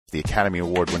The Academy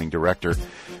Award-winning director,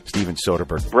 Steven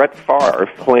Soderbergh. Brett Favre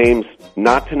claims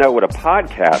not to know what a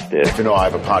podcast is. You know I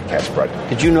have a podcast, Brett.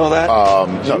 Did you know that?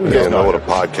 No, you don't know what a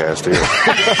podcast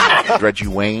is. Reggie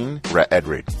Wayne, Ed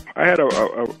Reed. I had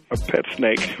a pet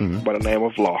snake by the name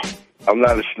of Law. I'm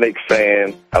not a snake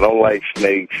fan. I don't like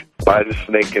snakes. Buy the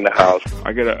snake in the house.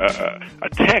 I get a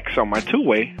text on my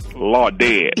two-way, Law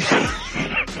dead.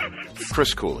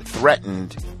 Chris Cooley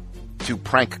threatened to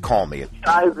prank call me.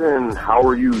 Tiegen, how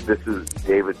are you? This is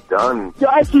David Dunn.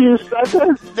 Got you,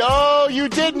 sucker. No, you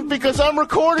didn't, because I'm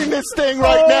recording this thing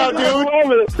right now,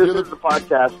 dude. This is the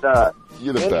podcast.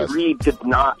 You're the Andy best. Reid did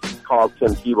not call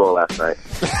Tim Tebow last night.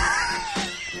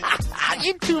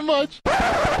 You too much.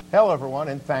 Hello, everyone,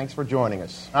 and thanks for joining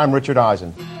us. I'm Richard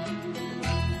Eisen.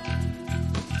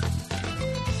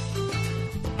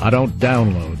 I don't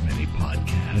download many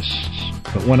podcasts,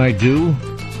 but when I do,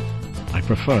 I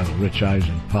prefer the Rich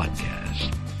Eisen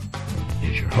podcast.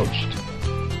 Here's your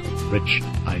host, Rich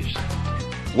Eisen.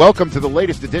 Welcome to the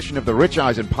latest edition of the Rich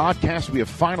Eisen podcast. We have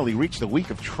finally reached the week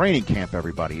of training camp,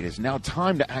 everybody. It is now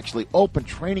time to actually open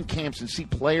training camps and see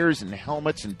players in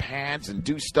helmets and pads and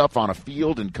do stuff on a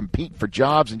field and compete for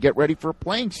jobs and get ready for a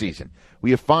playing season.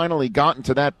 We have finally gotten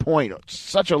to that point.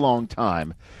 Such a long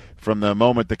time from the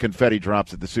moment the confetti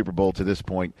drops at the Super Bowl to this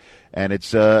point, and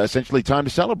it's essentially time to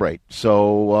celebrate.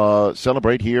 So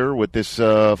celebrate here with this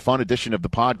fun edition of the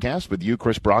podcast with you,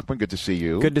 Chris Brockman. Good to see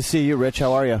you. Good to see you, Rich.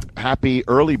 How are you? Happy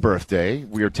early birthday.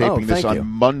 We are taping this on you.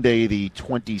 Monday the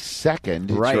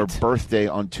 22nd. Right. It's your birthday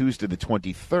on Tuesday the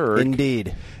 23rd.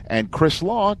 Indeed. And Chris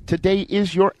Law, today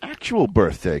is your actual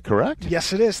birthday, correct?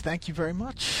 Yes, it is. Thank you very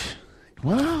much.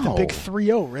 Wow. The big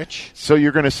 3-0, Rich. So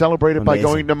you're going to celebrate it by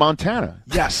Amazing. going to Montana?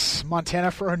 Yes,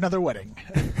 Montana for another wedding.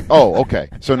 Oh, okay.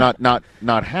 So not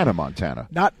Hannah, Montana.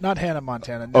 Not Hannah,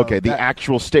 Montana. No, Okay, the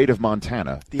actual state of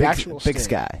Montana. the actual Big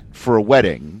state. Sky. For a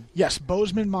wedding. Yes,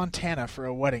 Bozeman, Montana for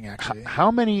a wedding. Actually,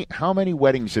 How many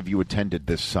weddings have you attended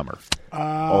this summer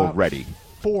already?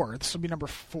 4. This will be number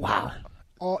 4. Wow.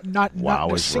 Not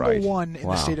a is single right. one in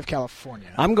Wow. the state of California.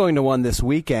 I'm going to one this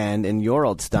weekend in your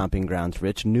old stomping grounds,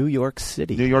 Rich, New York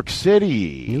City. New York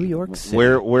City. New York City.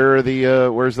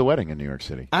 Where's the wedding in New York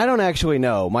City? I don't actually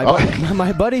know.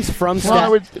 My buddy's from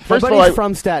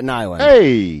from Staten Island.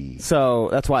 Hey, So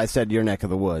that's why I said your neck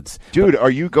of the woods. dude, are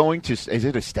you going to? Is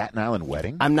it a Staten Island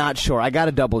wedding? I'm not sure. I got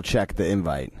to double check the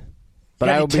invite. But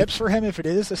I any will be tips for him if it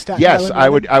is a Staten Yes,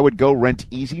 Island I would go rent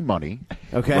Easy Money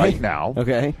Okay. right now.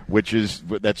 Okay.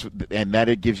 That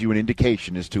it gives you an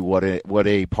indication as to what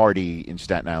a party in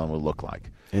Staten Island will look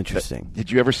like. Interesting. Did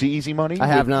you ever see Easy Money? I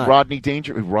have With not. Rodney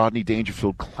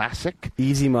Dangerfield classic.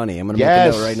 Easy money. I'm going to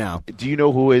Yes. make a note right now. Do you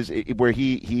know who is where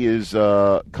he is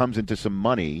comes into some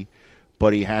money,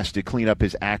 but he has to clean up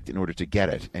his act in order to get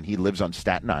it, and he lives on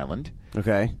Staten Island.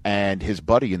 Okay. And his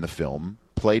buddy in the film,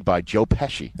 played by Joe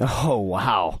Pesci. Oh,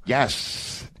 wow.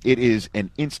 Yes, it is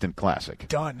an instant classic.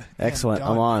 Done. Excellent.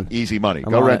 Done. I'm on. Easy Money. I'm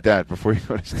Go on rent it. that before you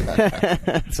go to Staten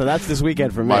Island. So that's this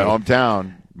weekend for me. My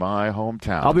hometown.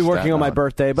 I'll be working Staten on my Island.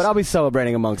 birthday, but I'll be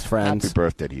celebrating amongst friends. Happy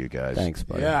birthday to you guys. Thanks,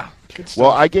 buddy. Yeah. Good stuff.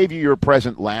 Well, I gave you your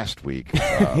present last week,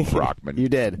 Brockman. You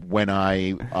did. When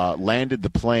I landed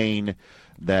the plane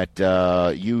that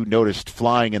you noticed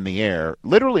flying in the air,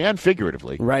 literally and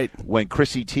figuratively. Right. When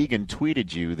Chrissy Tiegen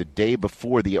tweeted you the day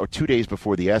before or 2 days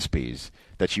before the ESPYs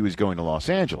that she was going to Los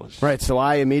Angeles. Right, so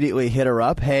I immediately hit her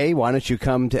up, hey, why don't you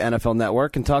come to NFL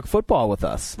Network and talk football with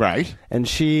us? Right. And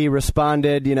she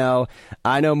responded,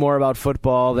 I know more about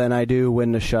football than I do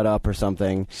when to shut up or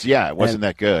something. Yeah, it wasn't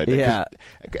that good. Yeah.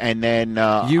 And then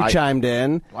You chimed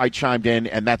in. I chimed in,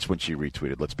 and that's when she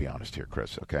retweeted. Let's be honest here,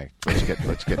 Chris, okay? Let's get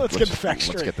the facts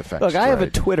straight. Let's get the facts Look, straight. I have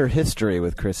a Twitter history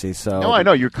with Chrissy, so... No, I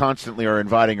know. You constantly are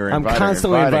inviting her, I'm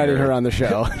constantly inviting her on the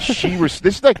show. This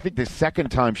is, I think, the second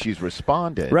time she's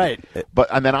responded. Right.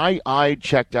 And then I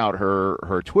checked out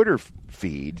her Twitter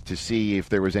feed to see if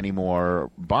there was any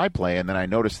more byplay, and then I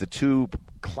noticed the two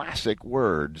classic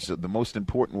words, the most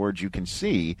important words you can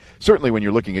see, certainly when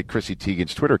you're looking at Chrissy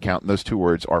Teigen's Twitter account, and those two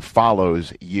words are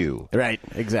follows you. Right,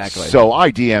 exactly. So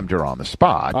I DM'd her on the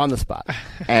spot. On the spot.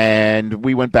 And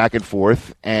we went back and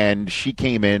forth, and she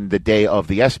came in the day of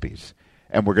the ESPYs.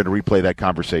 And we're going to replay that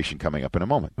conversation coming up in a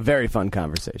moment. Very fun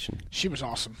conversation. She was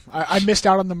awesome. I missed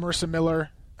out on the Marissa Miller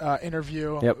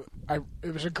interview. Yep.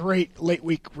 It was a great late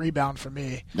week rebound for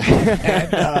me,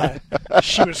 and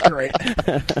she was great.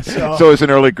 So it's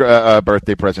an early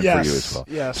birthday present for you as well.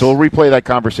 Yes. So we'll replay that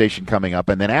conversation coming up,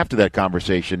 and then after that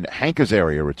conversation, Hank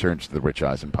Azaria returns to the Rich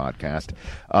Eisen podcast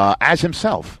as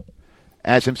himself.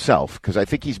 Because I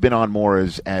think he's been on more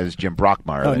as Jim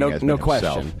Brockmeyer than he has been no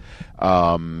himself.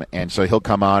 question. And so he'll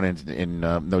come on and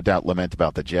no doubt lament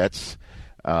about the Jets.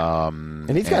 And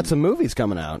he's got some movies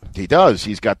coming out. He does.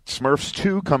 He's got Smurfs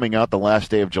 2 coming out the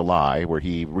last day of July, where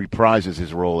he reprises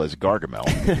his role as Gargamel.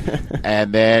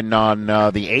 And then on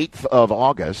the 8th of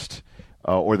August,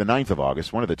 or the 9th of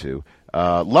August, one of the two,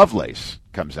 Lovelace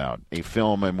comes out, a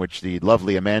film in which the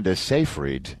lovely Amanda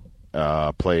Seyfried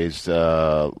plays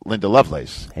Linda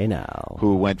Lovelace. Hey now.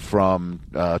 Who went from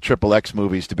XXX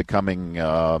movies to becoming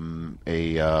a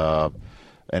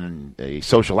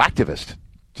social activist.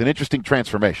 It's an interesting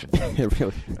transformation. It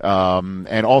really.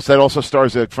 And also, that also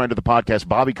stars a friend of the podcast,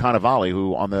 Bobby Cannavale,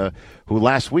 who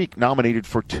last week nominated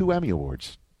for 2 Emmy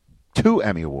Awards. 2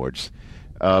 Emmy Awards.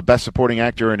 Best Supporting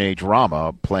Actor in a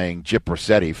Drama, playing Gyp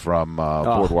Rossetti from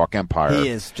Boardwalk Empire. He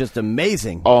is just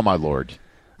amazing. Oh, my Lord.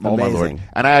 Oh, my Lord. Amazing.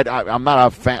 And I'm not a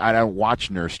fan. I don't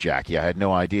watch Nurse Jackie. I had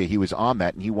no idea he was on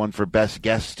that, and he won for Best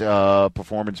Guest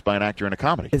Performance by an Actor in a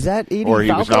Comedy. Is that Edie Or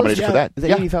he was nominated for that. Is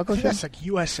that Edie Falco's show? That's like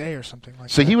USA or something like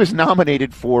that. So he was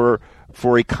nominated for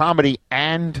a comedy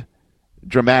and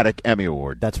dramatic Emmy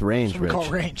Award. That's Range, That's what we Rich.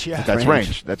 call Range, yeah. That's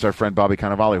Range. That's our friend Bobby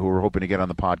Cannavale, who we're hoping to get on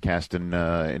the podcast in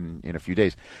a few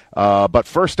days. But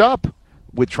first up,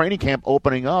 with training camp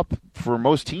opening up for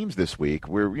most teams this week,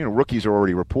 rookies are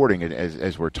already reporting it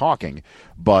as we're talking,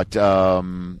 but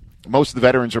most of the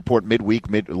veterans report midweek,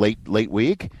 late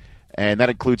week, and that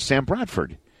includes Sam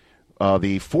Bradford,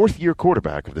 the fourth-year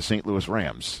quarterback of the St. Louis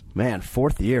Rams. Man,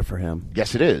 4th year for him.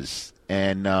 Yes, it is,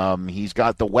 and he's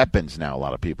got the weapons now. A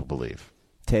lot of people believe.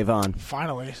 Tavon.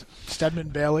 Finally. Stedman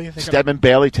Bailey.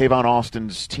 Bailey, Tavon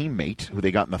Austin's teammate, who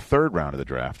they got in the 3rd round of the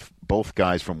draft. Both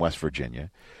guys from West Virginia.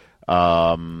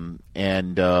 And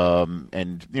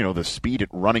the speed at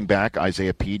running back,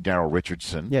 Isaiah Peed, Darrell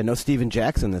Richardson. Yeah, no Steven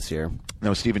Jackson this year.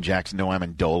 No Steven Jackson, no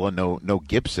Amendola, no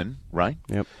Gibson, right?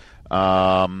 Yep.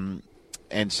 And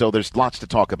so there's lots to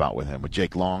talk about with him. With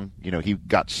Jake Long, he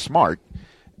got smart,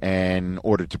 and in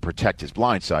order to protect his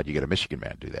blind side, you get a Michigan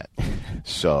man to do that.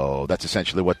 So that's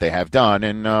essentially what they have done,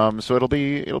 and so it'll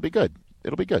be good.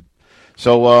 It'll be good.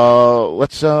 So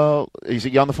is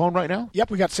he on the phone right now? Yep,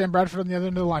 we got Sam Bradford on the other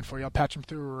end of the line for you. I'll patch him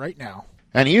through right now.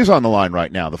 And he is on the line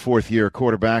right now, the 4th-year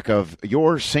quarterback of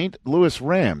your St. Louis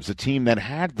Rams, a team that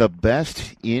had the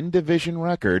best in-division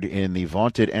record in the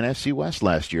vaunted NFC West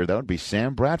last year. That would be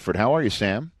Sam Bradford. How are you,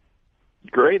 Sam?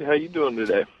 Great. How you doing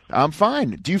today? I'm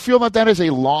fine. Do you feel that is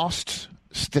a lost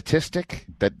statistic,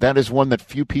 that is one that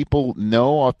few people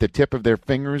know off the tip of their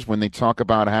fingers when they talk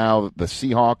about how the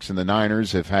Seahawks and the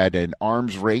Niners have had an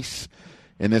arms race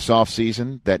in this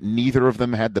offseason, that neither of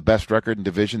them had the best record in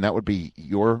division? That would be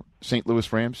your St.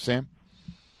 Louis Rams, Sam?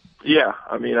 Yeah.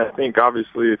 I mean, I think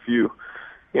obviously if you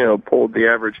polled the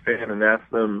average fan and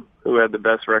asked them who had the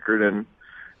best record in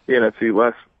the NFC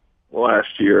West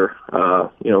last year,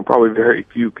 probably very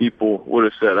few people would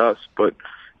have said us. But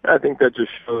I think that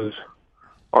just shows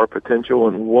our potential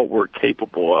and what we're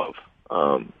capable of.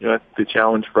 I think the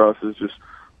challenge for us is just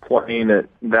playing at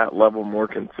that level more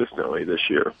consistently this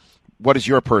year. What is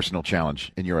your personal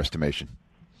challenge in your estimation?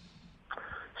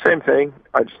 Same thing.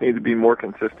 I just need to be more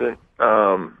consistent,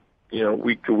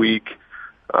 week to week,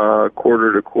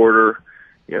 quarter to quarter.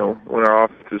 When our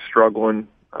offense is struggling,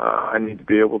 I need to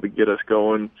be able to get us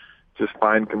going, just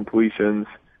find completions,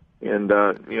 and,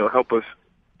 help us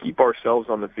keep ourselves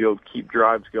on the field, keep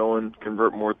drives going,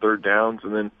 convert more third downs,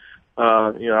 and then,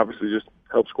 obviously just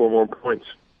help score more points.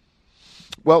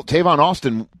 Well, Tavon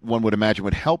Austin, one would imagine,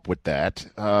 would help with that.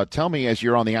 Tell me, as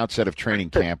you're on the outset of training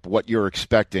camp, what you're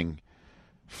expecting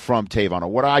from Tavon, or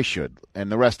what I should,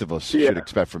 and the rest of us should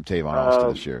expect from Tavon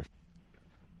Austin this year.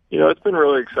 It's been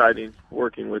really exciting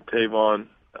working with Tavon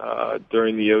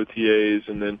during the OTAs,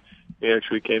 and then he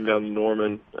actually came down to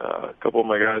Norman. A couple of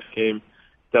my guys came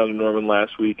down to Norman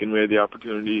last week, and we had the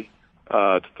opportunity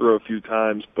to throw a few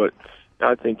times. But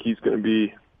I think he's going to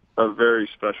be a very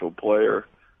special player.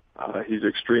 He's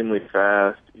extremely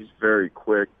fast. He's very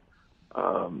quick.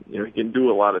 He can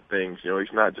do a lot of things.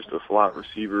 He's not just a slot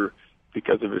receiver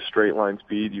because of his straight line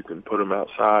speed. You can put him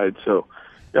outside. So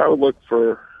I would look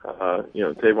for,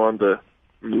 Tavon to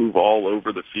move all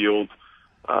over the field,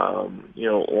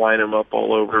 line him up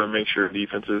all over and make sure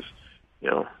defenses,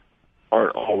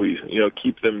 aren't always,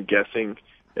 keep them guessing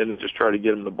and then just try to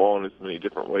get them the ball in as many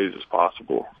different ways as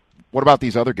possible. What about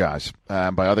these other guys?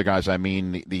 By other guys, I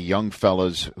mean the young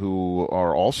fellas who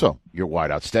are also your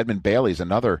wideouts. Stedman Bailey's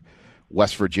another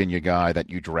West Virginia guy that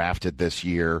you drafted this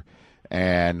year,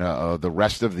 and the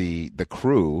rest of the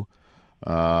crew,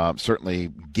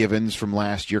 certainly Givens from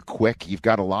last year, Quick. You've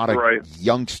got a lot of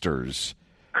youngsters.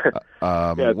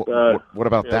 What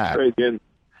about that? Great. And,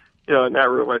 in that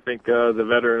room, I think the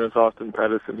veteran is Austin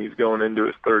Pedersen. He's going into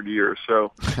his 3rd year.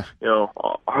 So,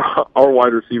 our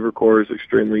wide receiver core is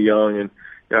extremely young, and,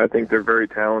 I think they're very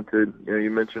talented. You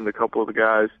mentioned a couple of the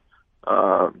guys.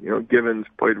 Givens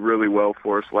played really well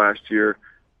for us last year.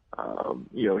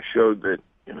 Showed that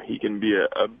he can be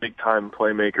a big-time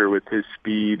playmaker with his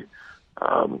speed.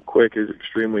 Quick is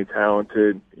extremely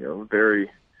talented. Very,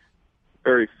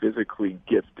 very physically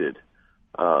gifted.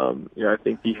 I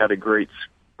think he had a great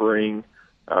spring.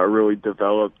 Really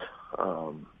developed.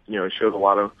 Showed a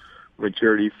lot of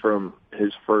maturity from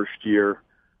his first year.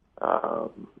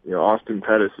 Austin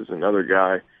Pettis is another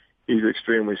guy. He's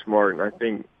extremely smart, and I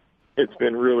think it's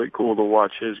been really cool to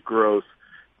watch his growth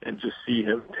and just see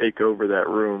him take over that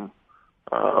room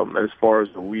as far as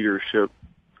the leadership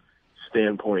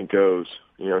standpoint goes.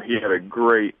 He had a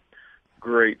great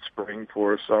spring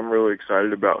for us, so I'm really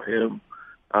excited about him.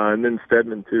 And then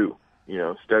Stedman, too.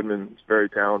 Stedman's very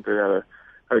talented, had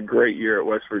a great year at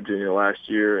West Virginia last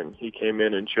year, and he came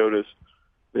in and showed us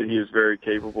that he is very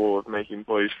capable of making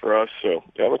plays for us. So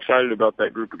I'm excited about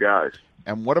that group of guys.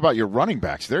 And what about your running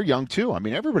backs? They're young, too. I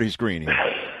mean, everybody's green here.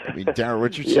 Darryl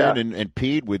Richardson and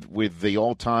Pete with the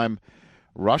all-time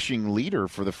rushing leader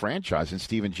for the franchise, and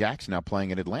Steven Jackson now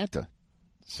playing in Atlanta.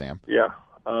 Sam? Yeah.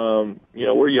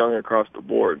 We're young across the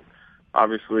board.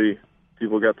 Obviously,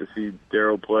 people got to see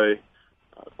Darryl play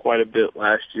quite a bit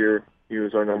last year. He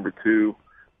was our number 2.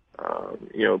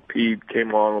 Pete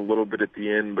came on a little bit at the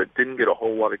end, but didn't get a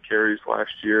whole lot of carries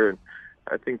last year, and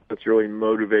I think that's really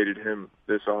motivated him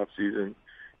this offseason.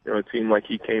 It seemed like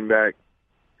he came back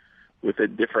with a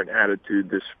different attitude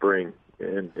this spring,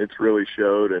 and it's really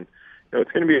showed. And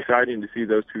it's going to be exciting to see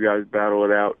those two guys battle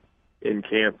it out in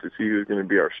camp to see who's going to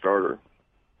be our starter.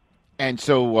 And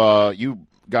so you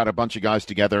got a bunch of guys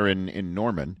together in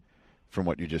Norman, from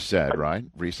what you just said, right?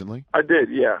 Recently? I did,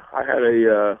 yeah. I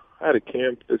had a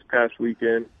camp this past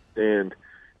weekend, and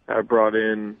I brought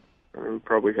in, we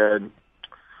probably had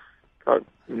about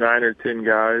 9 or 10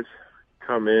 guys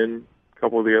come in.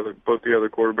 Both the other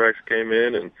quarterbacks came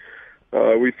in, and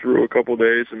we threw a couple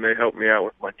days, and they helped me out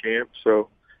with my camp. So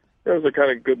that was a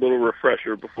kind of good little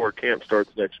refresher before camp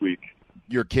starts next week.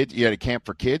 You had a camp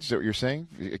for kids, is that what you're saying?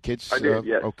 Kids, I did,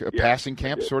 yes. Passing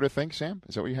camp sort of thing, Sam?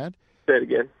 Is that what you had? Say it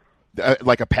again.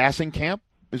 Like a passing camp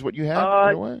is what you had?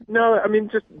 No, I mean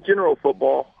just general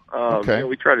football. Okay.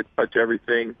 We try to touch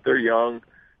everything. They're young,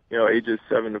 ages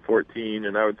 7 to 14,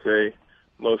 and I would say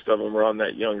most of them are on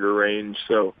that younger range.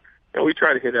 So we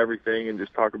try to hit everything and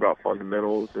just talk about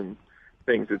fundamentals and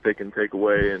things that they can take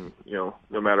away, and no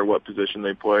matter what position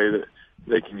they play, that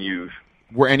they can use.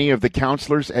 Were any of the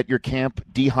counselors at your camp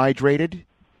dehydrated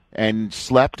and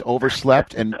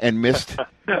overslept, and missed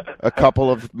a couple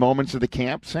of moments of the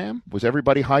camp, Sam? Was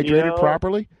everybody hydrated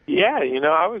properly? Yeah,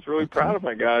 I was really proud of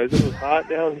my guys. It was hot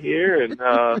down here, and,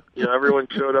 everyone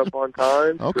showed up on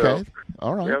time. Okay, so,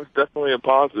 all right. Yeah, it was definitely a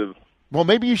positive. Well,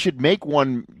 maybe you should make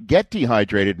one get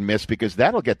dehydrated and miss, because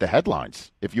that'll get the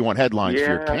headlines if you want headlines for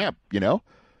your camp,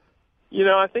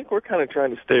 I think we're kind of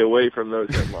trying to stay away from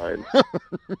those headlines.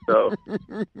 So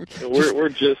we're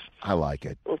just. I like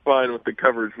it. We're fine with the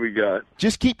coverage we got.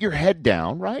 Just keep your head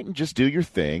down, right, and just do your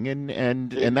thing,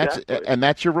 and Exactly.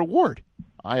 that's your reward.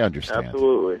 I understand.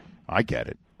 Absolutely. I get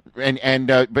it.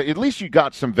 But at least you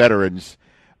got some veterans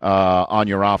on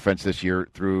your offense this year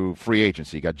through free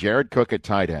agency. You got Jared Cook at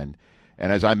tight end,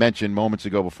 and as I mentioned moments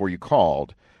ago before you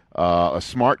called, a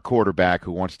smart quarterback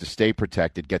who wants to stay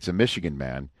protected gets a Michigan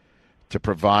man to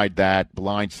provide that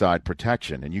blindside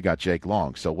protection, and you got Jake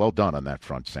Long. So well done on that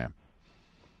front, Sam.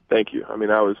 Thank you. I mean,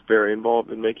 I was very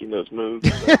involved in making those moves.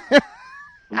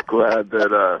 I'm glad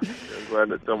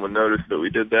that someone noticed that we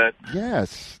did that.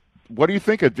 Yes. What do you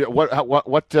think of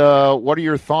what are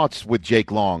your thoughts with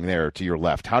Jake Long there to your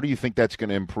left? How do you think that's going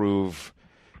to improve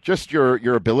just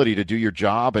your ability to do your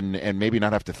job and maybe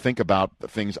not have to think about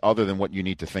things other than what you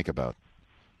need to think about?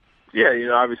 Yeah,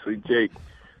 obviously Jake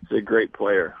is a great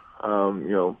player.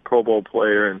 Pro Bowl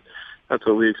player, and that's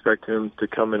what we expect him to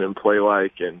come in and play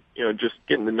like. And, just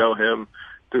getting to know him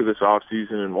through this off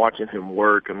season and watching him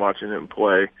work and watching him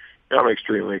play, I'm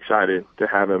extremely excited to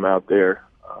have him out there.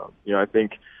 I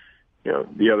think,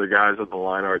 the other guys on the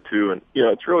line are too. And,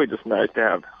 it's really just nice to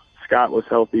have Scott was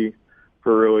healthy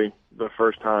for really the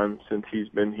first time since he's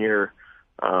been here.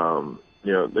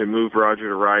 They moved Roger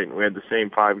to right, and we had the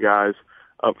same 5 guys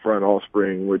up front all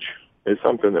spring, which is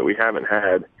something that we haven't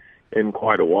had in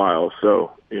quite a while.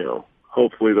 So,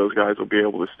 hopefully those guys will be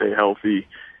able to stay healthy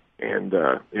and,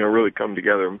 really come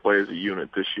together and play as a unit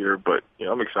this year. But,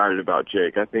 I'm excited about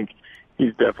Jake. I think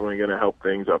he's definitely going to help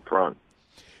things up front.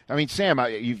 I mean, Sam,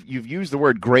 you've used the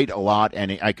word great a lot,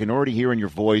 and I can already hear in your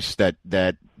voice that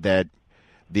the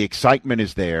excitement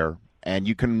is there. And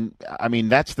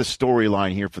that's the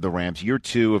storyline here for the Rams. Year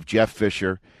 2 of Jeff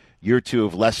Fisher, year 2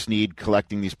 of Les Snead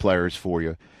collecting these players for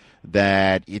you,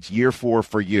 that it's year 4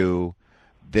 for you.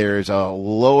 There's a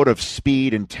load of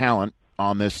speed and talent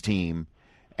on this team.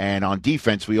 And on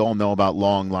defense, we all know about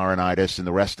Long, Laurinaitis, and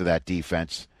the rest of that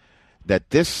defense, that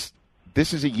this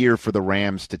is a year for the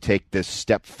Rams to take this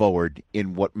step forward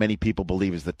in what many people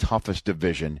believe is the toughest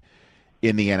division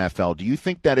in the NFL. Do you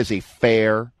think that is a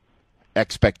fair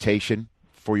expectation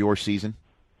for your season?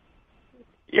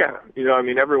 Yeah.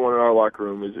 Everyone in our locker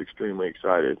room is extremely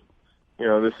excited.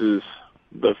 This is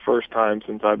the first time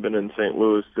since I've been in St.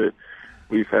 Louis that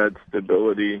we've had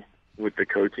stability with the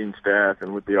coaching staff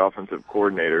and with the offensive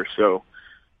coordinator. So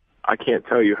I can't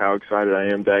tell you how excited I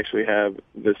am to actually have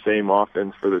the same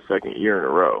offense for the second year in a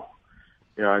row.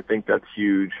 I think that's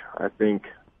huge. I think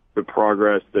the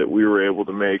progress that we were able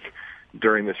to make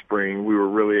during the spring, we were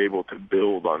really able to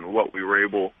build on what we were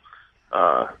able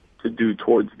to do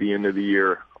towards the end of the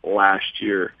year last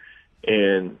year.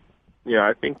 And,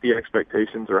 I think the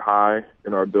expectations are high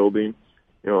in our building.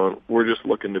 We're just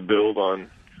looking to build on,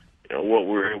 what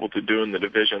we were able to do in the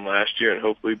division last year and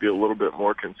hopefully be a little bit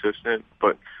more consistent.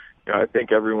 But, I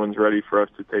think everyone's ready for us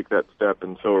to take that step,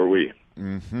 and so are we.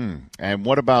 Mm-hmm. And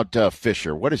what about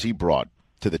Fisher? What has he brought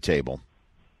to the table?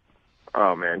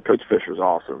 Oh, man, Coach Fisher's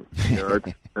awesome.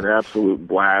 It's an absolute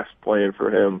blast playing for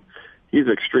him. He's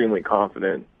extremely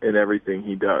confident in everything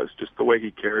he does, just the way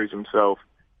he carries himself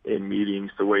in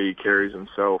meetings, the way he carries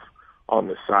himself on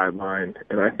the sideline.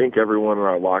 And I think everyone in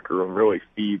our locker room really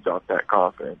feeds off that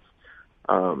confidence.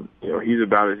 He's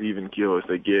about as even keel as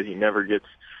they get. He never gets,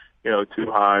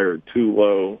 too high or too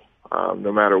low,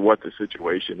 no matter what the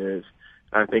situation is.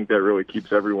 I think that really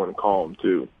keeps everyone calm,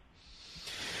 too.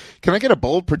 Can I get a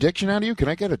bold prediction out of you? Can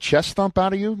I get a chest thump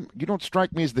out of you? You don't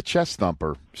strike me as the chest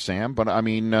thumper, Sam, but I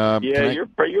mean... you're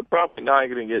probably not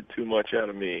going to get too much out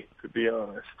of me, to be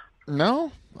honest.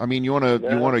 No? I mean, you want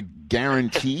to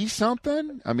guarantee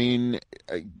something? I mean,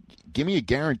 give me a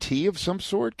guarantee of some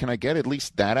sort. Can I get at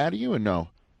least that out of you, or no?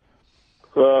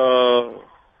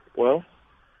 Well,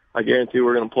 I guarantee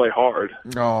we're going to play hard.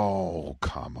 Oh,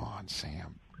 come on,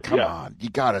 Sam. Come on. You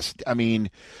got to...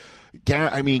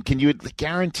 can you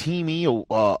guarantee me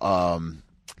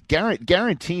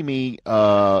guarantee me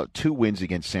 2 wins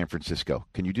against San Francisco?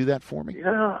 Can you do that for me?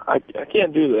 Yeah, I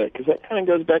can't do that because that kind of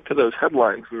goes back to those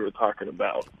headlines we were talking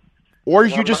about. Or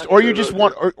you just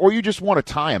want to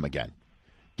tie them again.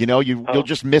 You'll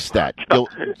just miss that.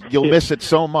 You'll miss it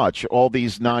so much. All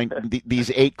these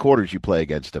 8 quarters you play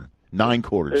against them, 9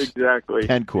 quarters, exactly,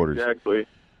 10 quarters, exactly.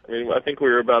 I think we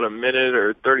were about a minute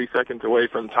or 30 seconds away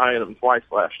from tying them twice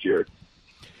last year.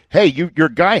 Hey, your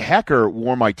guy Hecker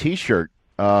wore my T-shirt.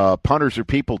 Punters are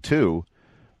people too.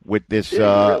 With this,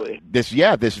 really? this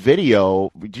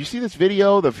video. Did you see this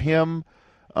video of him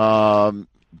punting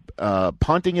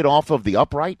it off of the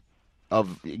upright?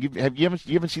 You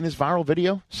haven't seen this viral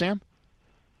video, Sam?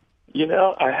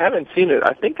 I haven't seen it.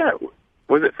 I think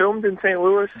was it filmed in St.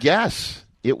 Louis? Yes.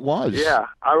 It was. Yeah,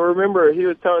 I remember he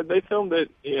was telling. They filmed it,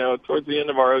 towards the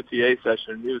end of our OTA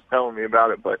session. He was telling me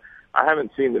about it, but I haven't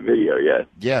seen the video yet.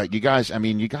 Yeah, you guys. I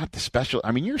mean, you got the special.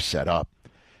 I mean, you're set up.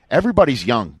 Everybody's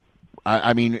young.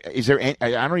 I mean, is there?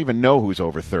 I don't even know who's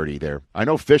over 30 there. I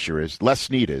know Fisher is. Les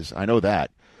Snead is. I know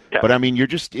that. Yeah. But I mean, it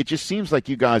just seems like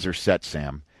you guys are set,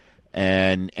 Sam,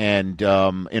 and in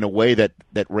a way that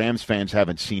Rams fans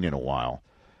haven't seen in a while,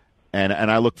 and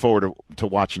I look forward to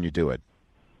watching you do it.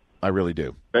 I really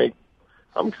do.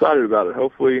 I'm excited about it.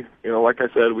 Hopefully, like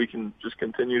I said, we can just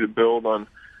continue to build on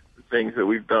the things that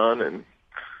we've done and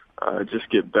just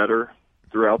get better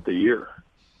throughout the year.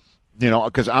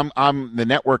 Because the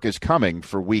network is coming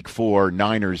for Week 4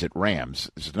 Niners at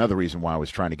Rams. This is another reason why I was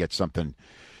trying to get something,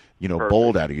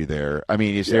 bold out of you there. I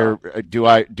mean, there? Do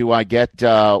I get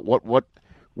what?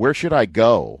 Where should I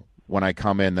go when I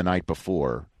come in the night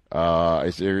before?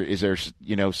 Is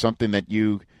there something that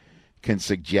you can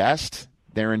suggest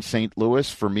there in St. Louis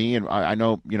for me? And I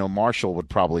know, Marshall would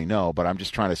probably know, but I'm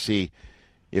just trying to see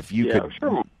if you could. I'm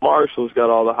sure Marshall's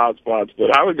got all the hot spots,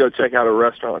 but I would go check out a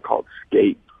restaurant called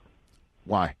Skate.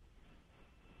 Why?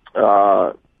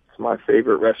 It's my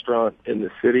favorite restaurant in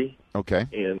the city. Okay.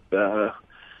 And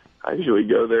I usually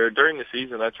go there during the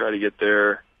season. I try to get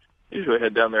there. Usually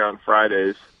head down there on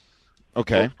Fridays.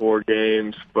 Okay. Before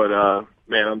games, but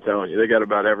man, I'm telling you, they got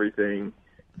about everything.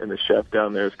 And the chef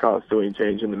down there is constantly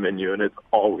changing the menu, and it's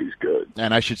always good.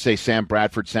 And I should say Sam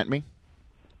Bradford sent me?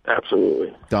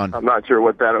 Absolutely. Done. I'm not sure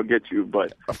what that'll get you,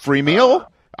 but... A free meal?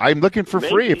 I'm looking for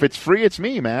maybe. free. If it's free, it's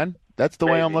me, man. That's the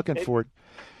way I'm looking for it.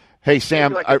 Hey,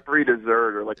 Sam. Maybe like a free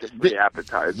dessert or like a free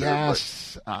appetizer.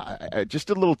 Yes. Just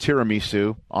a little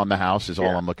tiramisu on the house is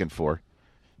all I'm looking for.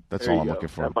 That's There all you I'm go. looking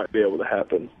for. That might be able to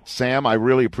happen. Sam, I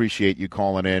really appreciate you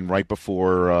calling in right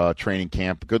before training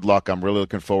camp. Good luck. I'm really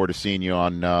looking forward to seeing you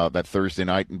on that Thursday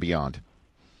night and beyond.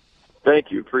 Thank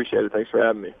you. Appreciate it. Thanks for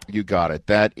having me. You got it.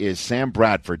 That is Sam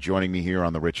Bradford joining me here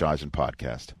on the Rich Eisen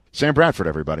podcast. Sam Bradford,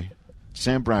 everybody.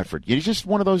 Sam Bradford. He's just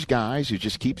one of those guys who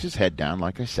just keeps his head down,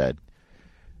 like I said,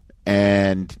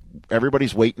 and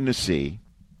everybody's waiting to see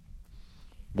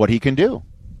what he can do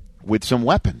with some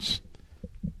weapons.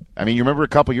 I mean, you remember a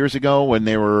couple years ago when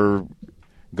they were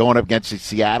going up against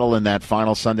Seattle in that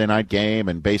final Sunday night game,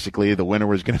 and basically the winner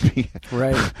was going to be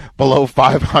below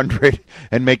 500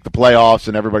 and make the playoffs,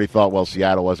 and everybody thought, well,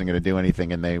 Seattle wasn't going to do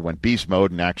anything, and they went beast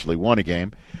mode and actually won a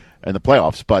game in the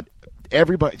playoffs. But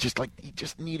everybody he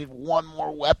just needed one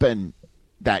more weapon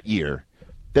that year.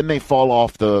 Then they fall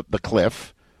off the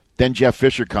cliff. Then Jeff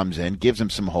Fisher comes in, gives him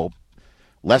some hope.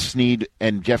 Les Snead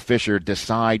and Jeff Fisher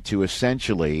decide to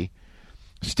essentially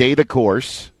stay the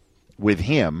course with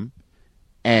him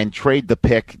and trade the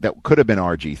pick that could have been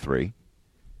RG3,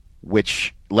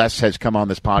 which Les has come on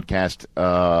this podcast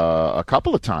a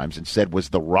couple of times and said was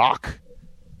the rock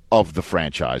of the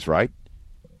franchise, right?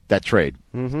 That trade.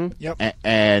 Mm-hmm. Yep.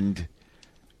 And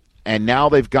now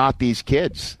they've got these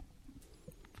kids.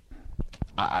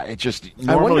 It just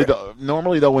normally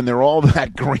though when they're all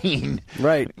that green,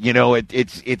 right? You know,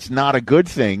 it's not a good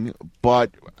thing.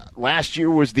 But last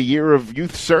year was the year of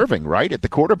youth serving, right, at the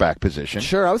quarterback position.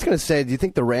 Sure, I was going to say, do you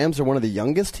think the Rams are one of the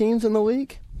youngest teams in the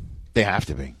league? They have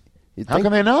to be. How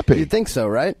can they not be? You'd think so,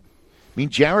 right? I mean,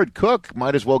 Jared Cook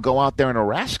might as well go out there in a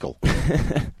rascal,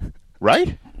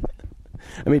 right?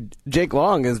 I mean, Jake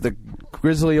Long is the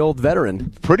grizzly old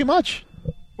veteran, pretty much.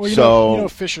 Well, you know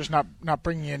Fisher's not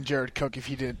bringing in Jared Cook if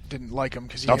he didn't like him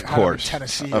because he had him in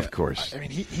Tennessee. Of course. I mean,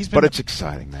 he's been. But it's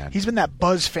exciting, man. He's been that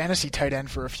buzz fantasy tight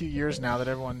end for a few years now that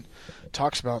everyone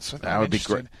talks about. So that would be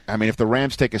great. I mean, if the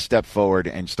Rams take a step forward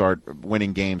and start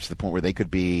winning games to the point where they could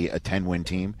be a 10-win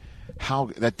team,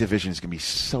 that division is going to be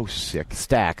so sick,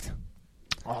 stacked.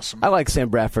 Awesome. I like Sam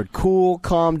Bradford. Cool,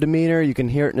 calm demeanor. You can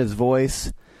hear it in his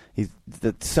voice. He's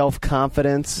the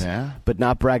self-confidence, but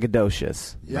not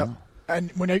braggadocious. Yep. No.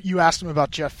 And when you asked him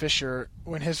about Jeff Fisher,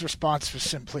 when his response was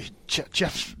simply,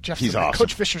 Jeff's He's the man. awesome.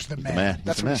 Coach Fisher's the man.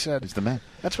 That's what he said. He's the man.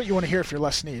 That's what you want to hear if you're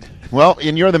Les Snead. Well,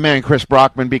 and you're the man, Chris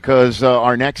Brockman, because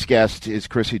our next guest is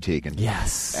Chrissy Tiegen.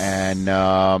 Yes.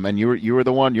 And you were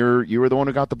the one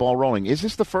who got the ball rolling. Is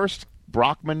this the first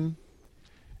Brockman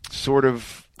sort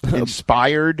of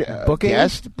inspired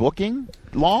guest booking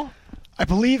law? I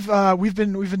believe we've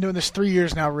been doing this 3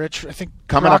 years now, Rich. I think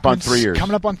coming up on 3 years.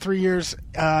 Coming up on 3 years.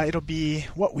 It'll be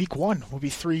week 1 will be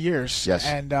 3 years. Yes.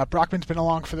 And Brockman's been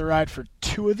along for the ride for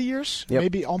 2 of the years,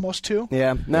 maybe almost 2.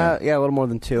 Yeah, a little more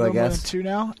than 2, I guess. More than 2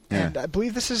 now. Yeah. And I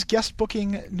believe this is guest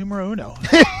booking numero uno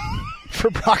for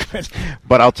Brockman.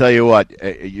 But I'll tell you what,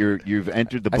 you've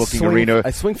entered the booking arena. I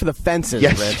swing for the fences,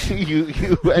 yes, Rich.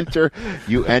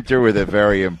 you enter with a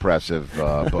very impressive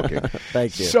booking.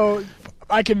 Thank you. So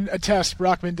I can attest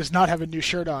Brockman does not have a new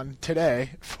shirt on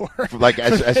today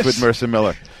as with Mercer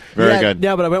Miller. Very good.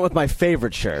 Yeah, but I went with my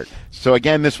favorite shirt. So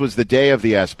again, this was the day of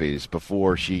the ESPYs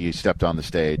before she stepped on the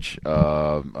stage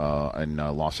in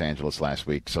Los Angeles last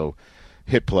week. So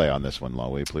hit play on this one,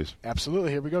 Lowy, please.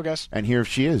 Absolutely. Here we go, guys. And here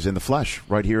she is in the flesh,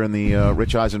 right here in the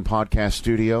Rich Eisen podcast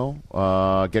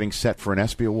studio, getting set for an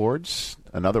ESPY Awards,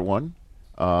 another one.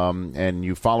 And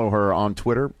you follow her on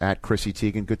Twitter at Chrissy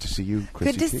Tiegen. Good to see you,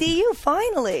 Chrissy. Good to see you,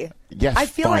 finally. Yes, I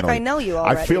feel like I know you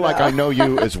already. I feel like I know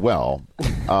you as well.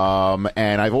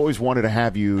 And I've always wanted to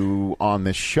have you on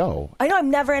this show. I know I'm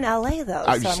never in LA, though,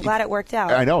 so I'm glad it worked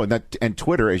out. I know. And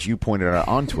Twitter, as you pointed out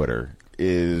on Twitter,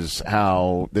 is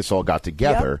how this all got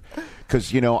together.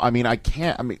 Because,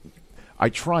 I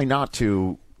try not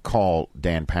to call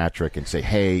Dan Patrick and say,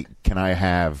 hey, can I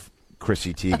have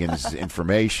Chrissy Teigen's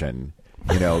information?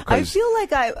 I feel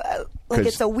like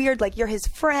it's a weird, you're his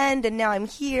friend, and now I'm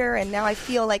here, and now I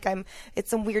feel like it's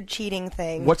some weird cheating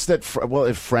thing. What's that?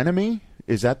 Frenemy?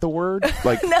 Is that the word?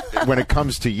 No. When it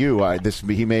comes to you, this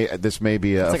may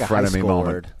be a frenemy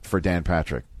moment for Dan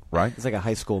Patrick, right? It's like a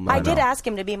high school moment. I did ask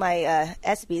him to be my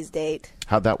ESPYs date.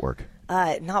 How'd that work?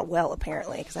 Not well,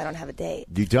 apparently, because I don't have a date.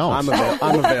 You don't? I'm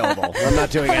available. I'm not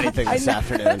doing anything this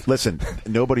afternoon. Listen,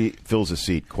 nobody fills a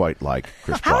seat quite like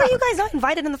Chris How Brockman. are you guys not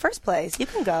invited in the first place? You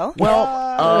can go.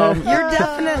 Well, you're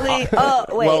definitely.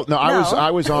 Wait. Well, no,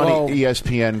 I was on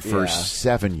ESPN for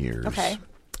 7 years. Okay.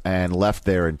 And left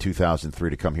there in 2003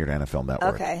 to come here to NFL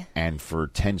Network. Okay. And for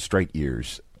 10 straight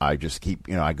years, I just keep,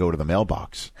 I go to the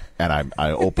mailbox and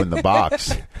I open the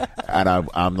box and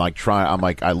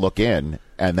I look in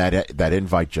and that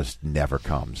invite just never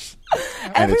comes.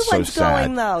 And Everyone's it's so sad.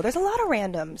 going though. There's a lot of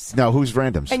randoms. No, who's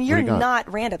randoms? And What you're do you got? not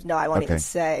randoms. No, I won't even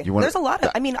say. There's a lot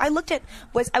of. I mean, I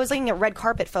was looking at red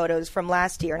carpet photos from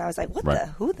last year, and I was like, what the?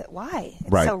 Who? Why?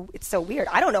 It's so weird.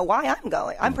 I don't know why I'm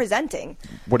going. I'm presenting.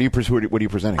 What are you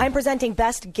presenting? I'm presenting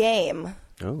best game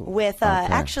with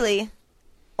actually.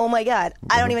 Oh my God,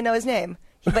 I don't even know his name,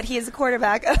 but he is the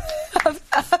quarterback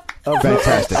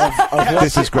Fantastic.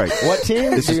 This is great. What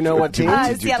team? Do you know what team?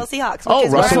 Seattle Seahawks. Oh,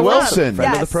 Russell Wilson.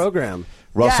 Friend of the program.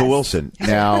 Russell Wilson.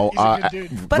 Now,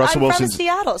 but Russell I'm from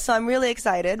Seattle, so I'm really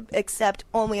excited, except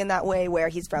only in that way where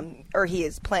he's from, or he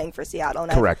is playing for Seattle.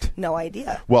 And Correct. I have no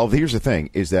idea. Well, here's the thing: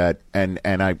 is that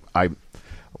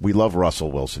we love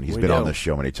Russell Wilson. He's been on this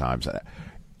show many times.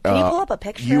 Can you pull up a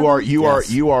picture? You'll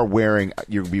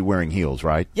be wearing heels,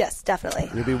 right? Yes, definitely.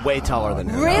 You'll be way taller than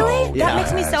him. Really? That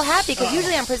makes me so happy because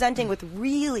usually I'm presenting with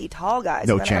really tall guys.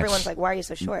 No and then chance. Everyone's like, "Why are you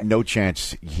so short?" No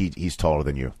chance. He's taller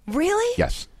than you. Really?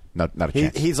 Yes. Not a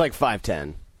chance. He's like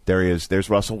 5'10". There he is. There's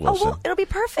Russell Wilson. Oh, well, it'll be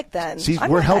perfect then. See,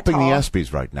 I'm we're not helping that the tall.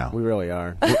 ESPYs right now. We really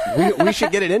are. we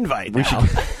should get an invite now.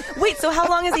 Wait, so how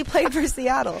long has he played for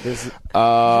Seattle?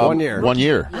 1 year. 1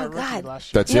 year. Oh God,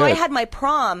 That's I it. had my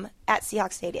prom at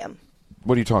Seahawks Stadium.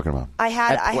 What are you talking about? I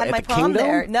had my the prom Kingdom?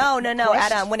 there. No,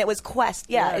 Quest? at when it was Quest.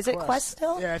 Yeah, is it Quest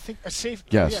still? Yeah, I think a safe.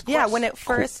 Yes. Yeah, when it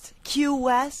first Q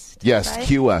West. Yes, right?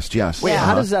 Q West. Yes. Wait,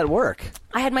 how does that work?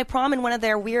 I had my prom in one of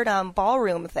their weird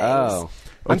ballroom things. Oh.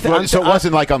 So it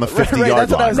wasn't like on the 50-yard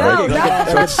that's what I was line, thinking.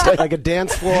 right? Like a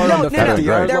dance floor on the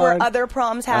 50-yard There line? were other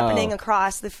proms happening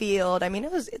across the field. I mean,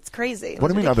 it's crazy. What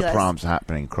do you mean ridiculous. other proms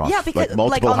happening across? Yeah, because like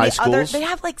multiple on high the other, schools? they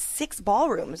have like 6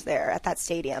 ballrooms there at that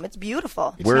stadium. It's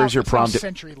beautiful. Where is your prom date?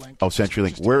 CenturyLink. Oh,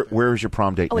 CenturyLink. Where is your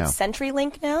prom date Oh, now? it's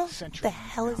CenturyLink now? CenturyLink. The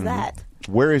hell is that?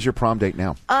 Where is your prom date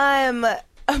now?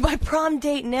 My prom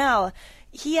date now.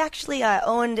 He actually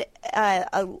owned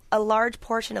a large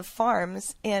portion of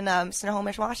farms in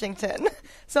Snohomish, Washington.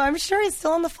 So I'm sure he's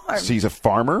still on the farm. So he's a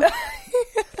farmer?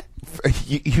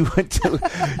 You went to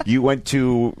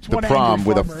the prom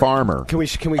with a farmer. Can we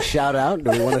shout out?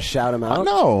 Do we want to shout him out?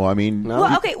 No, I mean,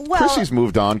 Chrissy's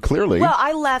moved on clearly. Well,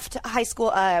 I left high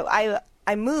school.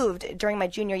 I moved during my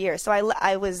junior year, so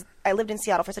I lived in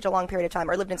Seattle for such a long period of time,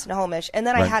 or lived in Snohomish, and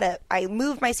then I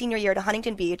moved my senior year to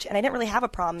Huntington Beach, and I didn't really have a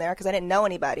prom there because I didn't know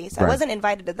anybody, so I wasn't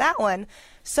invited to that one.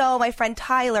 So my friend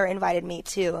Tyler invited me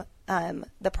to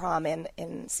the prom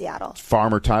in Seattle.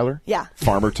 Farmer Tyler? Yeah.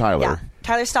 Farmer Tyler. Yeah.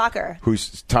 Tyler Stalker.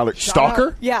 Who's Tyler?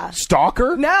 Stalker? Yeah.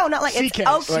 Stalker? No, not like CK.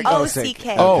 it's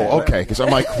O-C-K. Oh, okay. Because I'm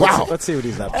like, wow. Let's see what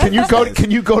he's up to. Can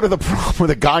you go to the prom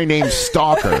with a guy named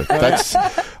Stalker? That's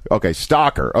okay.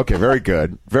 Stalker. Okay, very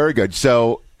good, very good.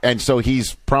 So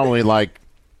he's probably like.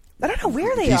 I don't know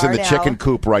where they are. He's in the now. chicken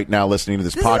coop right now, listening to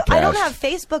this podcast. I don't have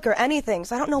Facebook or anything,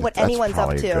 so I don't know what anyone's up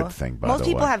to. That's probably a good thing, by Most the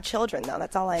people way. have children, though.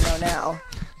 That's all I know now.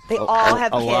 They all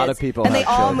have kids. A lot of people and have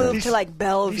they all children. moved to like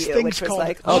Bellevue, which was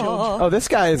like, Oh, this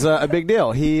guy is a big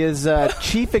deal. He is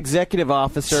Chief Executive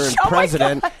Officer and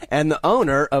President and the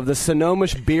owner of the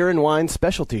Snohomish Beer and Wine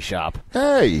Specialty Shop.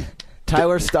 Hey.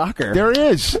 Tyler Stalker. There he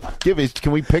is. Can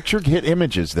we hit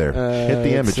images there? Hit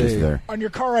the images there. On your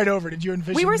car ride over, did you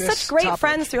envision we were this such great topic?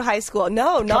 friends through high school.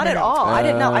 No, not at all. I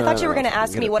didn't know. I thought you were going to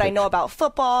ask me what I know about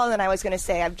football, and then I was going to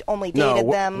say I've only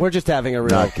dated them. We're just having a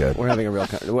real. Not good. We're having a real.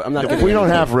 I'm not. We don't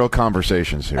have real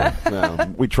conversations here.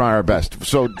 No. We try our best.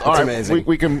 So all right, amazing.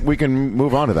 we can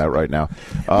move on to that right now.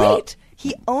 Wait.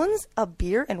 He owns a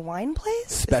beer and wine place?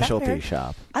 Specialty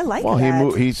shop. I like well,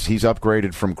 that. he's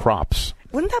upgraded from crops.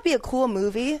 Wouldn't that be a cool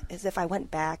movie? As if I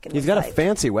went back and He's was got like, a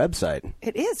fancy website.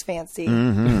 It is fancy.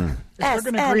 Mm-hmm.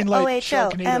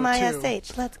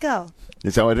 SNOHOMISH. Let's go.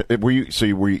 Is that what were you? So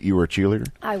you were a cheerleader?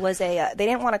 I was they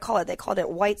didn't want to call it. They called it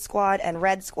White Squad and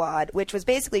Red Squad, which was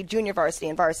basically junior varsity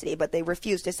and varsity, but they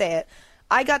refused to say it.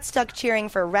 I got stuck cheering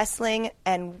for wrestling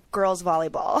and girls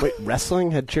volleyball. Wait,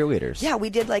 wrestling had cheerleaders? Yeah, we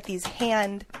did like these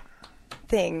hand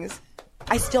things.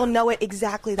 I still know it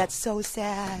exactly. That's so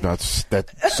sad.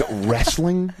 So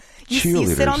wrestling cheerleaders. You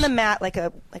sit on the mat like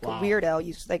a weirdo.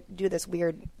 You like do this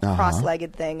weird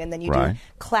cross-legged thing, and then you do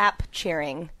clap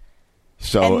cheering.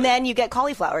 So and then you get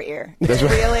cauliflower ear. It's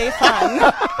really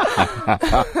fun.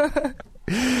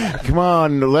 Come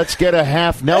on, let's get a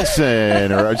half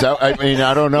Nelson. Or I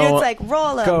don't know. It's like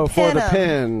roll 'em, go for the him.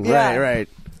 pin. Yeah. Right.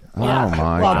 Oh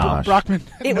my gosh. Brockman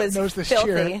It was knows this filthy.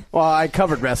 cheer. Well, I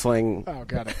covered wrestling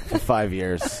got it. for 5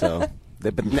 years, so.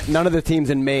 But none of the teams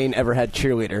in Maine ever had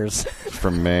cheerleaders.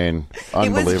 From Maine.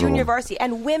 Unbelievable. It was junior varsity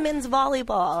and women's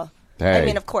volleyball. Hey. I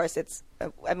mean, of course, it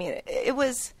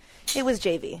was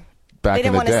JV. back They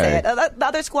in didn't the want to day. say it. The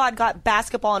other squad got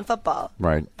basketball and football.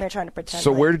 Right. They're trying to pretend.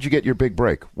 So like, where did you get your big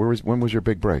break? When was your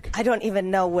big break? I don't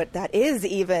even know what that is.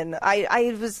 Even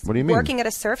I was What do you mean? working at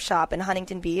a surf shop in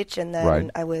Huntington Beach, and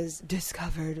then I was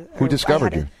discovered. Who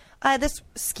discovered you? This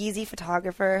skeezy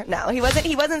photographer. No, he wasn't.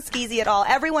 He wasn't skeezy at all.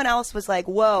 Everyone else was like,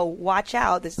 "Whoa, watch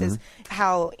out! This is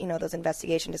how those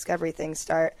investigation discovery things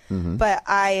start." But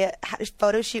I had a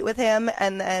photo shoot with him,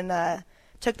 and then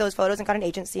took those photos and got an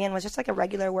agency, and was just like a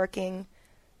regular working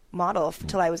model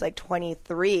until I was like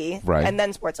 23. Right. And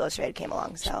then Sports Illustrated came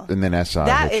along. So And then SI.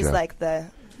 that is like the.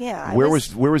 Yeah. Where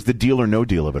was the deal or no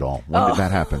deal of it all? When did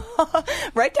that happen?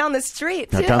 Right down the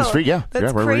street, too. Right down the street, yeah.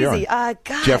 That's right crazy. Where we are.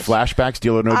 Gosh. Do you have flashbacks?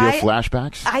 Deal or no deal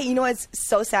flashbacks? You know what's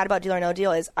so sad about Deal or No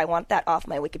Deal is I want that off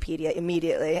my Wikipedia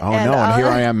immediately. Oh, no, and here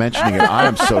I am mentioning it. I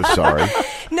am so sorry.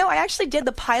 No, I actually did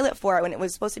the pilot for it when it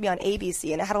was supposed to be on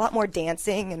ABC, and it had a lot more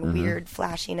dancing and weird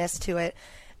flashiness to it.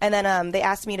 And then they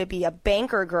asked me to be a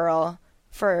banker girl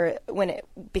for when it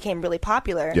became really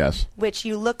popular. Yes. Which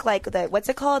you look like what's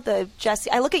it called? The Jesse.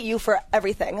 I look at you for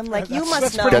everything. I'm like, you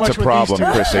must know. That's a problem,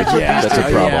 Chrissy. Yeah, that's a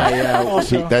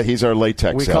problem. Yeah. He's our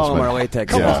latex we salesman. call him our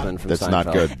latex salesman from That's Seinfeld.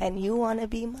 not good. And you want to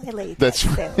be my latex That's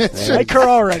salesman. Like her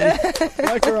already.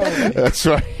 That's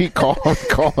right. He call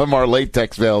him our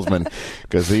latex salesman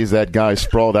because he's that guy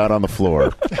sprawled out on the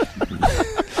floor.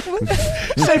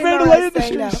 Save Mandalay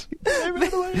Industries.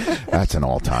 That's an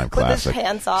all-time classic. With his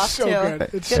pants off, So too. good.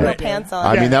 It's Get so no good. pants on.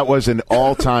 I mean, that was an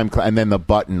all-time and then the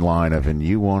button line of, and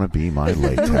you want to be my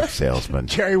latex salesman.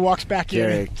 Jerry walks back in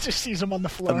Jerry. and just sees him on the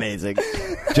floor. Amazing.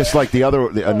 Just like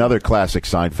another classic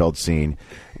Seinfeld scene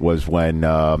was when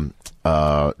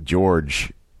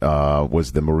George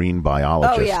was the marine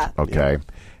biologist. Oh, yeah. Okay.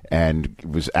 And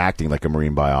was acting like a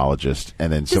marine biologist, and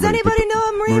then Does anybody know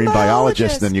a marine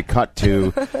biologist? Then you cut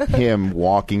to him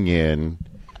walking in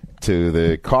to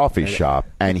the coffee shop,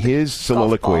 and his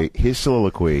soliloquy.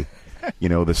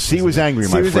 The sea was angry,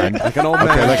 my friend. Like an old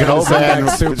man. Like an old man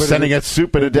Soup sending a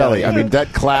soup in a deli. I mean,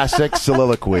 that classic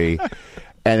soliloquy.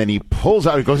 And then he pulls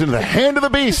out. He goes into the hand of the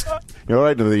beast. You know,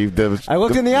 right? I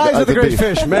looked in the eyes of the great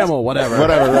fish, mammal, whatever.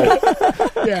 Right?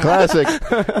 Yeah. Classic.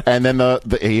 And then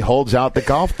he holds out the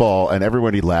golf ball, and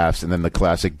everybody laughs. And then the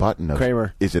classic button of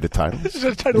Kramer. Is it a Titleist? Is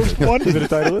it a Titleist one? Is it a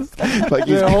Titleist? Like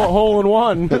yeah, hole in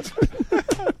one.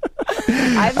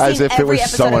 I've As seen if it every was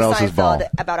episode someone of else's Seinfeld ball.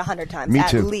 about 100 times, Me at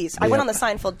too. least. I went on the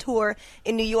Seinfeld tour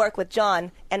in New York with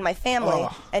John and my family,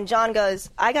 and John goes,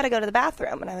 I got to go to the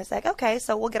bathroom. And I was like, okay,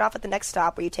 so we'll get off at the next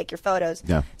stop where you take your photos.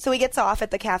 Yeah. So he gets off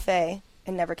at the cafe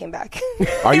and never came back.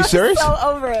 Are you serious? So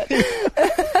over it.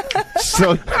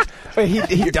 So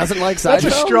he doesn't like Seinfeld. That's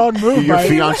a strong move, your Mike.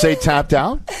 fiance tapped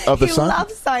out of the He sun?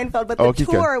 loves Seinfeld, but the Okay,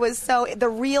 tour was the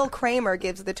real Kramer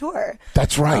gives the tour.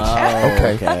 That's right.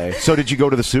 Oh, okay. So did you go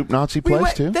to the Soup Nazi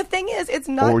place too? The thing is, it's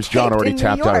not. Or was John taped already in New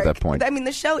tapped out at York. that point? I mean,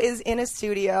 the show is in a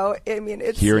studio. I mean,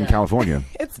 it's Here in California.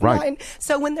 It's right. fine.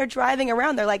 So when they're driving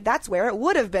around, they're like, "That's where it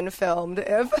would have been filmed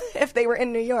if they were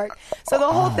in New York." So the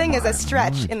whole thing is a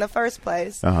stretch in the first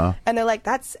place. And they're like,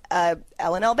 "That's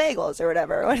L&L Bagels or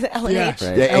whatever." What is it? L&H? Yeah.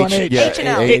 Yeah,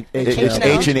 H&L.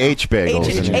 H&H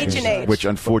Bagels, H&H. which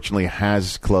unfortunately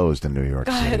has closed in New York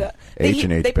City. God,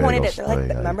 H&H they pointed Bagels. it. They're like,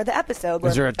 remember the episode?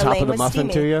 Was there a top of the muffin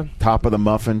to you? Top of the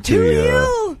muffin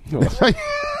to you.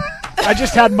 I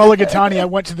just had mulligatawny. I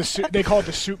went to they call it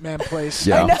the Soup Man place.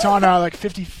 Yeah. It's on like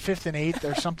 55th and 8th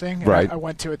or something. And Right. I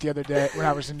went to it the other day when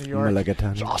I was in New York. Mulligatawny.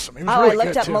 It was awesome. It was Oh, really I looked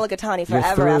good, up too. mulligatawny You're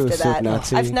forever through, after Soup that.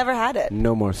 Nazi. I've never had it.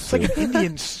 No more It's like soup. an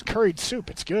Indian curried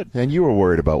soup. It's good. And you were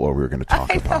worried about what we were going to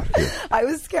talk about here. I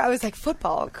was scared. I was like,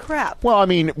 football, crap. Well, I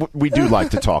mean, we do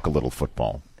like to talk a little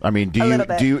football. I mean, do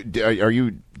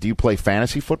you play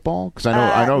fantasy football? Because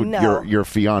I know no. your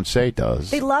fiance does.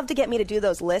 They love to get me to do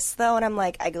those lists, though, and I'm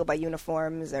like, I go by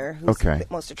uniforms or who's the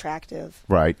most attractive.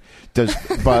 Right.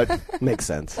 But makes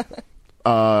sense.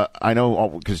 I know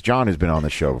because John has been on the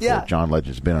show before. Yeah. John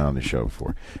Legend's been on the show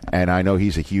before, and I know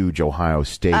he's a huge Ohio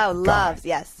State guy. Loves,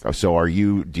 yes. So have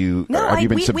you been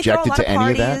we subjected throw a lot to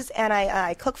any of that? parties, and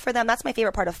I cook for them. That's my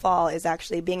favorite part of fall is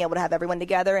actually being able to have everyone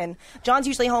together. And John's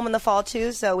usually home in the fall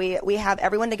too, so we have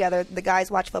everyone together. The guys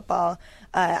watch football.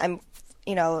 The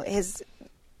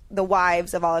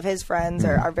wives of all of his friends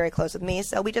are very close with me,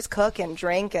 so we just cook and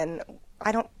drink, and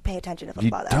I don't pay attention to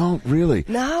football. You don't really?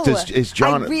 No. Is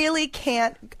John? I really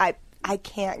can't. I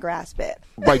can't grasp it.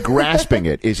 By grasping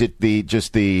it, is it the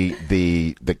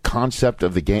concept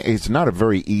of the game? It's not a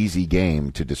very easy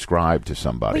game to describe to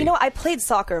somebody. Well, I played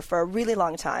soccer for a really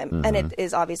long time, and it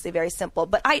is obviously very simple.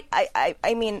 But I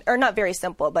mean, or not very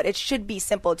simple, but it should be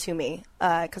simple to me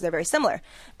because they're very similar.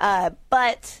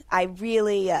 But I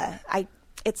really,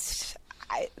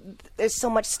 there's so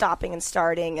much stopping and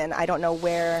starting, and I don't know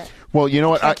where. Well, you know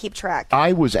what? I keep track.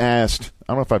 I was asked.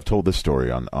 I don't know if I've told this story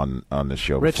on the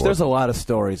show Rich, before. there's a lot of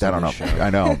stories on this show. I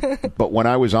know. But when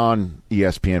I was on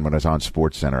ESPN, when I was on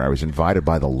SportsCenter, I was invited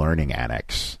by the Learning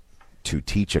Annex to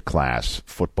teach a class,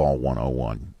 Football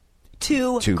 101.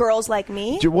 To girls like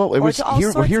me? Well, it was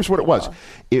here's what it was.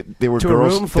 There were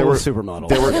girls. A room full of supermodels.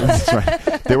 That's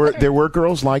right. There were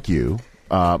girls like you.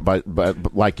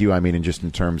 But like you, I mean,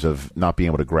 in terms of not being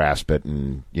able to grasp it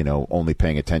and, only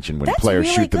paying attention when players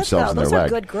really shoot good, themselves in their leg. Those are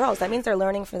good girls. That means they're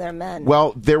learning for their men.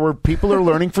 Well, there were people who are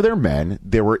learning for their men.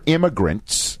 There were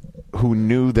immigrants who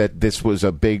knew that this was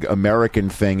a big American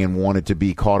thing and wanted to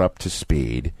be caught up to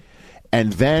speed.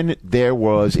 And then there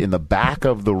was, in the back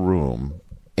of the room,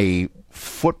 a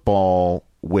football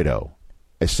widow,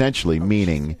 essentially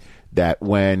meaning that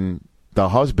when the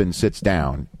husband sits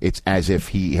down, it's as if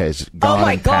he has gone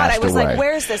and passed away. I was like,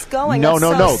 where's this going? No.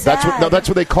 Sad. That's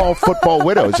what they call football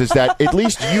widows. Is that at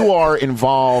least you are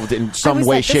involved in some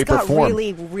way, shape, or form?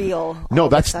 Really real. No,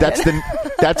 that's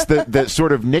the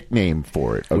sort of nickname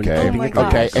for it. Okay,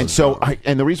 okay. And so,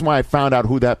 and the reason why I found out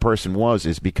who that person was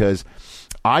is because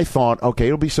I thought, okay,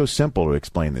 it'll be so simple to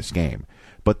explain this game,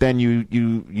 but then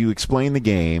you explain the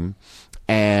game.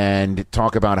 And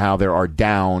talk about how there are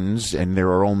downs, and there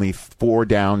are only 4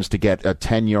 downs to get a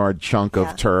 10-yard chunk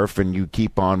of turf, and you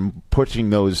keep on pushing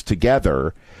those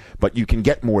together, but you can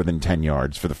get more than 10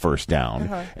 yards for the first down,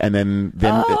 and then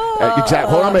exactly.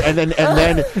 Hold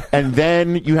on, and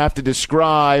then you have to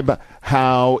describe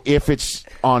how if it's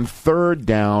on 3rd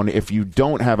down, if you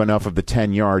don't have enough of the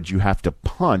 10 yards, you have to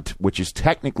punt, which is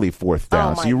technically 4th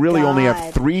down. So you really only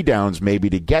have 3 downs maybe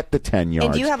to get the 10 yards.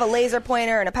 And do you have a laser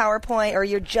pointer and a PowerPoint, or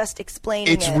you're just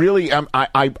explaining It's really,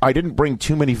 I didn't bring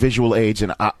too many visual aids,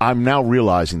 and I'm now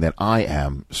realizing that I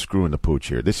am screwing the pooch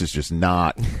here. This is just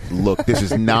not, this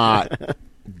is not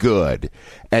good,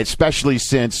 especially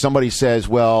since somebody says,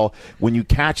 well, when you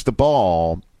catch the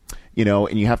ball,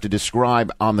 and you have to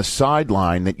describe on the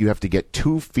sideline that you have to get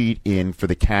 2 feet in for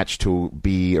the catch to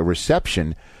be a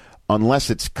reception. Unless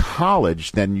it's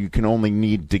college, then you can only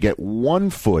need to get 1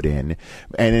 foot in.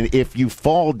 And if you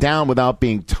fall down without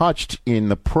being touched in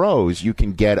the pros, you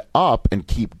can get up and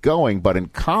keep going. But in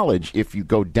college, if you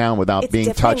go down without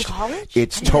being touched,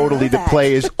 it's totally, the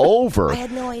play is over. I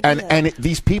had no idea. And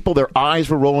these people, their eyes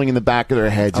were rolling in the back of their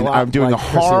heads. And I'm doing a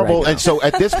horrible. And so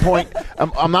at this point,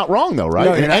 I'm not wrong, though, right?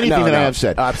 No, anything that I have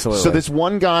said. Absolutely. So this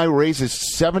one guy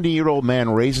 70-year-old man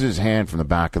raises his hand from the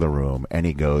back of the room, and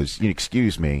he goes,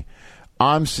 excuse me.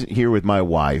 I'm here with my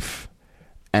wife,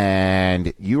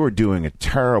 and you are doing a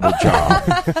terrible job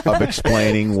of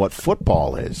explaining what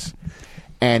football is.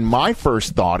 And my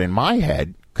first thought in my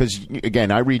head, because,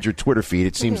 again, I read your Twitter feed,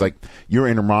 it seems like your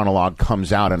inner monologue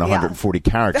comes out in 140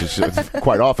 characters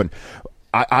quite often.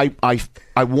 I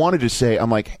wanted to say,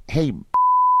 I'm like, hey,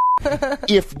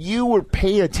 if you were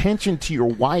paying attention to your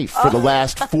wife for the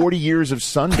last 40 years of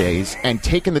Sundays and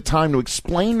taking the time to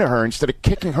explain to her instead of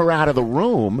kicking her out of the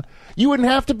room, you wouldn't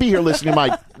have to be here listening to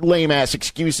my lame-ass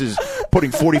excuses, putting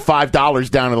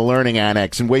 $45 down in the Learning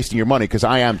Annex and wasting your money, because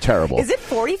I am terrible. Is it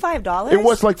 $45? It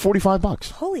was like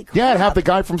 $45. Holy crap. Yeah, to have the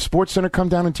guy from SportsCenter come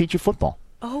down and teach you football.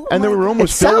 Oh, and the room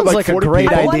was filled with like 40 a great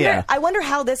people. idea. I wonder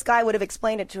how this guy would have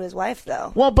explained it to his wife,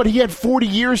 though. Well, but he had 40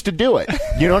 years to do it.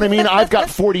 You know what I mean? I've got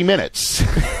 40 minutes.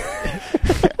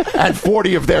 And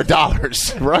 40 of their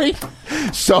dollars, right?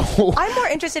 So I'm more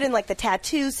interested in like the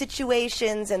tattoo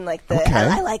situations and like the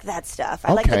I like that stuff.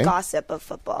 I like the gossip of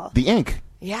football. The ink.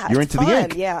 Yeah, you're it's into fun, the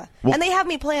ink. Yeah, well, and they have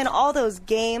me playing all those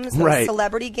games, those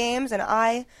celebrity games, and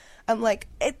I'm like,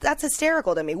 that's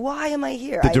hysterical to me. Why am I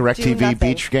here? The DirecTV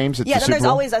beach games at the Super Bowl? Then there's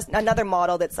always another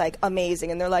model that's like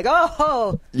amazing, and they're like,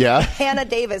 oh, yeah. Hannah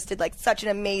Davis did like such an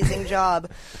amazing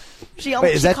job. She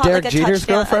is that caught Derek like Jeter's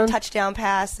girlfriend? a touchdown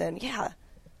pass, and yeah.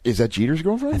 Is that Jeter's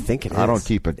girlfriend? I think it is. I don't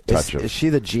keep a touch of. Is she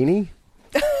the genie?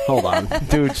 Hold on.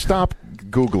 Dude, stop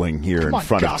Googling here in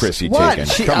front of Chrissy what?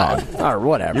 Tiegen. Come on. Or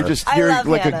whatever. You're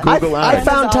like Hannah. a Google I addict.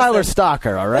 found Tyler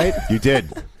Stalker, all right? You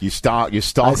did. You stalked I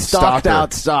stalked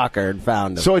out Stalker and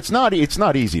found him. So it's not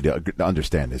easy to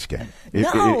understand this game.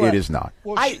 It is not.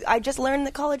 Well, I just learned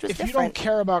that college was if different. you don't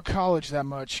care about college that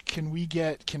much, can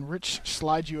Rich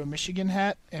slide you a Michigan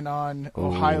hat and on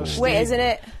Ohio State? Wait, isn't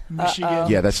it? Michigan.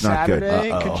 Yeah, that's not good.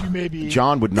 Saturday? Could you maybe?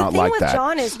 John would not like that. The thing with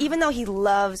John is, even though he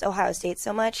loves Ohio State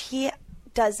so much, he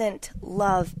doesn't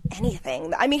love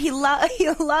anything. I mean, he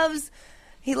loves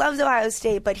Ohio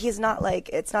State, but he's not like,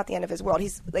 it's not the end of his world.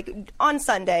 He's like, on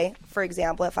Sunday, for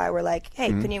example, if I were like, hey,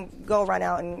 can you go run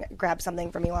out and grab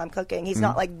something for me while I'm cooking? He's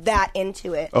not like that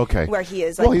into it. Okay. Where he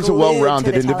is like, well, he's a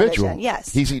well-rounded individual.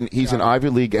 Yes. He's an Ivy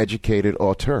League educated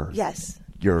auteur. Yes.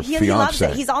 your He loves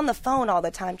fiance. it. He's on the phone all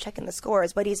the time checking the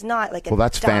scores, but he's not like a Well,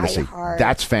 that's fantasy. die-hard.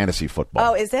 That's fantasy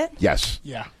football. Oh, is it? Yes.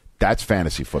 Yeah. That's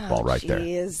fantasy football right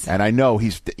geez. there. And I know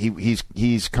he's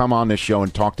come on this show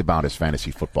and talked about his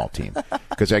fantasy football team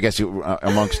because I guess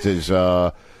amongst his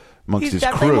He's his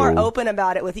definitely crew. more open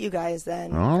about it with you guys then,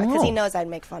 because he knows I'd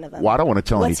make fun of him. Well, I don't want to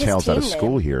tell What's any tales his out of team school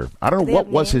name? here. I don't Do know they what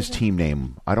have was names? his team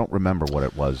name. I don't remember what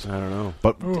it was. I don't know.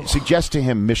 But suggest to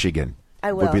him Michigan.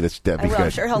 I will. Would be that'd be I will. good. I'm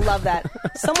sure he'll love that.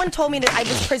 Someone told me that I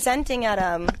was presenting at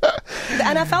the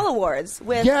NFL awards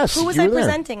with. Yes, who was you I were there.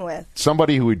 presenting with?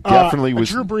 Somebody who definitely was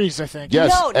Drew Brees, I think.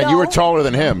 Yes, No, and you were taller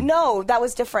than him. No, that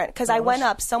was different because I went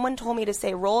up. Someone told me to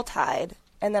say "Roll Tide,"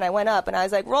 and then I went up and I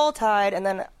was like "Roll Tide," and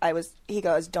then he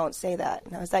goes, "Don't say that,"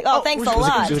 and I was like, "Oh, thanks a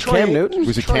lot." Was it Cam Newton?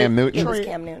 Was it Cam Newton? It was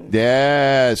Cam Newton.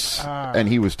 Yes, and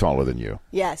he was taller than you.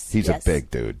 Yes, He's yes. a big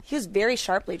dude. He was very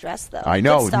sharply dressed, though. I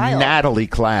know, Good style. Natalie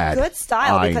clad. Good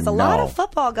style, because a lot know. of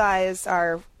football guys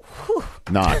are. Whew,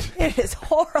 Not. It is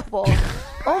horrible.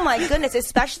 Oh my goodness!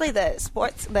 Especially the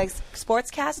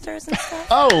sportscasters and stuff.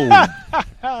 Oh,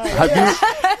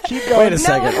 have you? Wait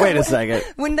a second.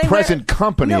 When they Present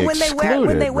company when they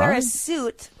excluded, wear a right?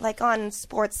 suit like on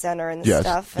Sports Center and Yes,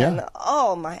 stuff, yeah. and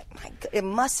oh my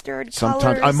mustard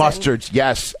Sometimes colors. mustards.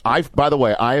 Yes, by the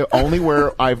way, I only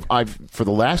wear. I've for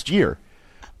the last year,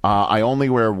 I only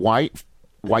wear white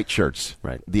shirts.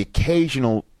 Right. The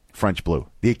occasional French blue.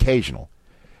 The occasional.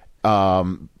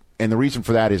 And the reason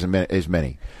for that is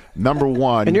many. Number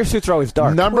one, And your suits are always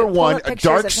dark. Number Pull one, up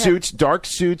pictures of him. dark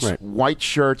suits, Right. white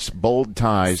shirts, bold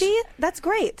ties. See, that's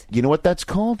great. You know what that's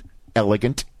called?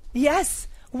 Elegant. Yes.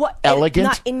 What? Elegant?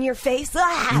 Not in your face.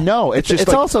 Ah! No, it's just It's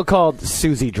like, also called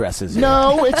Susie dresses.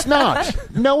 No, it's not.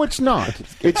 No, it's not.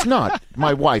 It's not.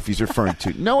 My wife he's referring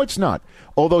to. No, it's not.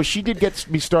 Although she did get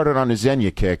me started on a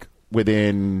Xenia kick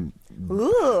within.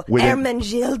 Ooh,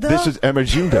 Ermenegildo. This is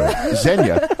Ermenegildo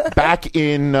Xenia. Back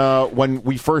in when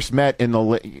we first met in the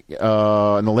late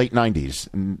 90s,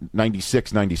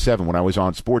 96, 97, when I was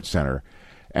on Sports Center,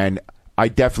 and I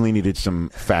definitely needed some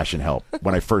fashion help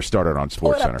when I first started on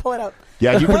Sports Center. Pull it up.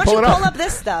 Yeah, you can Why pull don't it you up. pull up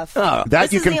this stuff? That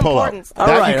This you is can the pull up. important stuff.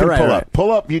 That All you can right, pull all up. right.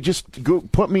 Pull up. You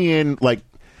just put me in like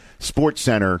Sports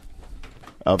Center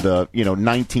of the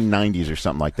 1990s or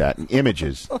something like that, and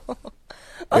images.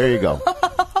 There you go.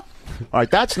 All right,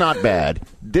 that's not bad.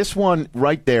 This one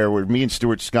right there, where me and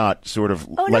Stuart Scott sort of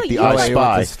Oh, no, like the you I play- You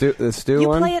want Spy. the stew You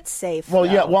one? play it safe. Well,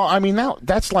 yeah. though. Well, I mean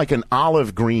that's like an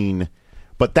olive green,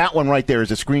 but that one right there is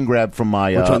a screen grab from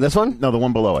my. Which one, this one? No, the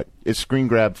one below it. It's screen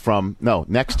grab from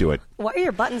next to it. Why are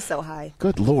your buttons so high?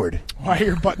 Good Lord. Why are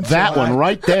your buttons That so one high?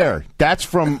 right there. That's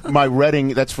from my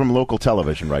Reading. That's from local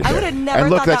television right there. I would have never And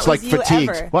look, thought that's that like was you fatigued.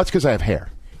 ever. Well, that's because I have hair.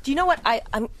 Do you know what?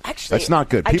 I'm actually. That's not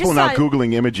good. I People are just now saw-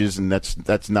 Googling images, and that's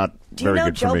not Do you very know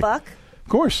good Joe for me. Buck? Of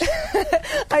course.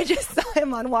 I just saw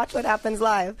him on Watch What Happens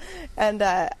Live, and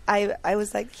I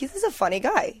was like, this is a funny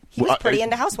guy. He was pretty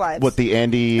into Housewives. What, the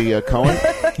Andy Cohen?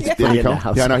 Yeah. Andy Into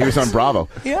Cohen? Yeah, no, he was on Bravo.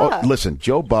 Yeah. Oh, listen,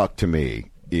 Joe Buck to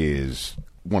me is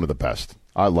one of the best.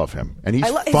 I love him, and he's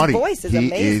his funny. voice is he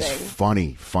amazing. is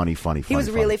funny. He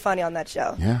was really funny on that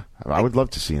show. Yeah, I would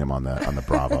love to see him on the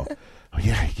Bravo. Oh,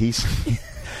 yeah, he's.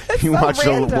 It's You so watched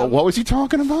random. what was he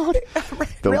talking about?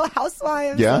 Real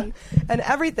Housewives Yeah? and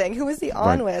everything. Who was he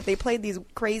on Right. with? They played these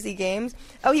crazy games.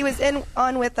 Oh, he was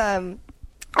on with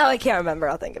I can't remember.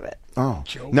 I'll think of it. Oh,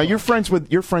 now you're friends with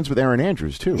Erin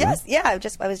Andrews too. Yes, right? yeah.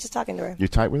 I was just talking to her. You're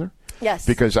tight with her. Yes.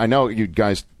 Because I know you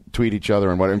guys tweet each other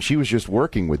and whatever. And she was just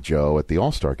working with Joe at the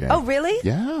All-Star game. Oh, really?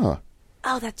 Yeah.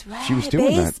 Oh, that's right. She was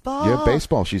doing baseball. that. Yeah,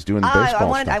 baseball. She's doing the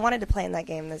baseball I stuff. wanted to play in that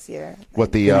game this year.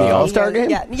 What the All-Star game?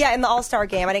 Yeah, in the All-Star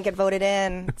game. I didn't get voted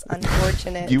in. It's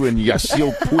unfortunate. You and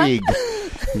Yasiel Puig,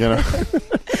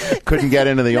 couldn't get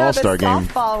into the All-Star the game.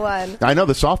 softball one. I know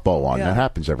the softball one. Yeah. That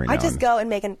happens every now I and just then. go and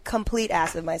make a complete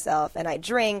ass of myself, and I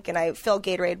drink, and I fill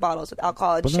Gatorade bottles with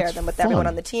alcohol and But share that's them with fun. everyone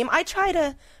on the team. I try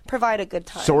to provide a good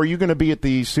time. So are you going to be at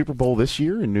the Super Bowl this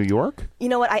year in New York? You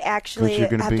know what? I actually 'Cause you're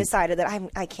gonna have be- decided that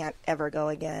I can't ever go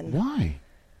again. Why?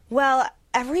 Well,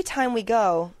 every time we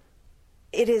go,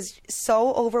 it is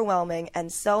so overwhelming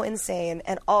and so insane,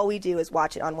 and all we do is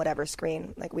watch it on whatever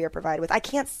screen like we are provided with. I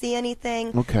can't see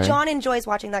anything. Okay. John enjoys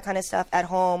watching that kind of stuff at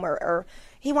home, or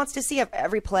he wants to see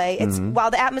every play. It's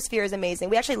while the atmosphere is amazing.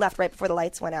 We actually left right before the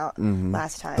lights went out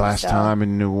last time. Last so- time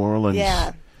in New Orleans.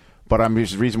 Yeah. But the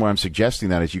reason why I'm suggesting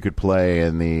that is you could play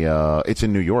in the. It's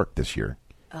in New York this year.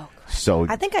 Oh, crap. So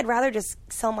I think I'd rather just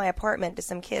sell my apartment to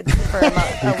some kids for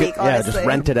a week, honestly. Yeah, just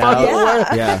rent it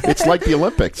out. Yeah. It's like the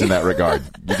Olympics in that regard.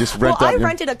 You just rent out. I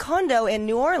rented a condo in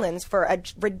New Orleans for a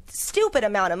stupid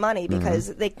amount of money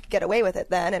because they could get away with it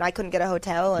then, and I couldn't get a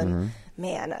hotel. And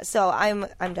man, so I'm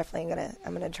definitely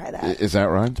gonna try that. Is that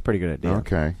right? It's a pretty good idea.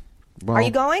 Okay. Well, are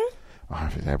you going? I'm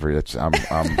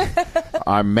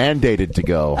mandated to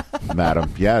go,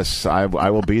 madam. Yes, I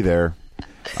will be there.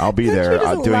 I'll be there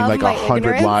doing like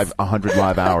 100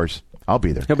 live hours. I'll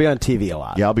be there. He'll be on TV a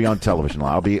lot. Yeah, I'll be on television a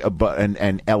lot. I'll be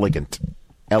and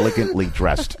elegantly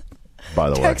dressed. By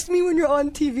the way, text me when you're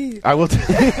on TV. I will,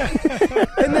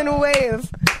 and then wave.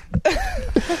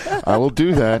 I will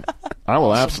do that. I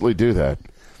will absolutely do that.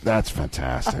 That's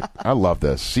fantastic. I love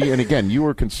this. See, and again, you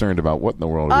were concerned about what in the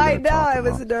world are we going to talk about. I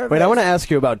was nervous. Wait, I want to ask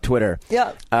you about Twitter.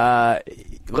 Yeah.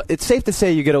 It's safe to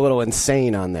say you get a little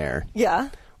insane on there. Yeah.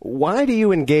 Why do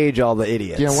you engage all the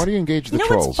idiots? Yeah, why do you engage the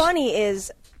trolls? What's funny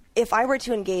is if I were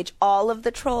to engage all of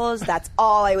the trolls, that's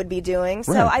all I would be doing.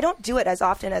 So I don't do it as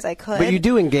often as I could. But you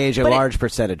do engage a large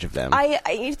percentage of them.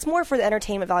 It's more for the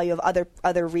entertainment value of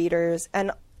other readers.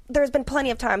 And there's been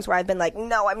plenty of times where I've been like,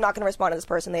 no, I'm not going to respond to this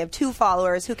person. They have 2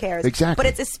 followers. Who cares? Exactly.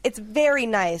 But it's very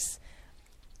nice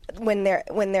when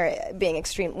they're being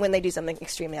extreme, when they do something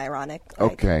extremely ironic.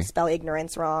 Like spell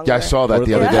ignorance wrong. Yeah, I saw that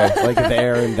the other day. Like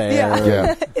there and there.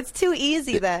 Yeah. It's too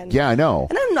easy then. Yeah, I know.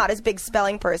 And I'm not as big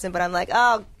spelling person, but I'm like,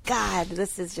 oh God,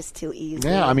 this is just too easy.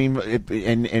 Yeah, I mean,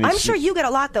 and I'm sure you get a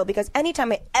lot though, because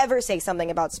anytime I ever say something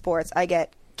about sports, I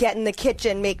get in the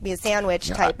kitchen, make me a sandwich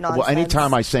type nonsense. Well,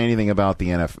 anytime I say anything about the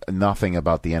NFL, nothing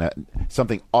about the NFL,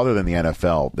 something other than the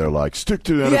NFL, they're like, stick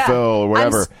to the NFL or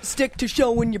whatever. Stick to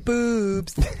showing your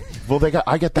boobs. Well,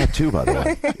 I get that too, by the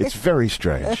way. It's very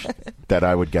strange that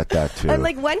I would get that too. I'm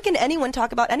like, when can anyone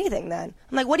talk about anything then?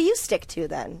 I'm like, what do you stick to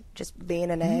then? Just being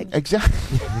an egg?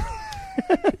 Exactly.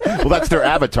 Well, that's their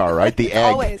avatar, right? The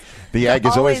egg. Always. The egg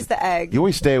is always the egg. You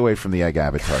always stay away from the egg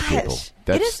avatar, people.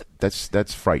 It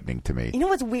That's frightening to me. You know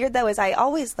what's weird though is I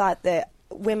always thought that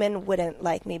women wouldn't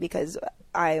like me because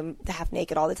I'm half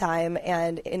naked all the time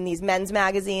and in these men's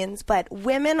magazines, but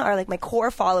women are like my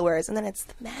core followers, and then it's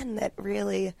the men that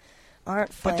really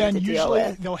aren't fun to deal with. But then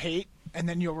usually they'll hate, and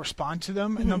then you'll respond to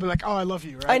them, and they'll be like, "Oh, I love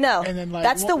you," right? I know. And then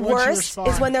that's the worst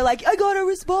is when they're like, "I got a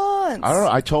response." I don't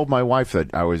know. I told my wife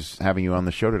that I was having you on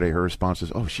the show today. Her response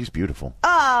is, "Oh, she's beautiful."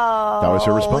 Oh, that was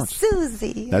her response.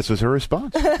 Susie. That was her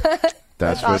response.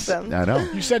 That's awesome. I know.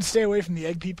 You said stay away from the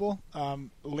egg people.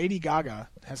 Lady Gaga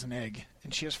has an egg,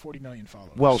 and she has 40 million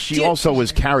followers. Well, she also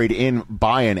was carried in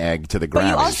by an egg to the Grammys. But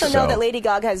you also know that Lady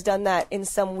Gaga has done that in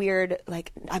some weird,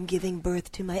 like, I'm giving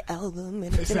birth to my album,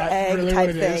 and it's an egg really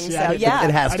type thing. Yeah. So, yeah.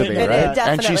 It has to be, right? It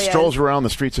and she strolls is. around the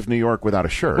streets of New York without a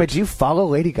shirt. Wait, do you follow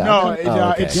Lady Gaga?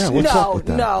 No, it's what's up with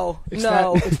that? No.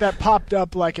 It's that popped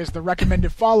up like as the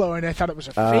recommended follow, and I thought it was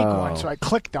a fake one, so I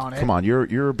clicked on it. Come on,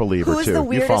 you're a believer too. Who's the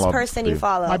weirdest person you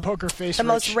follow? My poker face. The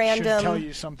most random. Should tell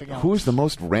you something else. Who's the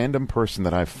most random person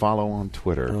that I follow on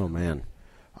Twitter? Oh man,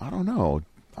 I don't know.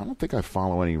 I don't think I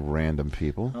follow any random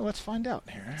people. Well, let's find out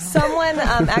here. Someone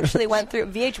actually went through,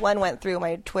 VH1 went through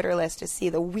my Twitter list to see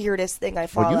the weirdest thing I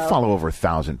follow. Well, you follow over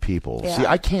 1,000 people. Yeah. See,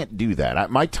 I can't do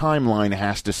that. My timeline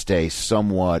has to stay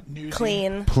somewhat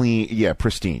clean. Yeah,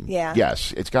 pristine. Yeah.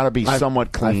 Yes, it's got to be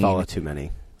somewhat clean. I follow too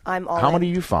many. How many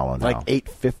do you follow now? Like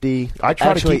 850. I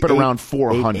try to keep it around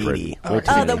 400.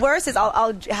 The worst is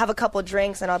I'll have a couple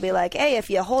drinks and I'll be like, hey, if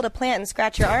you hold a plant and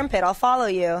scratch your armpit, I'll follow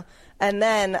you. And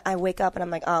then I wake up and I'm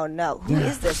like, oh no, who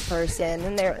is this person?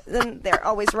 And they're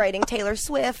always writing Taylor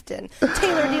Swift and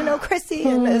Taylor, do you know Chrissy?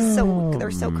 And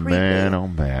they're so creepy. Man, oh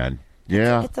man.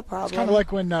 Yeah. It's a problem. It's kind of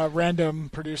like when a random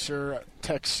producer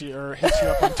texts you or hits you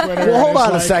up on Twitter. Well, hold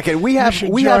on a second. We have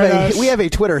a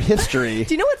Twitter history.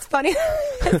 Do you know what's funny?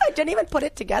 I didn't even put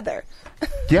it together.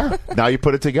 Yeah, now you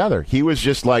put it together. He was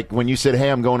just like, when you said, hey,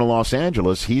 I'm going to Los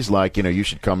Angeles, he's like, you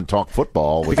should come talk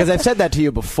football. Because I've said that to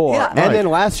you before. Yeah. And then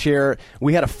last year,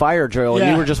 we had a fire drill,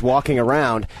 and you were just walking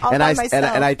around. And I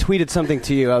tweeted something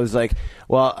to you. I was like,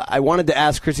 well, I wanted to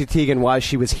ask Chrissy Tiegen why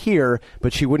she was here,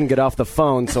 but she wouldn't get off the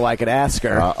phone so I could ask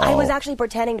her. Uh-oh. I was actually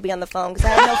pretending to be on the phone because I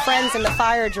had no friends in the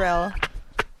fire drill.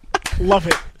 Love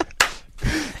it.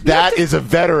 That is a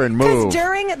veteran move. Because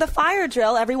during the fire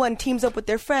drill, everyone teams up with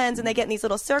their friends and they get in these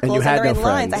little circles and they're in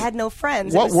lines. I had no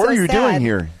friends. What were you doing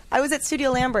here? I was at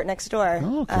Studio Lambert next door,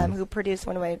 who produced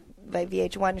one of my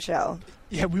VH1 show.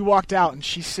 Yeah, we walked out and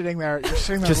she's sitting there. You're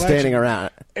sitting there, just standing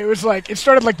around. It was like it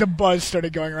started like the buzz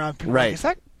started going around. People right?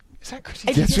 Like, is that Chrissy?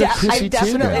 I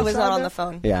definitely was not on the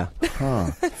phone. Yeah.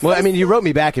 Huh. Well, I mean, you wrote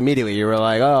me back immediately. You were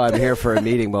like, "Oh, I'm here for a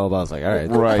meeting." Blah blah. I was like, "All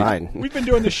right, fine." We've been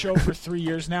doing this show for 3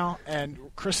 years now, and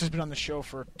Chris has been on the show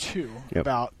for 2. Yep.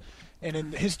 About And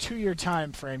in his 2-year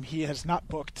time frame, he has not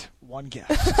booked one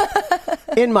guest.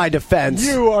 In my defense,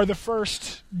 You are the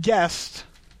first guest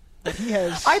that he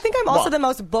has. I think I'm also the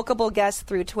most bookable guest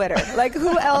through Twitter. Like,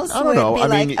 who else I would don't know. be I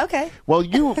like, mean, okay. Well,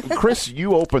 Chris,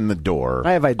 you opened the door.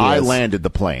 I have ideas. I landed the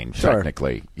plane, Sure.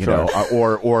 technically. You Sure.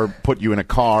 know, or put you in a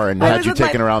car and I had was you with my-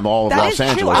 taken around all of That Los is true.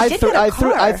 Angeles. I did get a I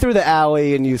car. threw the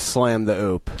alley and you slammed the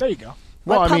oop. There you go.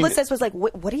 My Well, I mean- publicist was like,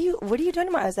 what are you doing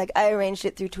tomorrow? I was like, I arranged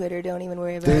it through Twitter. Don't even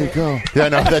worry about There you it. go. Yeah,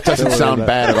 no, that doesn't Don't worry sound about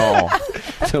bad at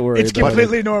all. Don't worry It's about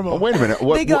completely it. normal. Oh, wait a minute.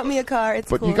 They got me a car. It's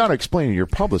But cool. you got to explain to your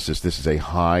publicist this is a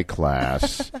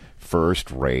high-class,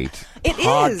 first-rate It is.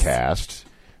 podcast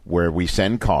where we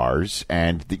send cars,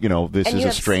 and this And is you a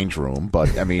have strange room.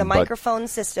 But I mean, the but microphone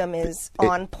system is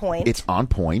on point. It's on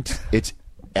point. It's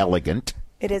elegant.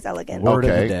 It is elegant. Word of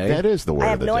Okay, the day. that is the word I of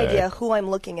have the no day. idea who I'm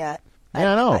looking at.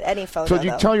 Yeah, I know. At any photo. So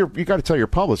you though. got to tell your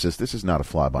publicist this is not a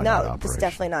fly-by-night No, operation. this is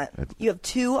definitely not. You have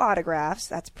 2 autographs.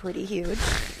 That's pretty huge.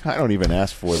 I don't even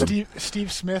ask for them.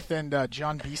 Steve Smith and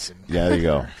John Beeson. Yeah, there you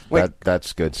go. Wait.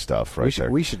 That's good stuff, right there.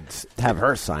 We should have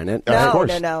her sign it. No, of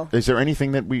course. no. Is there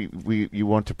anything that you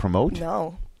want to promote?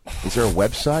 No. Is there a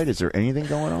website? Is there anything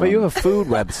going on? But you have a food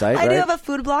website, I right? do have a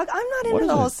food blog. I'm not What into is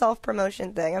the whole it?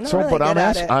 self-promotion thing. I'm not So, really but good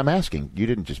at it. I'm asking. You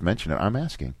didn't just mention it. I'm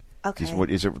asking. Okay.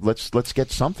 Is it? Let's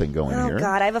get something going Oh, here.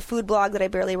 God. I have a food blog that I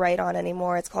barely write on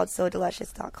anymore. It's called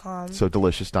SoDelicious.com.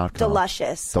 SoDelicious.com.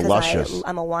 Delicious. 'cause Delicious.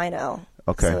 I'm a wino.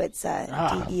 Okay. So it's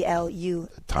DELU.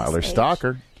 Tyler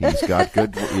Stalker. He's got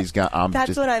good. He's got. I'm That's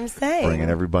just what I'm saying.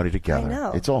 bringing everybody together. I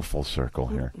know. It's all full circle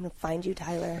here. I'm going to find you,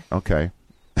 Tyler. Okay.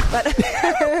 But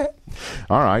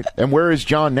All right. And where is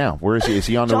John now? Where is he? Is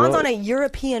he on the John's road? on a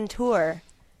European tour.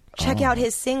 Check out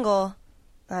his single.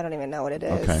 I don't even know what it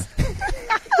is. Okay.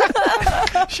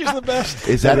 She's the best.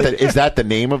 Is that the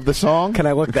name of the song? Can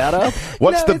I look that up?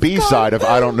 What's No, the it's B side of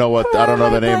I don't know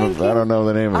the name of it.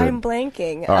 I'm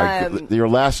blanking. All right, your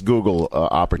last Google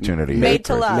opportunity. Made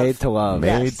to Love. Made to Love.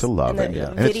 Made Yes. to Love. And the Yeah.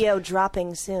 And it's- video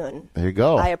dropping soon. There you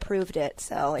go. I approved it,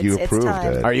 so You it's approved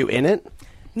time. it. Are you in it?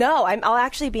 No, I'll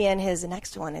actually be in his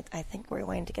next one. I think we're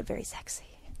going to get very sexy.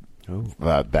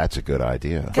 That's a good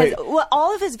idea. Because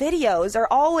all of his videos are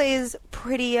always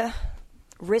pretty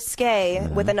risque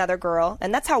with another girl,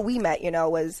 and that's how we met.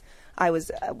 I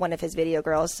was one of his video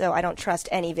girls, so I don't trust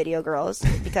any video girls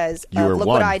because You were look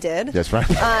one. what I did. That's right.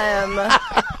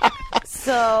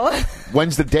 So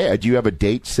When's the day? Do you have a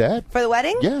date set? for the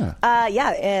wedding, Yeah.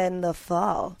 in the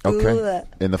fall. Okay. Ooh.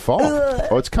 In the fall. Ugh.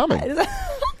 Oh, it's coming.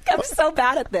 I'm so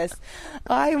bad at this.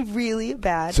 I'm really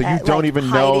bad. So you at, don't like, even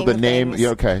know hiding the name. things. Yeah,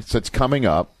 okay. So it's coming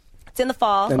up. It's in the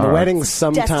fall. And the wedding's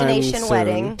sometime Destination soon.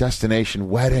 wedding. Destination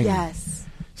wedding. Yes.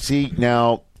 See,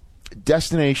 now,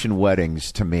 destination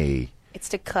weddings to me. It's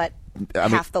to cut I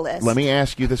mean, half the list. Let me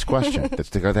ask you this question. That's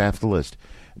to cut half the list.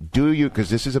 Do you, because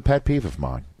this is a pet peeve of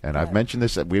mine, and I've mentioned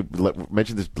this,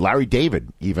 mentioned this, Larry David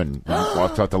even, I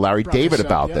talked to Larry David this up,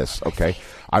 about yeah. this, okay?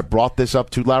 I brought this up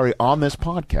to Larry on this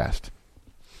podcast.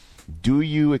 Do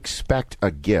you expect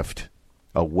a gift,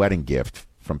 a wedding gift,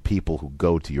 from people who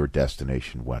go to your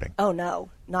destination wedding? Oh no,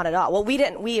 not at all. Well,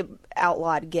 we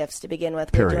outlawed gifts to begin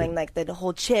with. Period. We're doing like the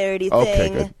whole charity Okay,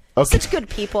 thing. good. Okay. Such good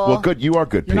people. Well, good. You are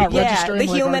good You're people. not Yeah, registering the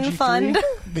like human RG3? fund.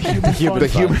 The human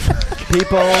fund.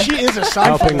 People She is a side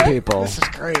helping fund. people. This is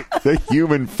great. The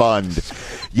human fund.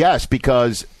 Yes,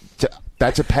 because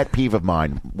that's a pet peeve of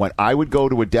mine. When I would go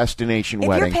to a destination If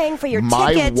wedding, you're paying for your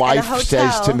my tickets and a wife hotel-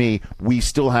 says to me, "We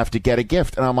still have to get a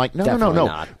gift," and I'm like, "No, Definitely no.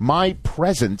 not. My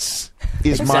presence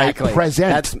is Exactly. my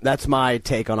present." That's my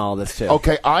take on all this too.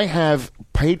 Okay, I have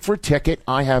paid for a ticket.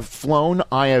 I have flown.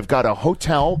 I have got a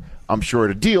hotel. I'm sure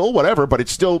at a deal, whatever, but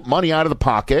it's still money out of the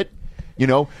pocket.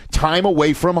 Time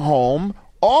away from home.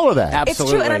 All of that. Absolutely.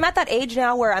 It's true, and I'm at that age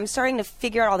now where I'm starting to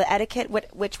figure out all the etiquette, with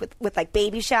like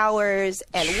baby showers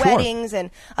and Sure. weddings, and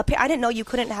I didn't know you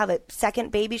couldn't have a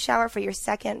second baby shower for your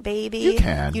second baby. You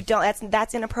can. You don't.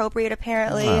 That's inappropriate.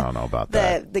 Apparently, I don't know about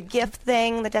that. The gift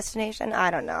thing, the destination.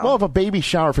 I don't know. Well, if a baby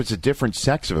shower, if it's a different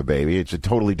sex of a baby, it's a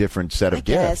totally different set of I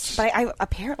guess, gifts. but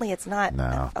apparently it's not. No,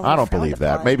 a I don't frowned believe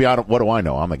that. upon. Maybe I don't. What do I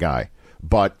know? I'm the guy.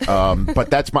 But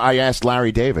that's my. I asked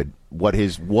Larry David what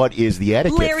is the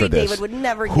etiquette Larry for this. David would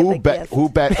never who give a gift.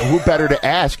 Who better to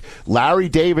ask? Larry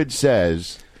David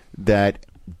says that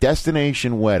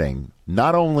destination wedding.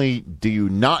 Not only do you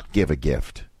not give a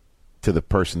gift to the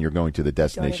person you're going to the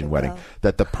destination wedding, go.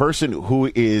 that the person who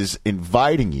is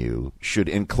inviting you should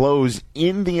enclose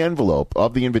in the envelope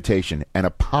of the invitation an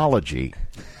apology.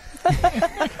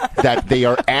 That they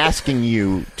are asking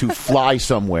you to fly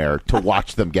somewhere to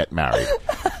watch them get married.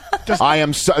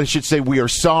 I should say we are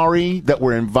sorry that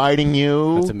we're inviting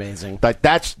you. That's amazing.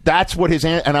 That's what his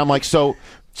and I'm like, so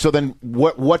So then,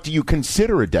 what do you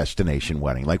consider a destination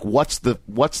wedding? Like, what's the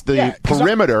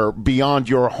perimeter beyond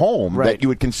your home that you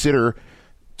would consider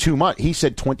too much? He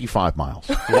said 25 miles.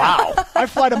 Wow! I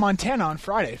fly to Montana on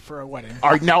Friday for a wedding.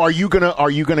 Are you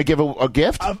gonna give a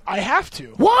gift? I have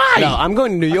to. Why? No, I'm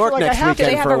going to New York next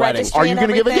weekend for a wedding. Are you going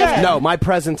to give a gift? No, my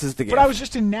presence is the gift. But I was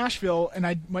just in Nashville and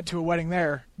I went to a wedding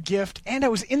there. Gift, and I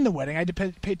was in the wedding. I had to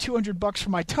pay $200 for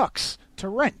my tux to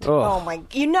rent. Oh my!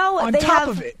 On top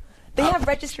of it. They have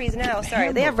registries now.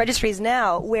 They have registries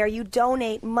now where you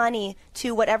donate money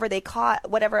to whatever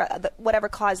whatever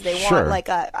cause they want. Like,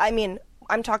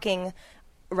 I'm talking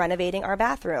renovating our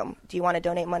bathroom. Do you want to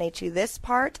donate money to this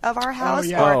part of our house,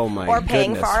 or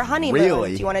paying for our honeymoon?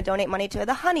 Really? Do you want to donate money to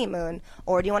the honeymoon,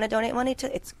 or do you want to donate money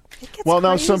to? It gets now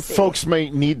crazy. Some folks may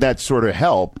need that sort of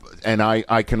help, and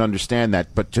I can understand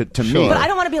that. But to me, but I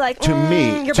don't want to be like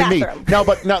your bathroom.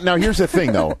 Now here's the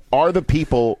thing though: are the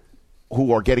people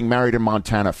who are getting married in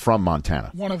Montana from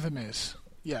Montana? One of them is,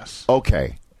 yes.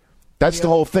 Okay. That's the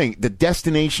whole thing. The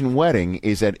destination wedding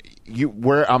is that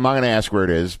I'm not going to ask where it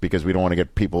is because we don't want to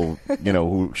get people,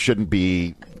 who shouldn't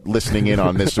be listening in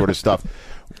on this sort of stuff.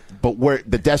 But where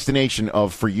the destination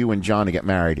for you and John to get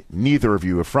married, neither of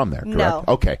you are from there, correct? No.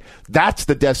 Okay. That's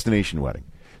the destination wedding.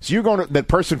 So you're going to that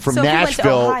person from Nashville.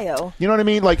 Nashville. Went to Ohio. You know what I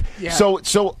mean? Like,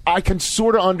 so I can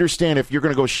sort of understand if you're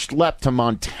going to go schlep to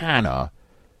Montana,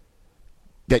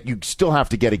 that you still have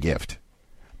to get a gift.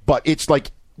 But it's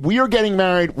like we are getting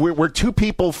married. We're two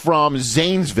people from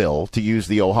Zanesville, to use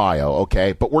the Ohio,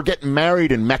 okay? But we're getting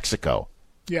married in Mexico.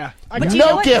 Yeah.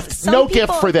 No gift. No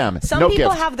gift for them. Some people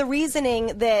have the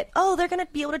reasoning that, they're going to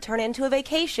be able to turn it into a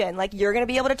vacation. Like, you're going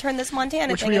to be able to turn this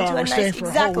Montana thing into a nice...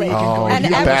 Exactly. Oh, you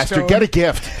bastard. Get a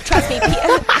gift. Trust me.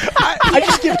 I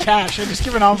just give cash. I just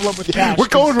give an envelope with cash. We're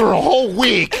going for a whole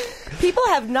week. People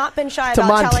have not been shy to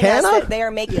about Montana? telling us that they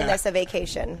are making this a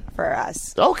vacation for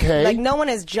us. Okay. Like, no one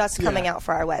is just coming out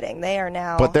for our wedding. They are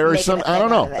now. But there are some. I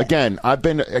don't know. Out of it. Again,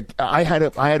 I had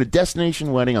a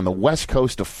destination wedding on the west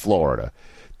coast of Florida.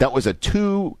 That was a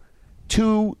two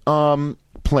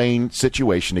plane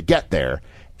situation to get there,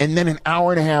 and then an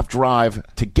hour and a half drive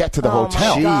to get to the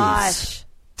hotel. My gosh.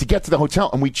 To get to the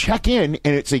hotel, and we check in,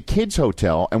 and it's a kids'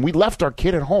 hotel, and we left our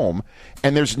kid at home,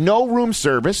 and there's no room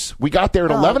service. We got there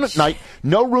at 11 at night,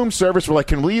 no room service. We're like,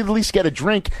 can we at least get a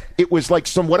drink? It was like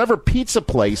some whatever pizza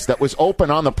place that was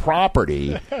open on the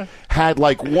property had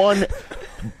like one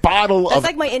bottle That's of...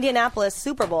 like my Indianapolis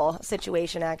Super Bowl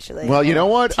situation, actually. Well, you know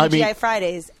what? TGI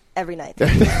Fridays every night.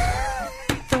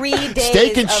 3 days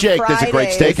Steak and of Shake. Fridays. There's a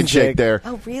great Steak and Shake there.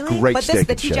 Oh, really? Great but Steak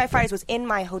the and TGI Shake Fridays was in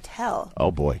my hotel. Oh,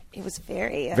 boy. It was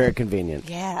very convenient.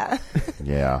 Yeah.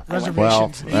 Yeah.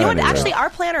 Reservations. You know what? Actually, our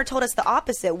planner told us the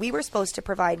opposite. We were supposed to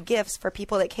provide gifts for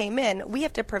people that came in. We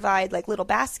have to provide like little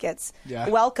baskets,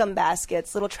 welcome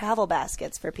baskets, little travel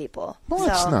baskets for people. Well,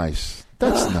 that's nice.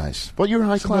 That's nice. Well, you're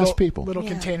high-class people. Little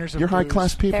containers of You're booze.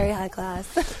 high-class people. Very high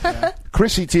class.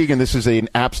 Chrissy Tiegen, this is an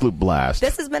absolute blast.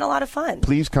 This has been a lot of fun.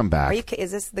 Please come back.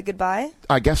 Is this the goodbye?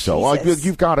 I guess so. Well,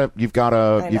 you've got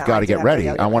to get ready.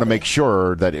 I want to make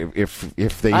sure that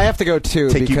if they I have to go too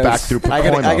take you back through I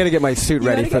got to get my suit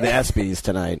ready for the ESPYs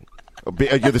tonight.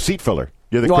 You're the seat filler.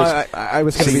 You're the well, I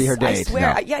was going to be her date.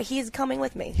 I swear, he's coming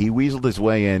with me. He weaseled his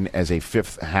way in as a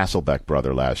fifth Hasselbeck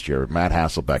brother last year. Matt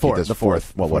Hasselbeck. He does the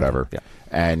fourth. Well, whatever. Yeah.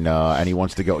 And he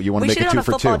wants to go. You want to make it 2 for 2? We should have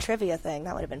a football trivia thing.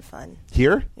 That would have been fun.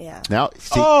 Here? Yeah. Now,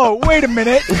 wait a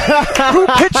minute. Who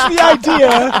pitched the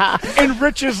idea? And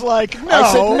Rich is like, no.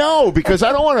 I said no because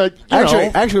I don't want to.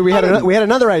 Actually, we had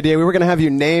another idea. We were going to have you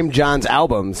name John's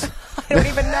albums. I don't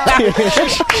even know.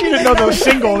 She didn't know the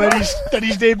single that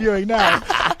he's debuting now.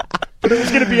 But it was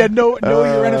going to be a know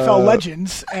your NFL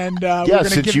legends, and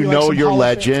since you know your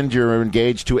legend, you're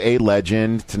engaged to a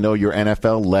legend to know your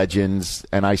NFL legends,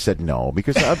 and I said no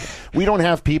because we don't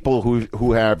have people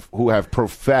who have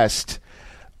professed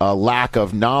a lack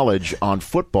of knowledge on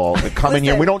football to come in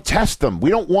here. We don't test them. We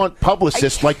don't want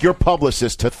publicists like your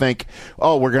publicist to think,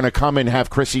 we're going to come and have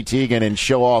Chrissy Tiegen and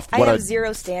show off. I have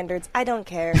zero standards. I don't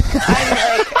care.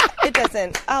 It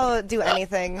doesn't. I'll do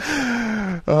anything.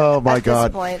 Oh my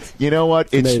God! This point. You know what?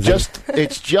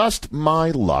 It's just my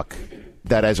luck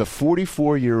that as a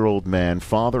 44-year-old man,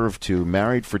 father of 2,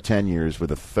 married for 10 years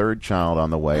with a 3rd child on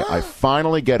the way, I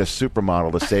finally get a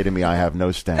supermodel to say to me, I have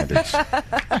no standards.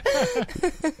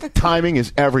 Timing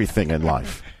is everything in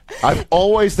life.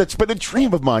 That's been a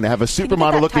dream of mine to have a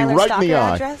supermodel look me right in the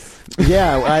eye. Address?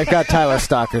 Yeah, I got Tyler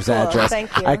Stocker's address.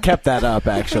 Thank you. I kept that up,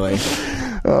 actually.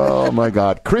 Oh, my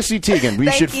God. Chrissy Tiegen.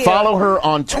 We should follow her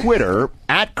on Twitter,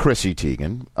 at Chrissy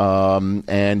Tiegen,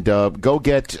 and go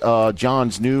get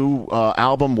John's new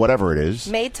album, whatever it is.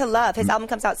 Made to Love. His album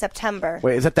comes out September.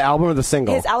 Wait, is that the album or the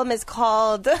single? His album is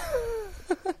called...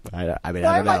 I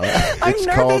don't know.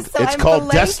 It's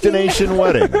called Destination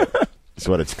Wedding. That's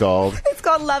what it's called. It's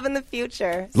called Love in the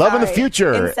Future. Love in the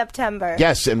Future. In September.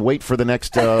 Yes, and wait for the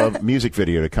next music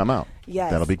video to come out.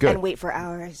 Yes. That'll be good. And wait for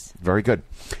hours. Very good.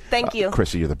 Thank you.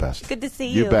 Chrissy, you're the best. Good to see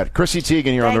you. You bet. Chrissy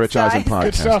Tiegen, you're on the Rich Eisen podcast.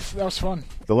 Good stuff. That was fun.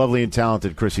 The lovely and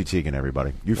talented Chrissy Tiegen,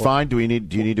 everybody. You fine? Do you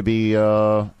need to be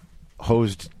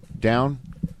hosed down,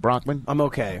 Brockman? I'm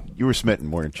okay. You were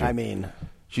smitten, weren't you? I mean...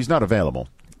 She's not available.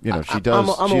 You know, she does.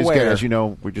 I'm aware. As you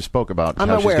know, we just spoke about I'm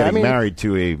how aware. she's getting married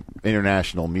to a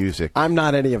international music. I'm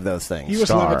not any of those things. He was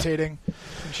star. levitating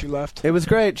when she left. It was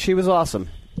great. She was awesome.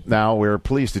 Now we're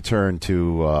pleased to turn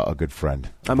to a good friend.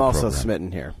 I'm also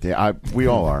smitten here. Yeah, we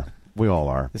all are. We all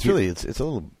are. It's really it's a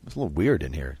little weird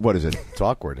in here. What is it? It's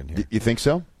awkward in here. You think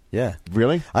so? Yeah.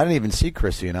 Really? I didn't even see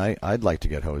Chrissy, and I'd like to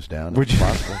get hosed down. Would if you?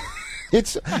 possible.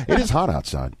 It is hot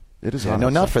outside. It is hot. No,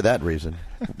 outside. not for that reason.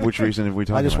 Which reason have we talked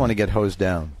about? I just want to get hosed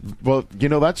down. Well, you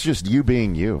know, that's just you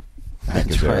being you.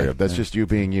 That's right. That's just you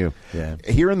being you. Yeah.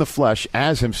 Here in the flesh,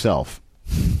 as himself,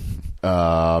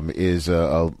 is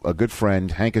a good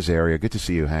friend, Hank Azaria. Good to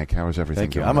see you, Hank. How is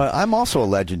everything Thank you. going? I'm also a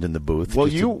legend in the booth.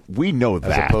 Well, we know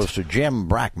that. As opposed to Jim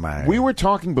Brackmeyer. We were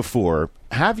talking before.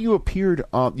 Have you appeared?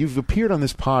 You've appeared on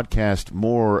this podcast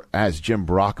more as Jim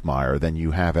Brockmeyer than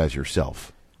you have as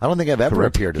yourself. I don't think I've ever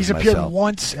appeared as myself. He's appeared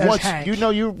once as Hank.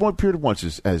 You appeared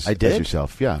once as I did? as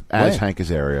yourself. Yeah, as Hank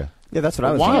Azaria. Yeah, that's what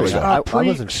I was thinking. I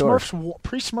wasn't sure.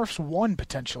 Pre-Smurfs 1,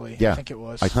 potentially. Yeah. I think it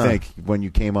was. I think when you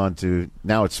came on to...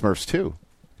 Now it's Smurfs 2.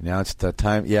 Now it's the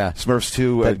time... Yeah. Smurfs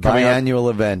 2. That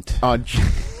biannual event. On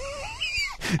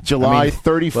July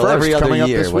 31st. Well, every other coming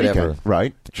year, up this whatever. weekend.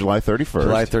 Right. July 31st.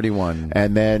 July 31.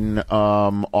 And then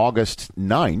August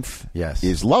 9th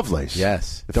is Lovelace.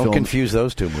 Yes. Don't confuse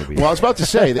those two movies. Well, I was about to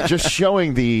say that just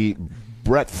showing the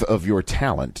breadth of your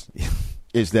talent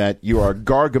is that you are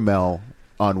Gargamel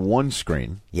on one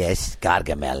screen. Yes,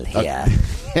 Gargamel here.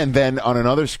 And then on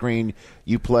another screen,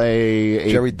 you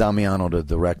play Jerry Damiano, the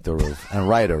director and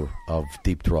writer of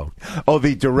Deep Throat. Oh,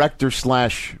 the director /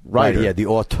 writer. Right, yeah, the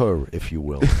auteur, if you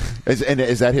will.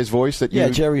 Is that his voice? Yeah,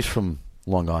 Jerry's from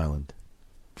Long Island.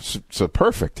 So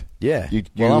perfect. Yeah.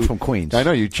 Well, I'm from Queens. I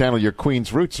know, you channel your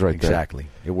Queens roots right there. Exactly.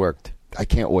 It worked. I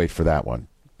can't wait for that one.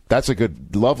 That's a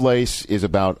good... Lovelace is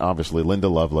about, obviously, Linda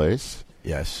Lovelace.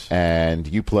 Yes. And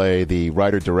you play the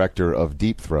writer-director of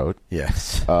Deep Throat.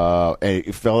 Yes. A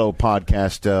fellow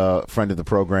podcast friend of the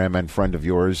program and friend of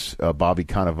yours, Bobby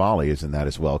Cannavale, is in that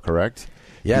as well, correct?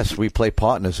 Yes, we play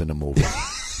partners in the movie.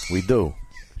 We do.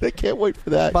 I can't wait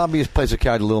for that. Bobby plays a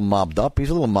character a little mobbed up.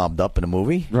 He's a little mobbed up in the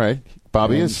movie. Right.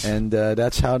 Bobby is. And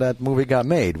that's how that movie got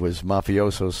made, was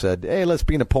mafioso said, hey, let's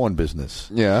be in the porn business.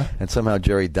 Yeah. And somehow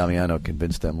Jerry Damiano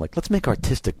convinced them, like, let's make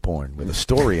artistic porn with a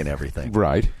story and everything.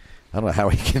 Right. I don't know how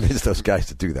he convinced those guys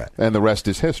to do that. And the rest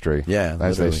is history. Yeah,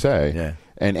 as they say. Yeah.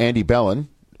 And Andy Bellin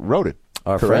wrote it.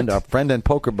 Our friend and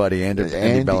poker buddy, Andy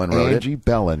Bellin wrote it. Andy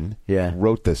Bellin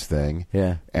wrote this thing.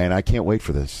 Yeah. And I can't wait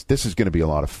for this. This is going to be a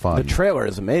lot of fun. The trailer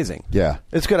is amazing. Yeah.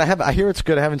 It's good. I hear it's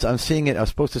good. I'm seeing it. I was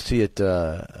supposed to see it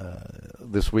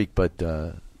this week, but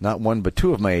not one, but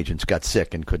two of my agents got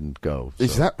sick and couldn't go. So,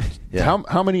 is that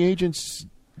how many agents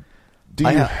do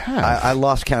you have? I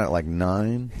lost count at like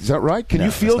 9. Is that right? Can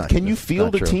you field? Can you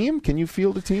field a team? Can you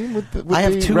field a team with I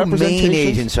have the 2 main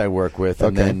agents I work with,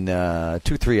 and Okay. then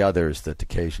 2-3 others that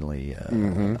occasionally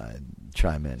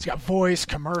chime in. He's got voice,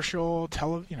 commercial,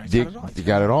 television. You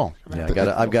got it all.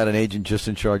 Yeah, I've got an agent just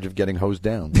in charge of getting hosed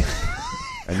down,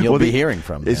 and you'll be hearing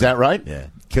from him. Is that right? Yeah.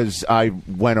 Because I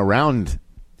went around.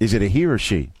 Is it a he or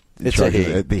she? It's a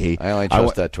he. I only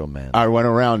trust that to a man. I went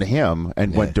around him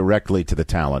and went directly to the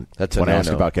talent when I asked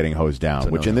no-no. about getting hosed down,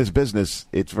 which in this business,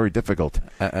 it's very difficult.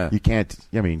 You can't,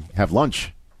 have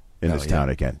lunch in this town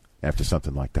again after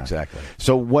something like that. Exactly.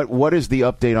 So what is the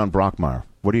update on Brockmeyer?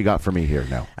 What do you got for me here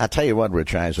now? I'll tell you what,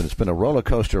 Rich Eisen, it's been a roller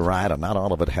coaster ride, and not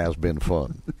all of it has been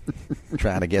fun.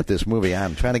 Trying to get this movie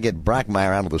on, trying to get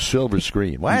Brockmeyer onto the silver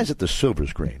screen. Why is it the silver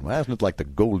screen? Why isn't it like the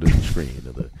golden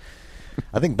screen?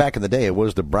 I think back in the day it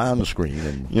was the brown screen,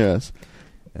 and yes,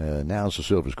 now it's the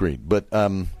silver screen. But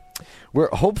we're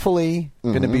hopefully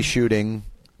going to be shooting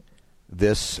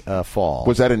this fall.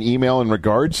 Was that an email in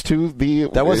regards to the?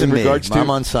 That wasn't me. To, I'm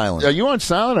on silent. Are you on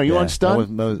silent? Are you on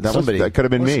stun? That could have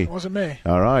been me. Wasn't me.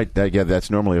 All right. That's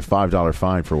normally a $5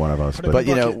 fine for one of us. But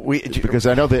because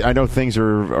I know things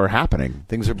are happening.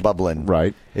 Things are bubbling.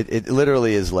 Right. It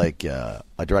literally is like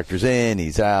a A director's in,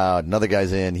 he's out. Another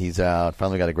guy's in, he's out.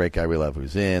 Finally got a great guy we love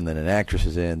who's in. Then an actress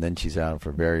is in. Then she's out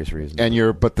for various reasons.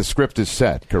 But the script is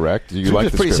set, correct? You like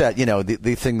it's the pretty script? set. You know,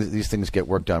 these things get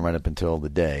worked on right up until the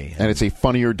day. And it's a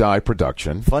Funny or Die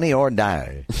production. Funny or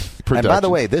Die. And by the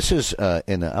way, this is I'm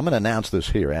going to announce this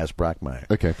here as Brockmeyer.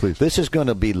 Okay, please. This is going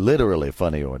to be literally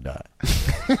Funny or Die.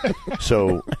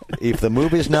 So if the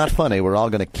movie's not funny, we're all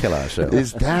going to kill ourselves.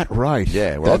 Is that right?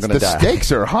 Yeah, we're all going to die. The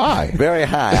stakes are high. Very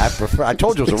high. I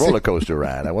told you it was a roller coaster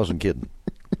ride. I wasn't kidding.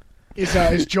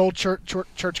 Is Joel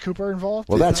Church Cooper involved?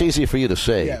 Well, that's easy for you to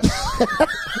say. Yes.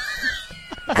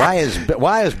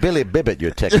 Why is Billy Bibbett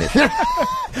your technician?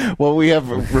 Well, we have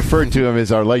referred to him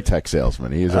as our latex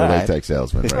salesman. He is our latex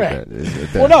salesman, right?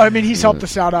 Well, no, I mean he's helped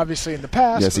us out obviously in the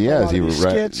past. Yes, he has.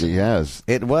 He has.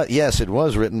 It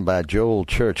was written by Joel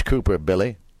Church Cooper,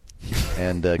 Billy.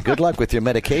 And good luck with your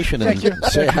medication. And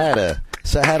say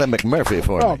hi to McMurphy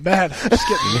for me. Oh man, just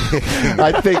kidding.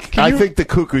 I think the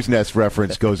Cuckoo's Nest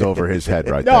reference goes over his head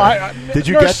right no, there. Did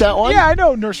you get that one? Yeah, I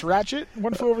know. Nurse Ratchet,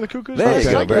 One Flew Over the Cuckoo's Nest.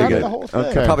 There you go. Very good. The whole thing.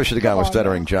 Okay. Probably should have gone with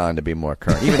Stuttering John to be more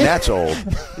current. Even that's old.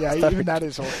 Yeah, even that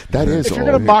is old. That is old. If you're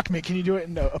going to mock me, can you do it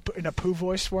in a poo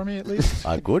voice for me at least?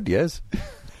 I could, yes.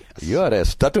 You are a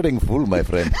stuttering fool, my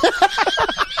friend.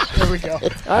 There we go.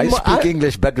 I speak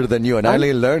English better than you, and I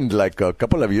only learned like a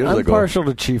couple of years ago. I'm partial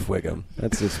to Chief Wiggum.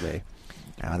 That's just me.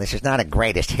 Oh, this is not a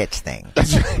greatest hits thing.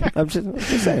 I'm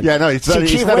just saying. Yeah, no, it's not.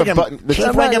 Chief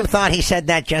Wiggum thought he said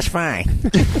that just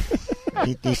fine.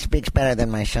 he speaks better than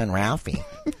my son Ralphie.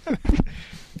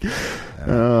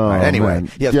 Anyway, man.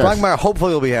 yes, Brockmeyer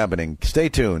hopefully will be happening. Stay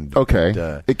tuned.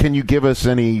 Okay. Can you give us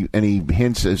any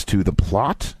hints as to the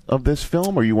plot of this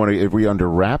film, or are we under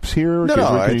wraps here?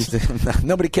 No,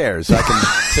 nobody cares. I can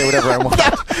say whatever I want.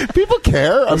 People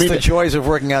care. It's the joys of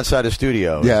working outside a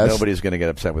studio. Yes. Nobody's going to get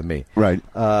upset with me. Right.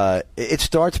 It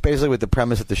starts basically with the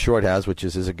premise that the Short House, which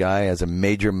is a guy has a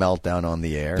major meltdown on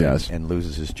the air and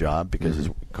loses his job because he's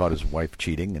caught his wife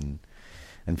cheating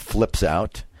and flips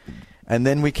out. And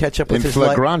then we catch up with his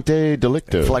flagrante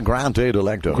delicto. Flagrante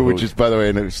delicto. Which is, by the way,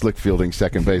 in slick fielding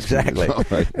second base. Exactly.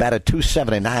 Right. Batted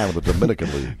 279 with the Dominican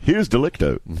League. Here's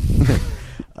delicto.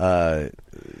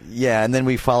 And then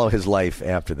we follow his life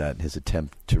after that, his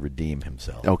attempt to redeem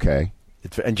himself. Okay.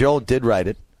 And Joel did write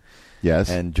it. Yes.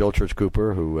 And Joel Church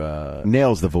Cooper, who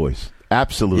nails the voice.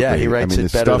 Absolutely. Yeah, he writes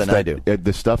it better than I do.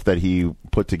 The stuff that he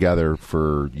put together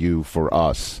for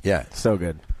us. Yeah. So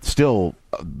good. Still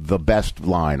the best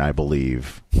line, I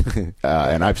believe,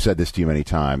 and I've said this to you many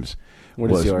times,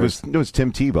 was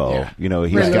Tim Tebow. Yeah. You know,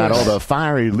 he's got all the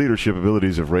fiery leadership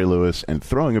abilities of Ray Lewis and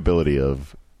throwing ability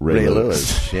of Ray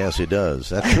Lewis. Yes, he does.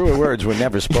 That truer words were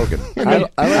never spoken.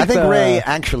 I think Ray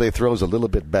actually throws a little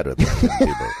bit better than Tim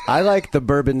Tebow. I like the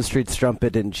Bourbon Street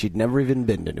Strumpet, and she'd never even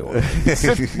been to New Orleans.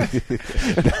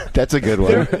 That's a good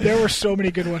one. There were so many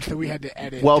good ones that we had to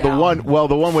edit.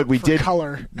 The one we did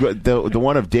color. The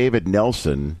one of David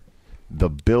Nelson, the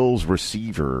Bills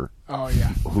receiver. Oh, yeah.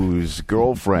 Whose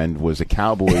girlfriend was a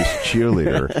Cowboys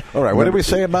cheerleader. All right, what did we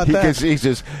say about that? He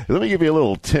says, let me give you a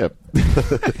little tip.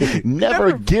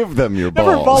 Never give them your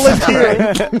balls.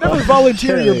 Never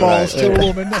volunteer your balls to a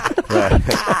woman.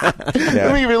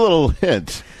 Let me give you a little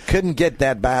hint. Couldn't get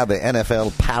that by the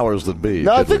NFL powers that be.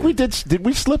 No, I think we did. Did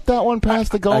we slip that one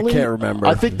past the goalie? I can't remember.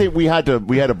 I think that we had to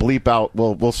bleep out.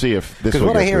 Well, we'll see if this. Because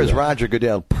what I hear is Roger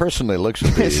Goodell personally looks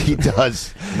at these. Yes, he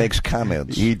does. Makes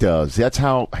comments. He does. That's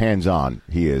how hands-on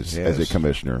he is as a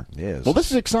commissioner. Yes. Well,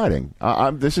 this is exciting.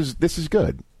 This is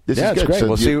good. This is it's good. great. So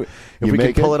we'll see if we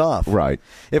can pull it off. Right.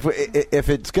 If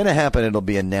it's going to happen, it'll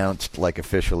be announced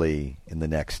officially in the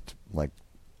next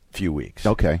few weeks.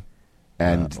 Okay.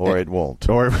 Or it won't.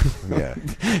 Or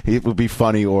it would be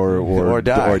funny or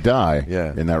die.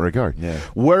 Yeah. In that regard. Yeah.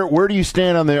 Where do you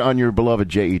stand on your beloved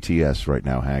JETS right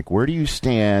now, Hank? Where do you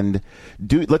stand?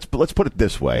 Let's put it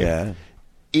this way. Yeah.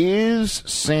 Is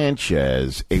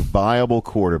Sanchez a viable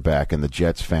quarterback in the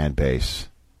Jets fan base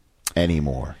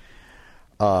anymore?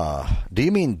 Do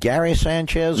you mean Gary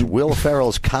Sanchez, Will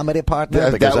Ferrell's comedy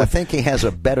partner? Because I think he has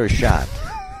a better shot.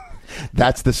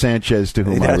 That's the Sanchez to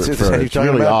whom I refer. It's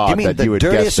really odd. Do you mean that you would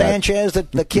dirty guess Sanchez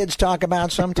that the kids talk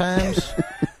about sometimes?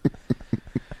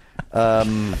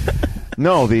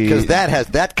 No, because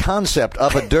that concept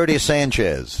of a dirty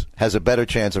Sanchez has a better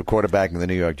chance of quarterbacking the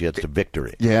New York Jets to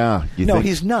victory. Yeah,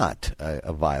 he's not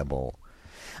a viable.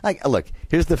 Look,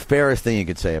 here's the fairest thing you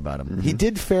could say about him. Mm-hmm. He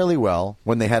did fairly well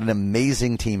when they had an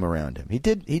amazing team around him. He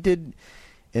did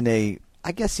in a.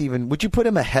 I guess even would you put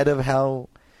him ahead of how?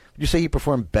 Would you say he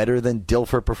performed better than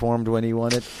Dilfer performed when he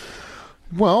won it?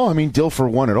 Well, I mean, Dilfer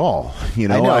won it all. You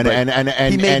know, I know,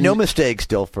 and he made no mistakes,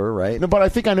 Dilfer, right? No, but I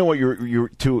think I know what you're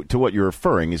to what you're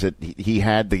referring is that he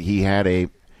had a.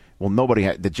 Well, nobody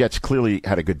had. The Jets clearly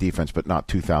had a good defense, but not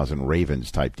 2000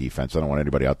 Ravens type defense. I don't want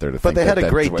anybody out there to think. But they had a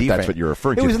great defense. That's what you're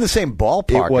referring to. It was in the same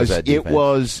ballpark as that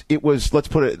defense. It was. Let's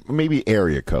put it maybe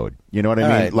area code. You know what I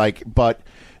mean? Right. Like, but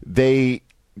they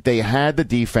had the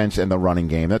defense and the running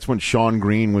game. That's when Sean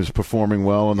Green was performing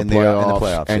well in the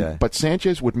playoffs. But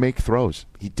Sanchez would make throws.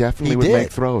 He definitely would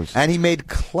make throws, and he made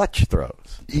clutch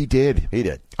throws. He did.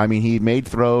 I mean, he made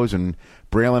throws, and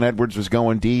Braylon Edwards was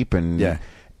going deep, and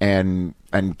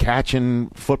catching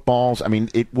footballs. I mean,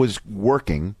 it was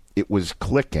working. It was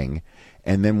clicking.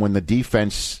 And then when the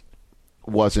defense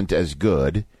wasn't as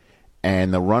good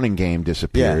and the running game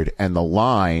disappeared and the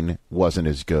line wasn't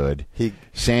as good,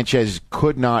 Sanchez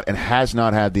could not and has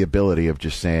not had the ability of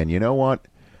just saying, you know what,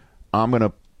 I'm going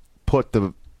to put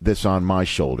this on my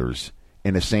shoulders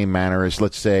in the same manner as,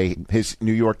 let's say, his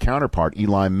New York counterpart,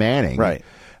 Eli Manning. Right.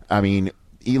 I mean,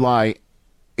 Eli,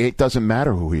 it doesn't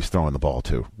matter who he's throwing the ball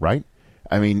to, right?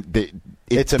 I mean,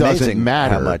 it's doesn't amazing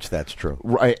matter how much that's true,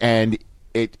 right? And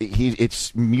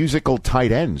it's musical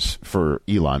tight ends for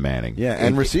Eli Manning,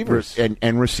 and receivers,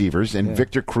 and receivers, and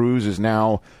Victor Cruz is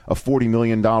now a $40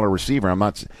 million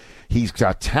receiver. He's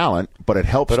got talent, but it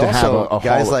helps to have a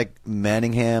guys like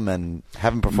Manningham and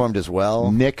haven't performed as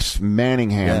well. Nix,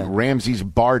 Manningham, Ramses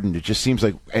Barden. It just seems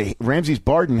like Ramses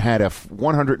Barden had a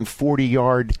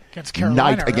 140-yard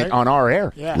night on our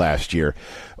air last year.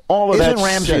 All of Isn't that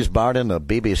Ramses Barden a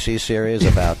BBC series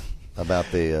about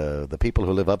the people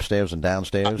who live upstairs and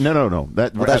downstairs? No.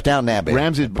 That's Downton Abbey.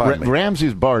 Ramses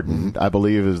Barden, I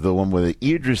believe, is the one where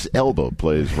Idris Elba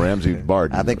plays Ramses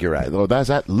Barden. I think you're right. Oh, that's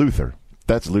Luther.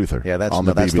 That's Luther. Yeah, that's on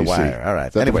the that's BBC. The Wire. All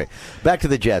right. Anyway, back to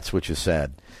the Jets, which is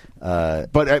sad.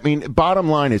 But I mean, bottom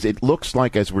line is, it looks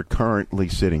like as we're currently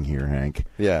sitting here, Hank.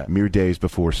 Yeah. Mere days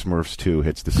before Smurfs 2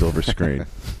 hits the silver screen,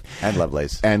 and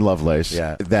Lovelace.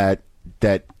 Yeah.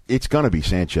 That it's going to be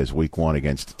Sanchez week 1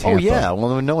 against Tampa. Oh yeah.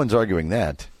 Well, no one's arguing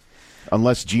that,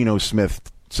 unless Geno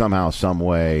Smith somehow, some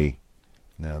way,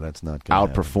 that's not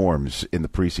gonna outperforms in the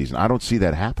preseason. I don't see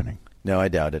that happening. No, I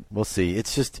doubt it. We'll see.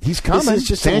 It's just he's coming. This is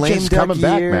just Sanchez a lame coming duck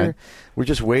back, year. man. We're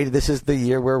just waiting. This is the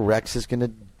year where Rex is going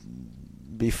to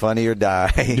be funny or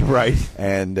die, right?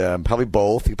 And probably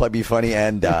both. He'll probably be funny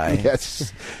and die.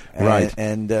 Yes, right.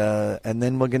 And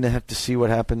then we're going to have to see what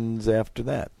happens after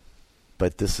that.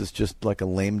 But this is just like a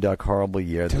lame duck, horrible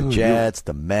year. The Jets,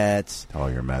 the Mets. Oh,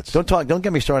 your Mets. Don't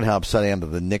get me started how upset I am that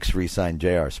the Knicks re-signed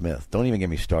J.R. Smith. Don't even get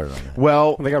me started on that.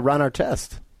 Well, they got Ron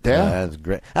Artest. Yeah, that's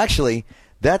great. Actually,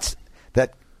 that's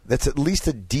at least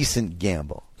a decent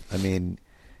gamble. I mean,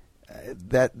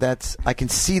 that's I can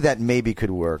see that maybe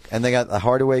could work. And they got a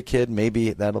Hardaway kid.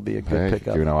 Maybe that'll be a good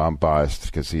pickup. You know, I'm biased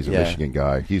because he's a Michigan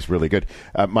guy. He's really good.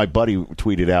 My buddy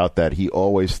tweeted out that he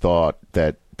always thought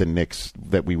that the Knicks,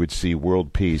 that we would see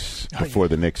world peace before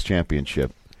the Knicks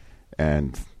championship,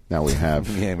 and now we have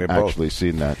actually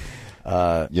seen that.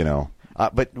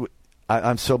 But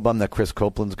I'm so bummed that Chris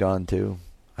Copeland's gone too.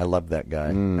 I love that guy,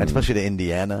 and especially to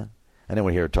Indiana. I know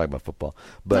we're here talking about football,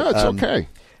 but no, it's okay.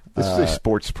 This is a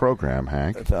sports program,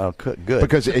 Hank. Oh, good.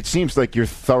 Because it seems like you're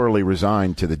thoroughly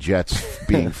resigned to the Jets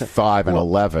being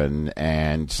 5-11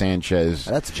 and Sanchez.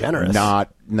 That's generous.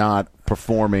 Not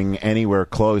performing anywhere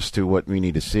close to what we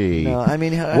need to see. No, I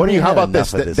mean, how about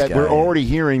this? That we're already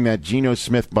hearing that Geno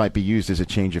Smith might be used as a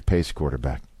change of pace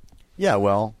quarterback. Yeah,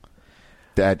 well.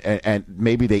 And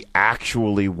maybe they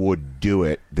actually would do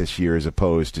it this year as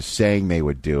opposed to saying they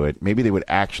would do it. Maybe they would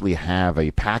actually have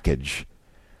a package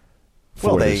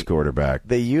for this quarterback.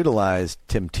 They utilized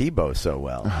Tim Tebow so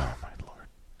well. Oh, my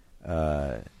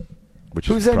Lord.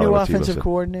 Who's their new offensive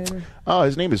coordinator? Oh,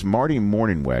 his name is Marty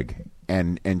Morningweg.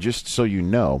 And just so you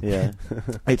know,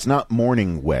 it's not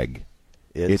Morningweg.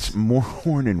 It's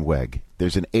Morningweg.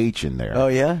 There's an H in there. Oh,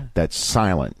 yeah? That's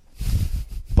silent.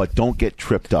 But don't get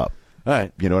tripped up. All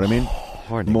right. You know what I mean?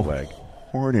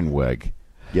 Morningweg.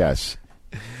 Yes.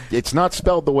 It's not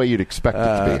spelled the way you'd expect it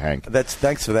to be, Hank.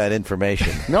 Thanks for that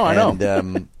information. No, I know.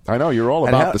 And, I know. You're all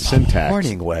about the syntax.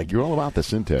 Morningweg. You're all about the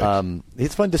syntax.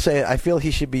 It's fun to say. I feel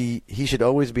he should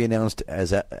always be announced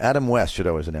as Adam West should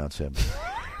always announce him.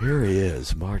 Here he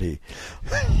is, Marty.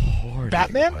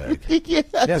 Batman?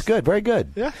 Yes, good. Very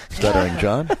good. Yeah. Stuttering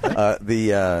John.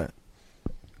 The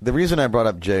reason I brought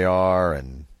up JR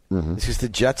and it's just the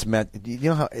Jets Mets. You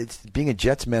know how it's being a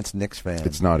Jets Mets Knicks fan.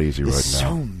 It's not easy right now. It's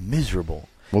so miserable.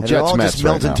 Well, and Jets it all Mets just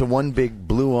melts right into one big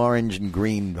blue, orange, and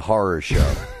green horror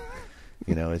show.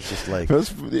 It's just like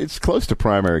it's close to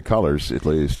primary colors, at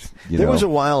least. There was a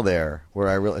while there where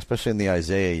especially in the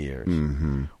Isaiah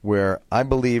years, where I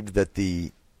believed that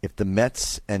if the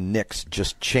Mets and Knicks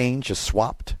just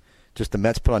swapped, just the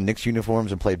Mets put on Knicks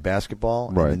uniforms and played basketball,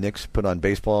 and the Knicks put on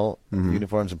baseball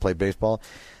uniforms and played baseball,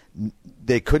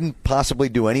 they couldn't possibly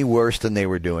do any worse than they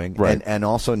were doing, and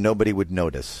also nobody would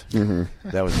notice.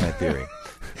 That was my theory.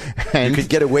 And you could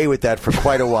get away with that for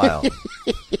quite a while.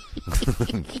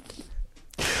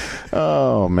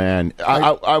 Oh, man.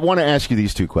 I want to ask you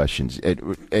these two questions,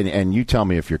 and you tell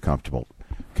me if you're comfortable.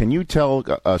 Can you tell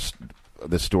us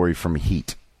the story from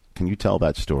Heat? Can you tell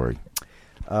that story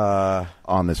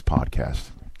on this podcast?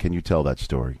 Can you tell that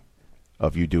story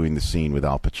of you doing the scene with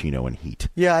Al Pacino in Heat?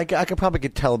 Yeah, I could probably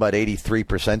tell about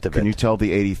 83% of it. Can you tell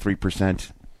the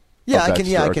 83%? Yeah, I can.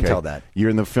 Yeah, I can tell that. You're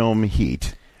in the film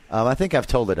Heat. I think I've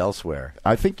told it elsewhere.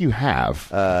 I think you have,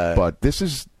 but this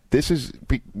is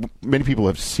many people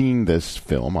have seen this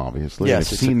film, obviously. Yes,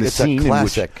 seen the scene in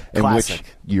which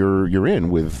you're in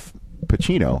with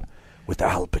Pacino. With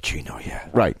Al Pacino, yeah.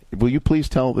 Right. Will you please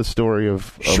tell the story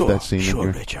of that scene?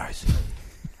 Sure, Rich Eisen.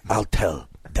 I'll tell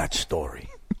that story.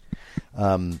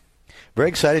 Very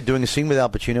excited doing a scene with Al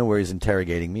Pacino where he's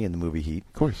interrogating me in the movie Heat.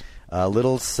 Of course.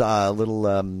 Little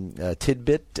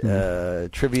tidbit,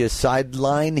 trivia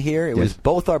sideline here. It was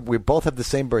we both have the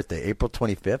same birthday, April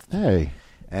 25th. Hey.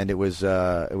 And it was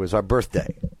our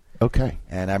birthday. Okay.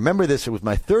 And I remember this. It was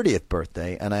my 30th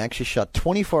birthday, and I actually shot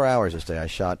 24 hours this day. I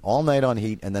shot all night on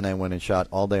Heat, and then I went and shot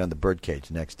all day on the Birdcage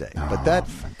the next day. Oh, but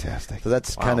fantastic. So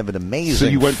that's kind of an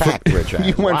amazing fact, Richard.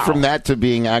 You went from that to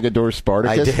being Agador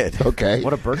Spartacus? I did. Okay.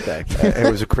 What a birthday.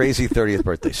 It was a crazy 30th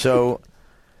birthday. So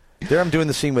there I'm doing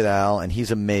the scene with Al, and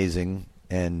he's amazing.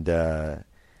 And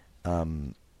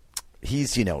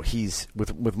he's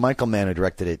with Michael Mann, who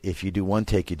directed it. If you do one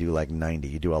take, you do like 90.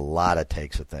 You do a lot of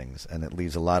takes of things, and it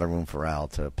leaves a lot of room for Al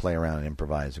to play around and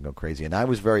improvise and go crazy. And I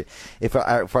was if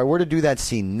I were to do that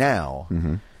scene now,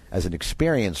 as an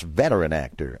experienced veteran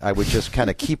actor, I would just kind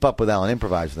of keep up with Al and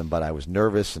improvise with him. But I was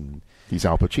nervous, and he's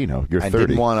Al Pacino. You're 30. I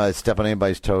didn't want to step on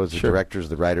anybody's toes. The directors,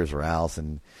 the writers, or Al's,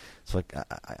 and it's like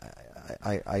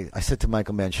I said to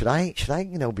Michael Mann, should I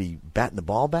be batting the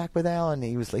ball back with Al? And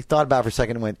he thought about it for a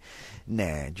second and went,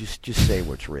 nah, just say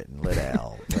what's written. Let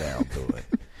Al do it.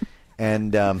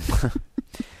 And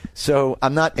so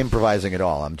I'm not improvising at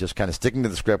all. I'm just kind of sticking to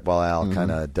the script while Al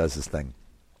kind of does his thing.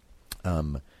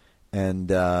 So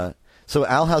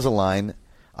Al has a line.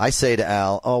 I say to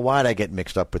Al, oh, why'd I get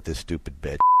mixed up with this stupid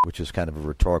bitch? Which is kind of a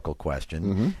rhetorical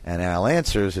question. And Al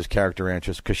answers, his character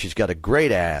answers, because she's got a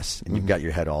great ass, and you've got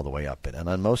your head all the way up it. And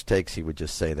on most takes, he would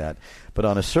just say that. But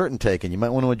on a certain take, and you might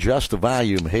want to adjust the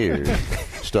volume here,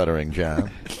 stuttering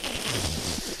John.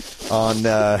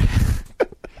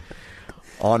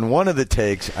 On one of the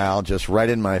takes, Al just right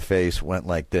in my face went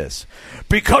like this.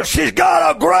 Because she's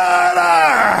got a great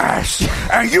ass,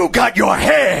 and you got your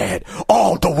head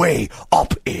all the way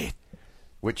up it.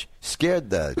 Which scared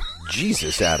the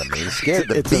Jesus out of me. It scared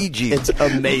the bejesus. It's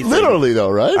amazing. Literally, though,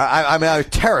 right? I mean,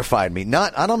 it terrified me.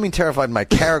 I don't mean terrified my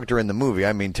character in the movie.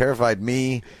 I mean terrified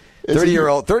me,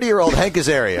 30-year-old Hank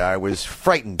Azaria. I was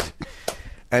frightened.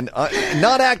 And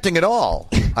not acting at all.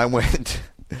 I went,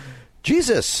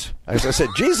 Jesus. I said,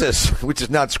 Jesus, which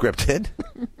is not scripted.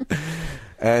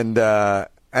 And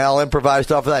Al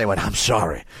improvised off of that. He went, I'm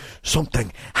sorry.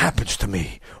 Something happens to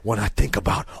me when I think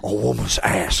about a woman's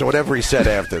ass, or whatever he said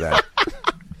after that.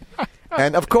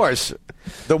 And, of course,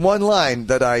 the one line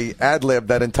that I ad-libbed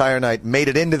that entire night made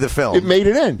it into the film. It made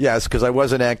it in? Yes, because I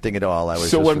wasn't acting at all. I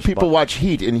was. So when people watch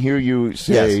Heat and hear you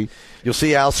say... Yes. You'll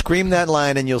see Al scream that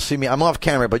line, and you'll see me. I'm off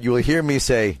camera, but you will hear me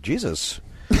say, Jesus.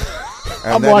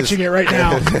 I'm watching it right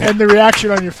now, and the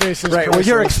reaction on your face is right. Well,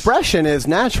 your expression is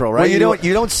natural, right? Well,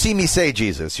 you don't see me say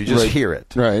Jesus. You just hear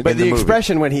it, right? But the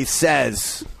expression when he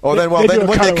says, when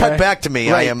they cut back to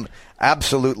me, right. I am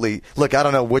absolutely. Look, I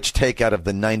don't know which take out of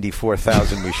the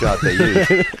 94,000 we shot they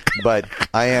used, but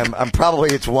I'm probably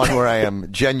it's one where I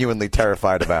am genuinely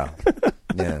terrified about.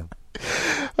 Yeah.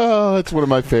 Oh, it's one of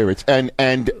my favorites. And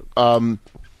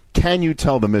can you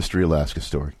tell the Mystery Alaska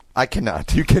story? I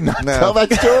cannot. You cannot tell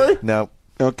that story? No.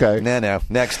 Okay. No.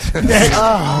 Next.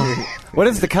 What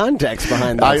is the context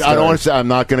behind that story? I don't want to say. I'm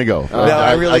not going to go. No,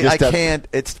 I can't.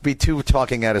 It's be too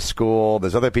talking out of school.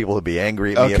 There's other people who'd be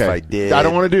angry at me if I did. I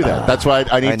don't want to do that. That's why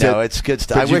I need to. I know. It's good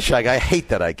stuff. I hate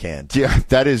that I can't. Yeah,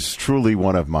 that is truly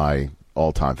one of my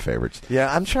all-time favorites.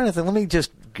 Yeah, I'm trying to think. Let me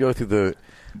just go through the.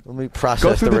 Let me process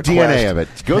go through the DNA of it.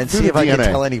 Go and see if I can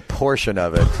tell any portion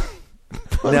of it.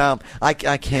 No, I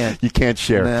can't. You can't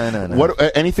share. No.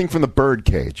 What? Anything from the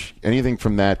Birdcage? Anything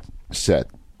from that set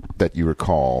that you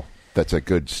recall? That's a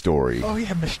good story. Oh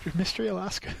yeah, Mystery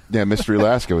Alaska. Yeah, Mystery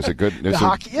Alaska was a good. It was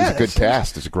a good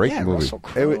cast. It's a great movie. It's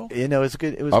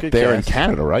good. It was up good there cast. in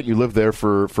Canada, right? You lived there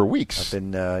for weeks. Up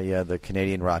in the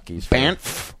Canadian Rockies.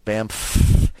 Banff.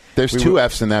 There's two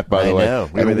F's in that, by the way. I know.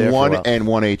 We were there one for a while. and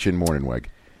one H in Morningweg.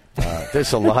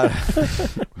 There's a lot.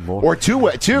 Or two.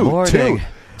 Morning.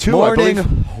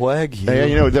 Weg.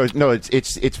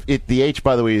 The H,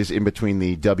 by the way, is in between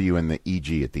the W and the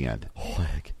EG at the end.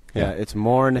 Weg. Yeah, it's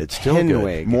Morn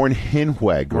Hinweg. Morn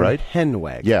Hinweg, right?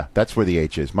 Hinweg. Yeah, that's where the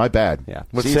H is. My bad. Yeah.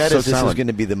 What's sad is this is going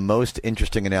to be the most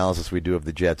interesting analysis we do of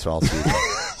the Jets all season.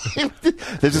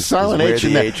 There's a silent H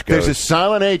in that. There's a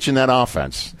silent H in that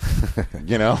offense.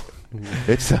 You know,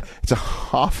 it's a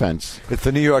offense. It's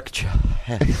the New York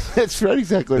Jets. That's right,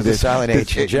 exactly. There's a silent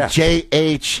H in Jets.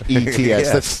 JHETS.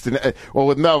 Yes.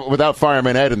 Without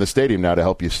Fireman Ed in the stadium now to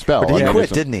help you spell. But he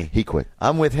quit, didn't he? He quit.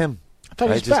 I'm with him. I thought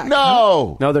he was back.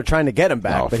 No, they're trying to get him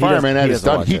back. No, but Fireman Ed he is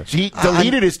done. He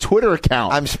deleted his Twitter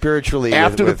account. I'm spiritually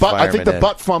after with the butt. I think the Ed.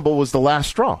 butt fumble was the last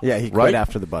straw. Yeah, he quit right?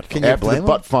 after the butt. Can you after blame the him?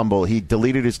 butt fumble, he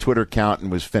deleted his Twitter account and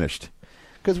was finished.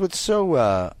 Because what's so,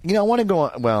 I want to go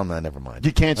on. Well, no, never mind.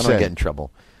 You can't I say. don't get in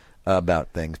trouble about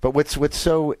things. But what's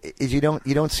so is you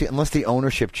don't see, unless the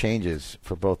ownership changes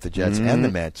for both the Jets and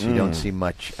the Mets, you don't see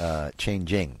much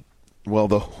changing. Well,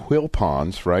 the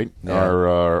Wilpons, right,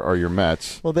 are your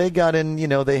Mets. Well, they got in.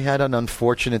 They had an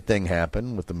unfortunate thing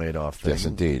happen with the Madoff thing. Yes,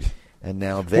 indeed. And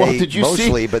now they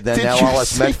but then now all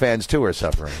us Met fans too are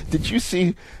suffering. Did you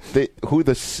see who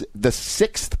the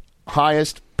sixth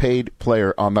highest paid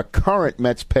player on the current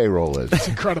Mets payroll is? It's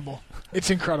incredible. It's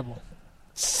incredible.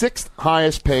 Sixth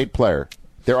highest paid player.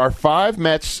 There are 5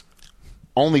 Mets.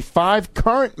 Only 5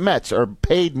 current Mets are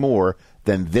paid more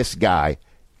than this guy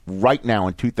right now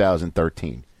in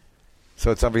 2013. So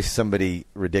it's obviously somebody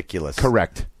ridiculous.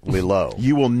 Correct. Low.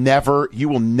 You will never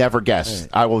guess. Right.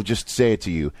 I will just say it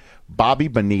to you. Bobby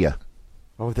Bonilla.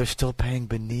 Oh, they're still paying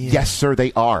Bonilla. Yes, sir,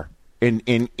 they are. In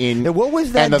what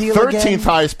was that and the deal 13th again?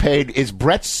 highest paid is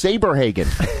Brett Saberhagen.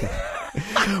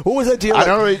 What was that deal? I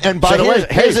don't know. And by the way,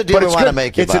 here's a deal but I it's want to good.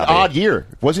 make you, It's Bobby. an odd year.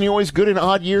 Wasn't he always good in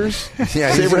odd years?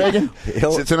 Yeah, Saberhagen.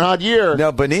 It's an odd year.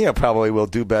 No, Bonilla probably will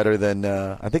do better than.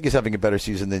 I think he's having a better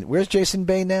season than. Where's Jason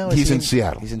Bay now? He's in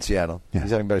Seattle. He's in Seattle. Yeah.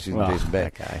 He's having a better season than Jason Bay.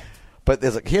 That guy. But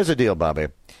here's a deal, Bobby.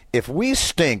 If we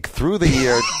stink through the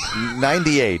year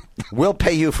 '98, we'll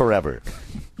pay you forever.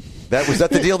 Was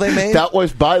that the deal they made? That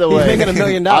was, by the way, He's making $1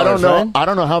 million. I don't know. Right? I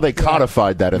don't know how they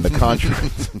codified that in the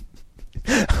contract.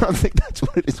 I don't think that's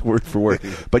what it is word for word.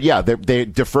 But yeah, they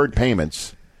deferred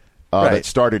payments that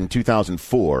started in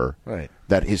 2004. Right.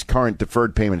 That his current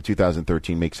deferred payment in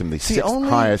 2013 makes him the sixth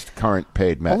highest current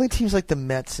paid Met. Only teams like the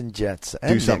Mets and Jets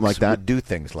and do something Knicks like that. would do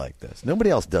things like this. Nobody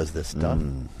else does this stuff.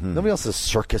 Mm-hmm. Nobody else does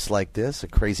circus like this. A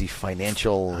crazy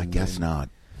financial. I guess not.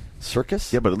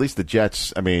 Circus. Yeah, but at least the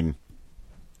Jets. I mean,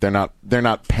 they're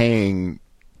not paying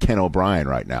Ken O'Brien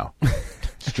right now.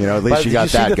 At least you got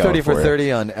that going. Did you see the 30 for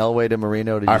 30 on Elway to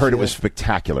Marino? I heard it was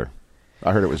spectacular.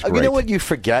 I heard it was great. You know what you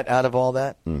forget out of all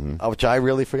that, which I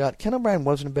really forgot? Ken O'Brien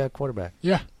wasn't a bad quarterback.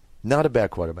 Yeah. Not a bad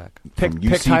quarterback.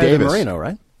 Picked higher than Marino,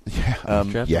 right? Yeah.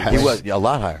 Yes. He was a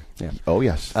lot higher. Yeah. Oh,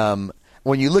 yes.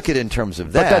 When you look at it in terms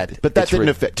of that, but that didn't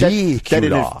affect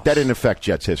that didn't affect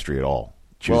Jets history at all.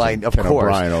 Well, of Ken course.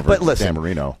 O'Brien over but listen, Dan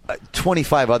Marino.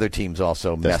 25 other teams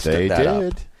also messed that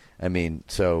up. I mean,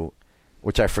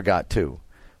 which I forgot too.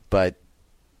 But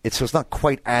it's not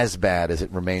quite as bad as it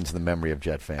remains in the memory of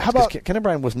Jet fans. How about Ken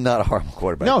O'Brien was not a horrible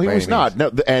quarterback. No, he was not. No,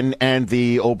 and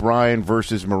the O'Brien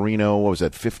versus Marino, what was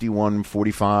that,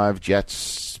 51-45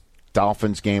 Jets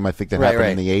Dolphins game, I think that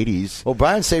happened in the 80s.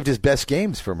 O'Brien saved his best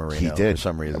games for Marino. He did. For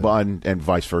some reason. Well, and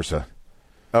vice versa.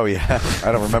 Oh, yeah.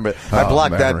 I don't remember. I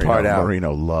blocked that part out.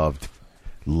 Marino loved.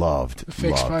 Well,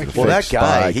 that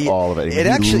guy, all of it. It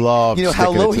actually, loved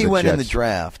how low he went Jets. in the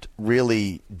draft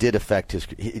really did affect his.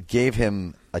 It gave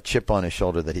him a chip on his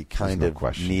shoulder that he kind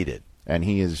of needed, and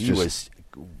he was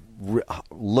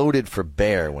loaded for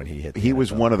bear when he hit. He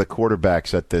was one of the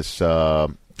quarterbacks at this.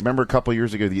 Remember a couple of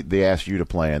years ago, they asked you to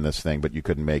play in this thing, but you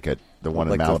couldn't make it. The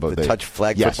one in Malibu, the touch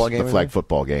flag football game. The flag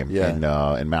football game in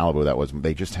Malibu. That was.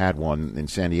 They just had one in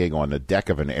San Diego on the deck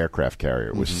of an aircraft carrier.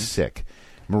 It was sick.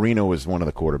 Marino was one of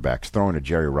the quarterbacks, throwing to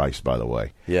Jerry Rice, by the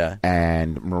way. Yeah.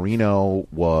 And Marino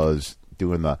was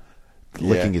doing the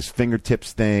licking his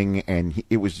fingertips thing, and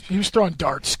he was throwing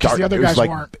darts because the other guys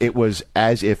weren't. It was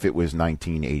as if it was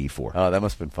 1984. Oh, that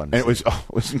must have been fun. And it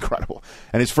was incredible.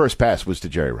 And his first pass was to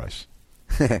Jerry Rice.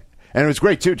 And it was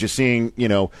great, too, just seeing,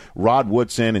 Rod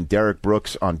Woodson and Derek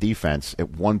Brooks on defense. At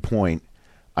one point,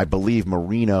 I believe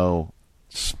Marino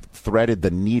threaded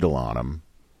the needle on him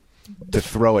to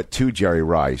throw it to Jerry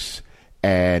Rice,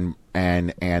 and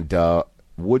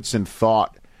Woodson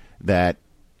thought that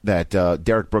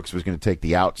Derek Brooks was going to take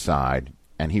the outside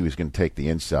and he was going to take the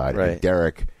inside. Right. And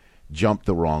Derek jumped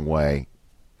the wrong way.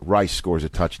 Rice scores a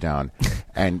touchdown,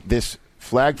 and this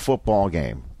flag football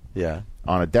game. Yeah.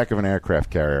 On a deck of an aircraft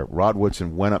carrier, Rod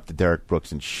Woodson went up to Derek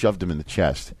Brooks and shoved him in the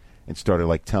chest and started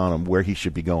telling him where he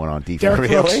should be going on defense. Derek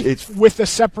Brooks, with a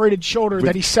separated shoulder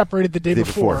that he separated the day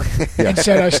before. And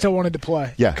said I still wanted to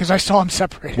play. Yeah, because I saw him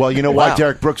separated. Well, you know why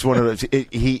Derek Brooks wanted to?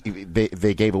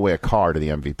 They gave away a car to the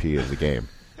MVP of the game.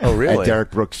 Oh, really? And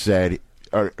Derek Brooks said,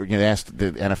 asked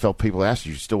the NFL people, asked,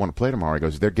 "You still want to play tomorrow?" He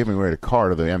goes, "They're giving away the car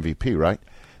to the MVP, right?"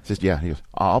 He says, "Yeah." He goes,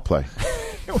 "I'll play."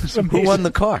 Who won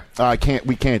the car?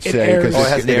 We can't say because it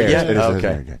hasn't aired yet.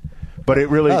 Okay. But it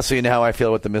really. Oh, so you know how I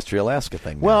feel with the Mystery Alaska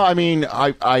thing. Now. Well, I mean,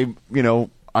 I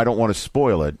don't want to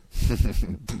spoil it,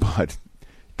 but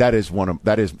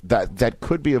that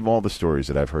could be of all the stories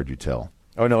that I've heard you tell.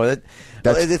 Oh no,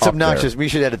 it's obnoxious. We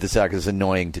should edit this out because it's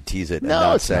annoying to tease it.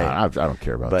 No, it's not. I don't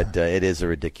care about that. But it is a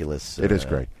ridiculous. It is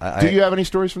great. Do you have any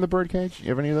stories from the birdcage? You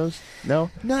have any of those? No,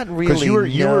 not really. Because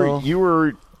you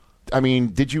were. I mean,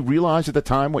 did you realize at the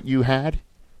time what you had?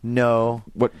 No.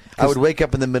 What I would wake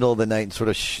up in the middle of the night and sort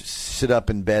of sit up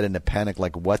in bed in a panic,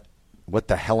 like what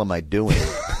the hell am I doing?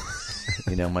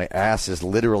 My ass is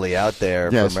literally out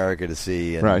there for America to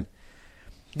see. And right.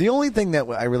 The only thing that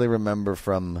I really remember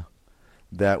from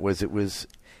that was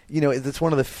it's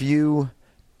one of the few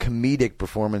comedic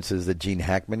performances that Gene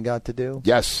Hackman got to do.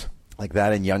 Yes. Like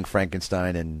that and Young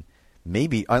Frankenstein, and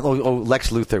maybe Lex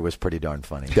Luthor was pretty darn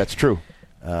funny. That's true.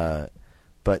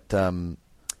 But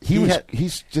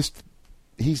he's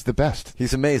the best.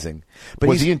 He's amazing.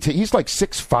 But he's like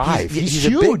 6'5". He's a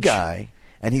huge. big guy,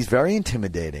 and he's very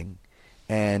intimidating.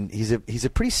 And he's a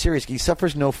pretty serious. He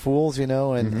suffers no fools,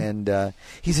 and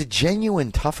he's a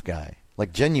genuine tough guy.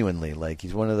 Like genuinely, like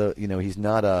he's one of the he's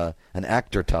not an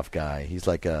actor tough guy. He's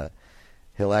like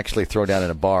he'll actually throw down in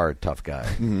a bar tough guy.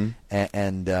 Mm-hmm.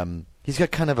 And he's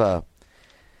got kind of a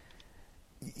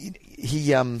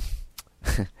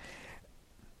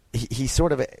he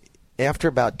sort of, after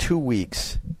about 2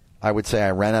 weeks, I would say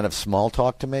I ran out of small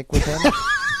talk to make with him.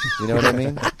 You know what I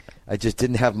mean? I just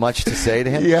didn't have much to say to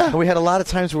him. Yeah. And we had a lot of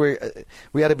times where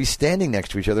we had to be standing next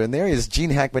to each other, and there is Gene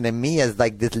Hackman and me as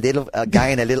like this little guy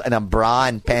in a bra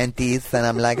and panties, and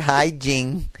I'm like, "Hi,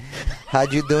 Gene, how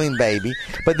you doing, baby?"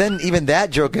 But then even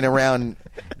that joking around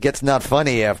gets not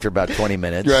funny after about 20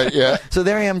 minutes. Right, yeah. So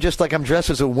there I am, just like I'm dressed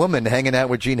as a woman hanging out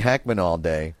with Gene Hackman all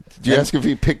day. Did you ask if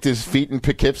he picked his feet in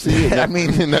Poughkeepsie in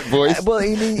that voice? Well,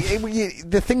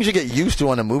 the things you get used to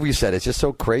on a movie set, it's just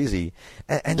so crazy.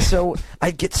 And so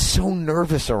I get so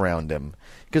nervous around him.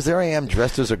 Because there I am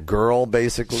dressed as a girl,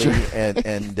 basically, sure.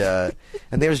 and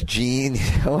there's Gene,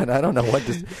 and I don't know what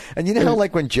this... And you know how,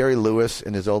 like, when Jerry Lewis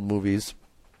in his old movies...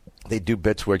 They do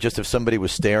bits where just if somebody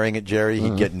was staring at Jerry,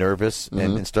 he'd get nervous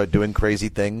and start doing crazy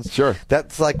things. Sure.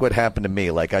 That's like what happened to me.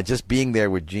 Like, I just being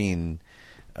there with Gene...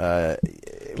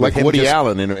 like Woody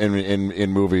Allen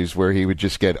in movies where he would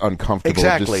just get uncomfortable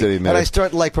exactly. just sitting there. And I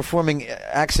start like performing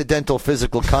accidental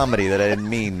physical comedy that I didn't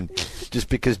mean, just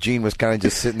because Gene was kind of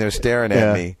just sitting there staring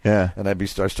at me. Yeah. And I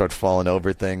start falling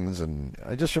over things, and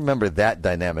I just remember that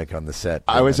dynamic on the set.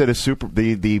 I was at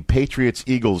the Patriots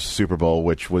Eagles Super Bowl,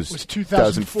 which was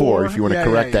 2004. If you want to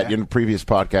correct that, in the previous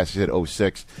podcast you said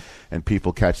 06. And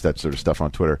people catch that sort of stuff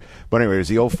on Twitter. But anyway, it was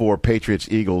the 04 Patriots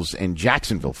Eagles in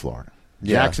Jacksonville, Florida.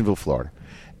 Jacksonville, Florida.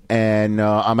 And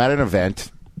I'm at an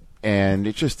event, and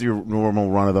it's just the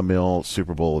normal run-of-the-mill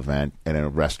Super Bowl event in a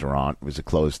restaurant. It was a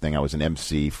closed thing. I was an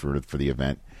MC for the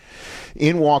event.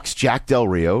 In walks Jack Del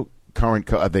Rio,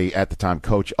 current at the time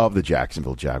coach of the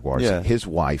Jacksonville Jaguars, his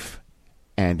wife,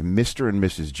 and Mr. and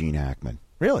Mrs. Gene Hackman.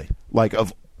 Really? Like,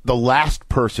 of the last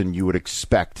person you would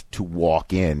expect to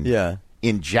walk in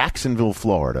Jacksonville,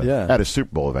 Florida, at a Super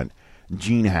Bowl event,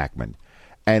 Gene Hackman.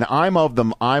 And I'm of the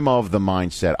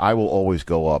mindset I will always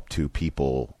go up to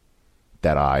people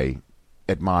that I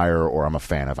admire or I'm a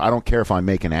fan of. I don't care if I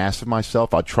make an ass of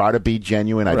myself. I'll try to be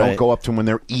genuine. I don't go up to them when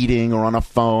they're eating or on a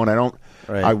phone. I don't.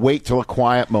 Right. I wait till a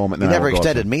quiet moment. You never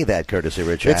extended me that courtesy,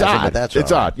 Rich. It's odd. That's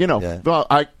it's odd. Well,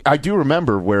 I do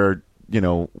remember where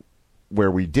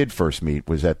we did first meet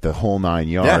was at the Whole 9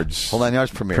 Yards. Whole 9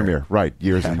 Yards premiere. Right,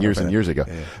 years and years ago.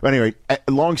 Yeah. But anyway,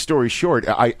 long story short,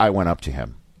 I went up to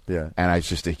him. Yeah. And I was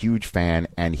just a huge fan,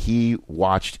 and he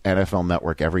watched NFL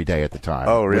Network every day at the time.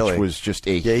 Oh, really? Which was just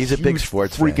he's a big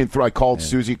sports freaking fan. I called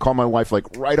Susie, called my wife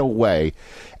right away,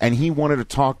 and he wanted to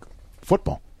talk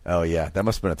football. Oh, yeah. That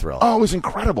must have been a thrill. Oh, it was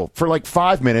incredible. For like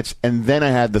 5 minutes, and then I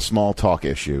had the small talk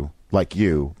issue, like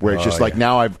you, where it's just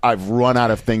now I've run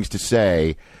out of things to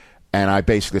say. And I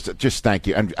basically said, just thank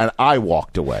you. And I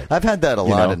walked away. I've had that a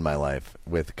lot in my life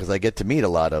because I get to meet a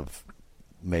lot of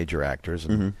major actors.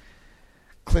 And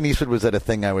Clint Eastwood was at a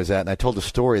thing I was at, and I told a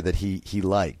story that he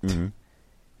liked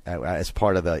as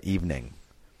part of the evening.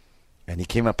 And he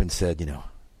came up and said,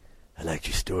 I liked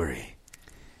your story.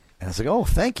 And I was like, oh,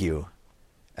 thank you.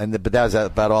 But that was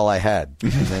about all I had.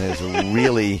 And then it was a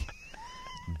really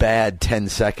bad 10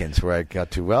 seconds where I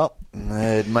got to, well,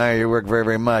 I admire your work very,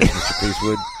 very much,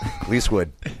 Mr. Cleesewood,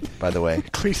 by the way.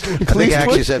 Cleesewood. I think I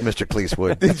actually said Mr.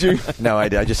 Cleesewood. Did you? No, I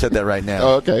did. I just said that right now.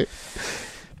 Oh, okay.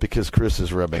 Because Chris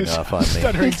is rubbing off on me.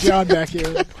 Stuttering John back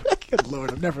here. Good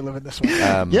Lord, I'm never living this one.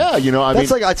 I mean,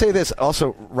 I'd say this.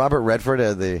 Also, Robert Redford.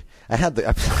 I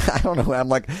don't know. I'm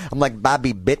like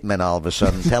Bobby Bittman all of a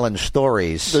sudden telling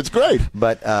stories. That's great.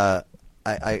 But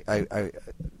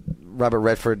Robert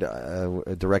Redford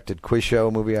directed Quiz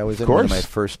Show movie I was in. One of my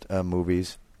first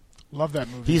movies. Love that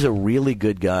movie. He's a really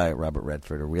good guy, Robert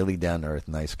Redford, a really down-to-earth,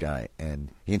 nice guy. And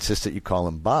he insists that you call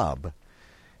him Bob.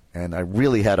 And I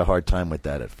really had a hard time with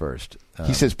that at first.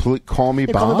 He says, call me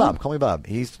Bob? Call me Bob. Call me Bob.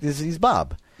 He's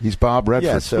Bob. He's Bob Redford.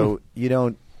 Yeah, so you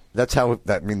don't... That's how...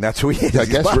 that's who he is. I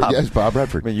guess Bob. Yes, Bob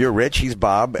Redford. I mean, you're rich, he's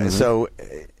Bob. And so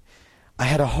I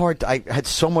had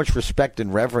so much respect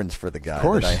and reverence for the guy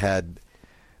that I had...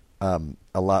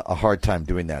 a hard time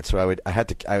doing that. So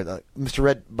Mr.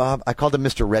 Red Bob. I called him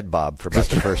Mr. Red Bob for about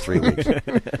the first 3 weeks.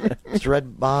 Mr.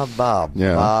 Red Bob.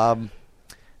 Yeah. Bob.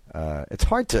 It's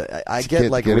hard to. I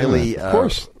get really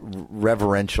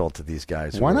reverential to these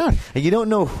guys. Why not? And you don't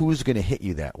know who's going to hit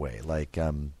you that way. Like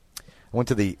I went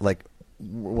to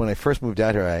when I first moved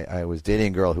out here, I was dating a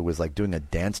girl who was doing a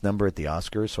dance number at the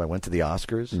Oscars. So I went to the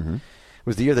Oscars. It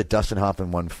was the year that Dustin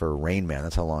Hoffman won for Rain Man.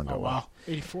 That's how long ago. Oh wow,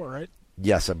 84, right?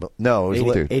 Yes, no, it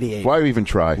was 88. Why even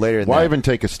try? Later than Why that. even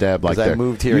take a stab like that? I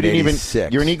moved here in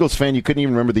 86. You're an Eagles fan. You couldn't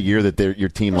even remember the year that your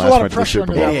team There's last a lot went of to the pressure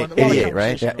Super under Bowl. that one. 88,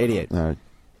 right? Yeah, 88. All right.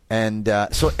 And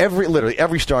so literally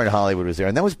every star in Hollywood was there,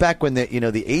 and that was back when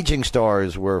the aging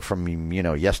stars were from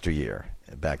yesteryear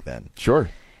back then. Sure.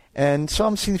 And so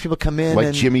I'm seeing people come in, like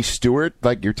and Jimmy Stewart,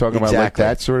 like you're talking about, like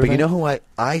that sort of. But thing? you know who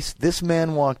this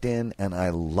man walked in, and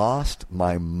I lost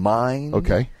my mind.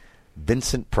 Okay.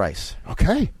 Vincent Price.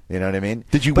 Okay. You know what I mean?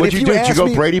 What'd you do? Did you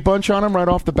go Brady Bunch on him right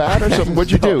off the bat or something?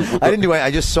 What'd you do? I didn't do it.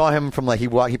 I just saw him from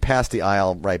he passed the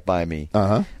aisle right by me.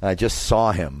 Uh-huh. I just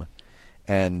saw him.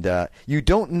 And you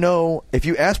don't know if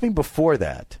you asked me before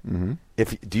that.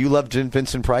 Do you love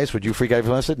Vincent Price? Would you freak out if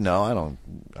I said no?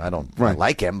 I don't Right.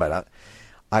 like him, but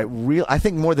I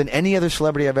think more than any other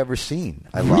celebrity I've ever seen,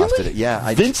 I lost it.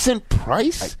 Yeah, Vincent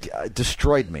Price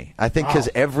destroyed me. I think because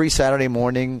every Saturday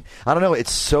morning, I don't know. It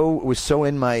was so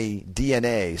in my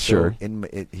DNA. So Sure.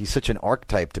 He's such an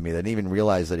archetype to me that I didn't even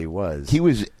realize that he was.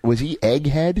 Was he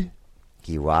Egghead?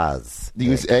 He was. He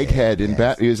was Egghead in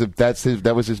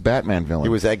that was his Batman villain. He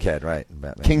was Egghead, right?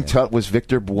 Batman, King Tut was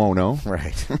Victor Buono,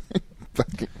 right?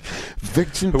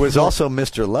 Vincent, who was also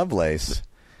Mr. Lovelace,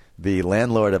 the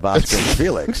landlord of Oscar and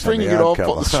Felix. Bringing it all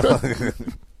full.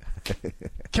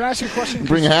 Can I ask you a question?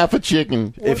 Bring half a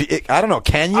chicken. I don't know.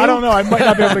 Can you? I don't know. I might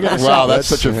not be able to get this Wow, out. that's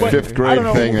such a fifth grade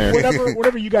thing there.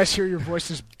 Whenever you guys hear your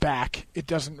voices back, it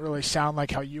doesn't really sound like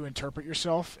how you interpret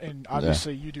yourself. And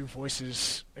obviously, you do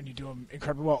voices and you do them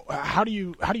incredibly well. How do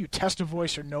you test a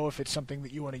voice or know if it's something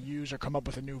that you want to use or come up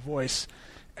with a new voice?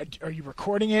 Are you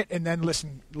recording it and then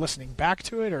listening back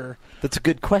to it, or that's a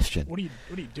good question. What are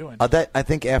you doing? I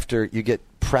think after you get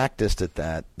practiced at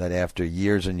that after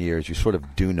years and years, you sort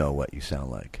of do know what you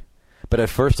sound like. But at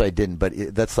first, I didn't. But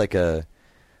that's like a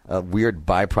weird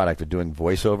byproduct of doing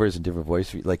voiceovers and different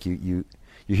voices. Like you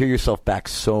hear yourself back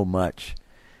so much,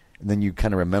 and then you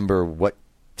kind of remember what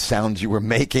sounds you were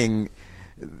making.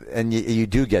 And you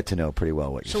do get to know pretty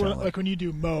well what you sound like. When you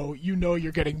do Mo, you know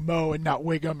you're getting Mo and not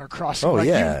Wiggum or Crossing. Oh,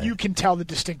 yeah. You can tell the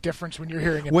distinct difference when you're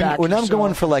hearing it when, back. When I'm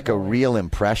going for a real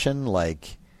impression, I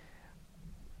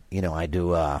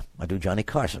do Johnny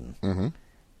Carson,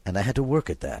 and I had to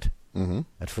work at that.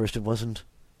 At first it wasn't,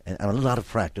 and a lot of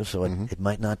practice, so it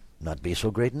might not be so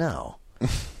great now.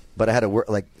 But I had to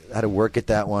work at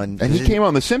that one. And he came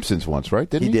on The Simpsons once, right?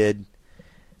 Didn't he? He did.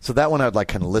 So that one I'd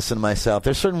kind of listen to myself.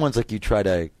 There's certain ones you try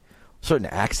to, certain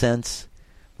accents.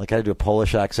 I had to do a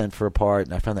Polish accent for a part,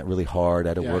 and I found that really hard. I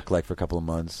had to work for a couple of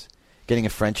months. Getting a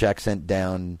French accent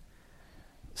down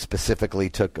specifically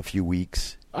took a few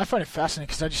weeks. I find it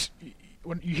fascinating because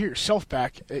when you hear yourself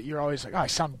back, you're always like, I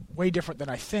sound way different than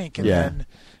I think. And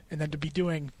then to be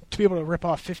able to rip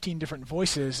off 15 different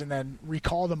voices and then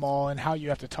recall them all and how you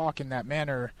have to talk in that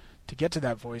manner to get to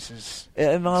that voice is.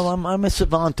 I'm a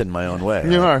savant in my own way.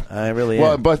 You are. I really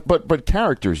am. Well, but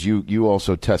characters, you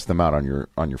also test them out on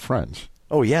your friends.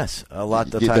 Oh, yes. A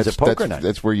lot of times at poker night.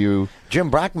 That's where you... Jim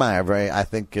Brockmeyer, I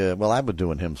think, I've been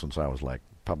doing him since I was like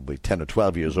probably 10 or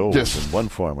 12 years old in one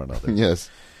form or another. Yes.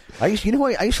 I used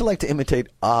to like to imitate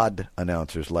odd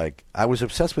announcers. Like, I was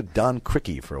obsessed with Don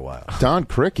Criqui for a while. Don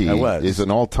Criqui is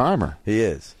an all-timer. He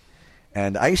is.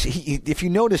 And if you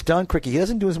notice, Don Criqui, he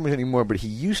doesn't do as much anymore, but he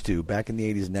used to, back in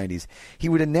the 80s and 90s, he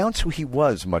would announce who he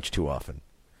was much too often.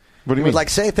 What do you mean? He would, like,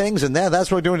 say things, and that's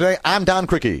what we're doing today. I'm Don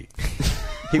Criqui.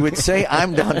 He would say,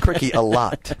 I'm Don Criqui a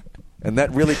lot. And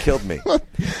that really killed me.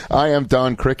 I am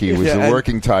Don Criqui was the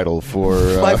working title for...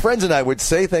 My friends and I would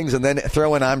say things and then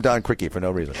throw in I'm Don Criqui for no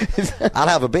reason. I'll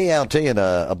have a BLT and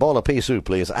a bowl of pea soup,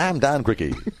 please. I'm Don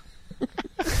Criqui.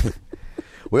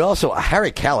 We also...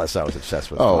 Harry Callis I was obsessed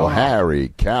with. Oh, Harry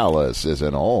Callis is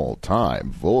an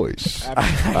all-time voice.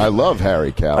 I love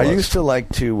Harry Callis. I used to like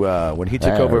to... when he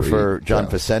took over for John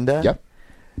Facenda... Yep.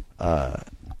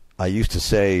 I used to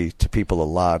say to people a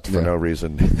lot for no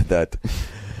reason that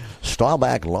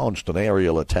Staubach launched an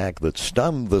aerial attack that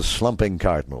stunned the slumping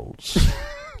Cardinals.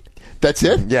 That's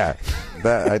it? Yeah.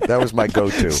 That was my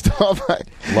go-to. Staubach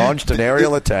launched an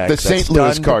aerial attack. The St.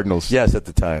 Louis Cardinals. Yes, at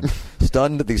the time.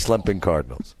 Stunned the slumping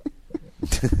Cardinals.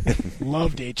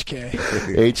 Loved HK.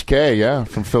 HK, yeah,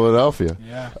 from Philadelphia.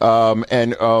 Yeah.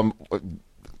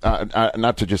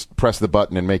 Not to just press the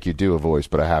button and make you do a voice,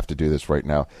 but I have to do this right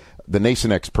now. The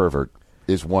Nasonex pervert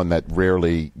is one that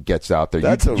rarely gets out there.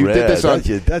 That's you did this on,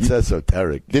 that's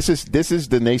esoteric. This is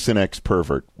the Nasonex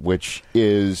pervert, which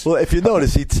is... Well, if you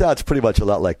notice, he sounds pretty much a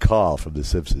lot like Carl from The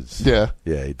Simpsons. Yeah.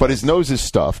 Yeah. But his nose is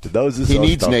stuffed. He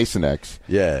needs Nasonex.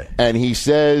 Yeah. And he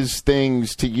says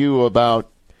things to you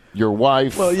about your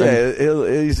wife. Well, yeah,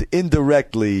 he's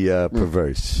indirectly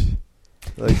perverse.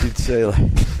 Like he'd say,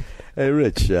 like, "Hey,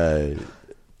 Rich,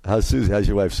 how's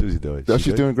your wife Susie doing?" Oh,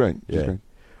 she's doing great. Yeah. She's great.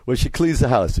 Well, she cleans the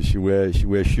house. Does she wear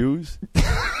shoes?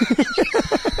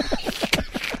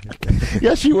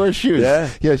 Yes, she wears shoes. Yeah?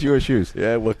 Yeah, she wears shoes.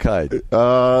 Yeah, what kind?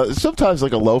 Sometimes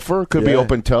like a loafer. Could be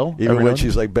open toe. Even when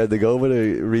she's like bending over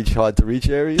to reach hard to reach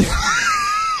areas?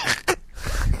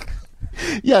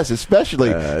 Yes,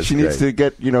 especially she needs to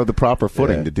get the proper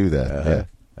footing to do that.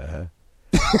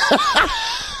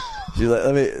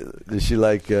 Does she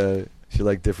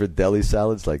like different deli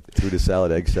salads, like tuna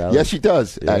salad, egg salad? Yes, she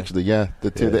does. Actually, yeah,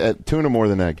 the tuna more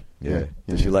than egg. Yeah.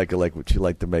 Does she would she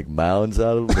like to make mounds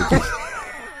out of them?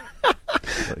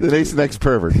 The Nasonex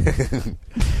pervert.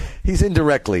 He's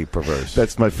indirectly perverse.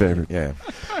 That's my favorite. Yeah.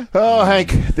 Oh,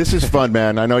 Hank, this is fun,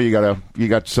 man. I know you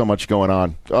got so much going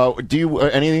on. Do you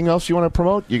anything else you want to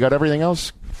promote? You got everything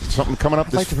else? Something coming up?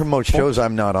 I'd like to promote shows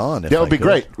I'm not on. That would be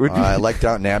great. I like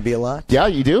Downton Abbey a lot. Yeah,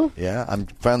 you do? Yeah, I'm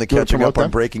finally catching up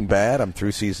on Breaking Bad. I'm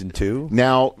through season 2.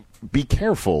 Now, be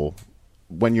careful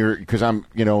when because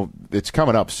it's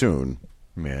coming up soon.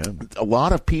 Yeah. A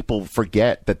lot of people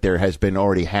forget that there has been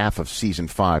already half of season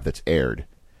 5 that's aired.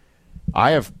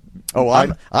 I'm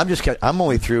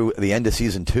only through the end of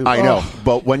season 2. I know,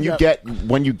 but when you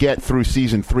get through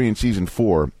season 3 and season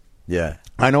 4, yeah,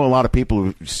 I know a lot of people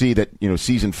who see that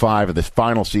season 5 of this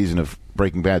final season of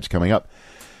Breaking Bad's coming up,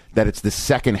 that it's the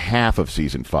second half of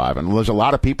season 5, and there's a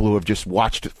lot of people who have just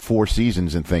watched 4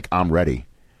 seasons and think I'm ready.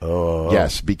 Oh,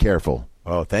 yes, be careful.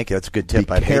 Oh, thank you. That's a good tip.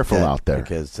 Be careful out there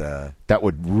because that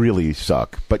would really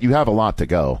suck. But you have a lot to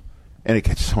go. And it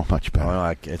gets so much better. Oh,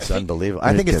 no, it's unbelievable.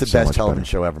 I think it's the best television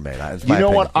show ever made. You know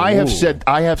what? I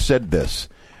have said this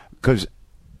because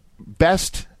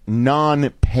best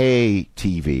non-pay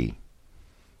TV,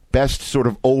 best sort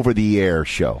of over-the-air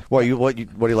show. What do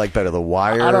you like better, The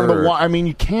Wire? I don't know. I mean,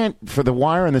 you can't for The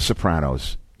Wire and The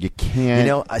Sopranos. You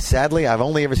can't. Sadly, I've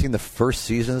only ever seen the first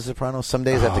season of The Sopranos. Some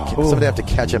days I have to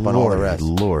catch up on all the rest.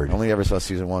 Lord, I only ever saw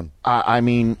season 1. I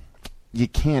mean. You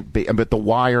can't be, but The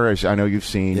Wire, as I know you've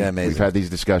seen, we've had these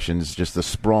discussions, just the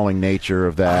sprawling nature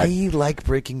of that. I like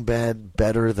Breaking Bad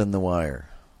better than The Wire.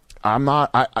 I'm not.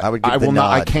 I will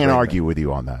not. I can't argue with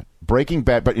you on that. Breaking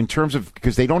Bad, but in terms of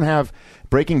because they don't have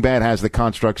Breaking Bad has the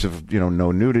constructs of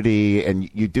no nudity,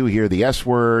 and you do hear the S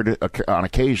word on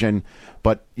occasion,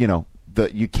 but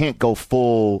you can't go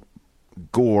full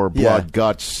gore, blood,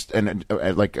 guts, and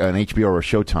like an HBO or a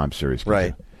Showtime series,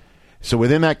 right? So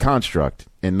within that construct,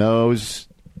 in those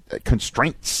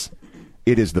constraints,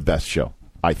 it is the best show,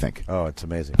 I think. Oh, it's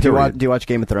amazing. Do you watch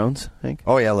Game of Thrones, Hank?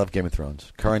 Oh, yeah, I love Game of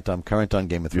Thrones. I'm current on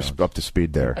Game of Thrones. You're up to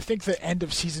speed there. I think the end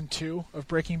of season 2 of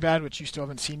Breaking Bad, which you still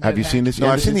haven't seen yet. Have you seen this? No,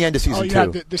 I've seen the end of season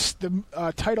 2.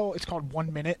 The title, it's called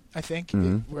 1 Minute, I think,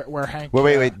 Mm-hmm. where Hank...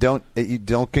 Wait,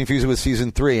 don't confuse it with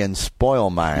season 3 and spoil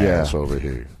my ass over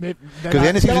here. Because the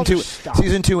end of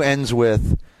season 2 ends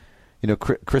with...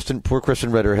 Poor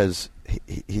Kristen Ritter has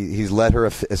he's let her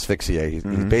asphyxiate. He's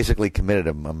basically committed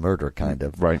a murder, kind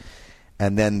of. Right.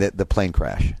 And then the plane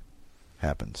crash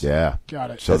happens. Yeah.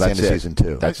 Got it. So that's the end of season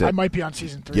 2. That's it. I might be on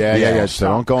season 3. Yeah. So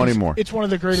don't go anymore. It's one of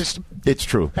the greatest. It's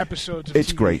true. Episodes. Of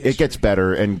it's TV great. history. It gets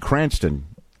better. And Cranston.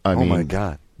 I mean, my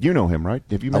God. You know him, right?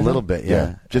 Have you met him? A little bit,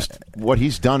 yeah. Just what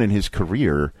he's done in his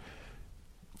career.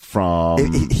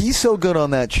 He's so good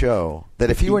on that show that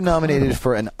if he were nominated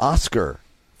for an Oscar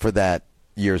for that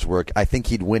year's work, I think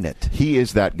he'd win it. He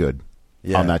is that good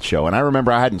on that show. And I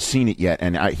remember I hadn't seen it yet,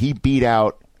 and he beat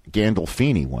out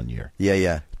Gandolfini one year.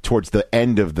 Yeah. Towards the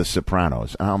end of The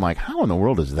Sopranos. And I'm like, how in the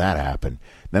world does that happen?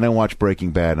 Then I watched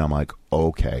Breaking Bad, and I'm like,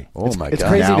 okay. Oh, my God. It's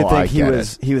crazy now to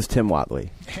think he was Tim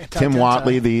Watley. Tim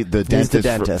Watley, the dentist. He's the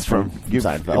dentist from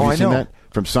Seinfeld. Have you seen that?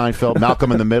 From Seinfeld.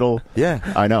 Malcolm in the Middle. Yeah.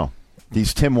 I know.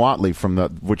 He's Tim Watley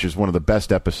which is one of the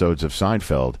best episodes of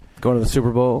Seinfeld. Going to the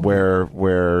Super Bowl,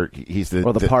 where he's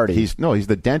the party. He's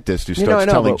the dentist who starts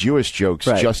telling Jewish jokes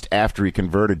just after he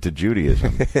converted to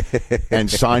Judaism, and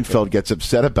Seinfeld gets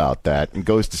upset about that and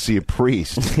goes to see a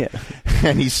priest,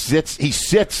 and he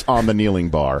sits on the kneeling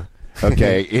bar.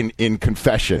 Okay, in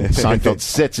confession, Seinfeld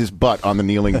sits his butt on the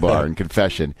kneeling bar in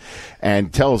confession,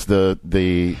 and tells the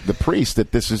priest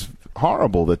that this is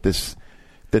horrible, that this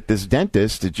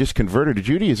dentist that just converted to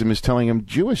Judaism is telling him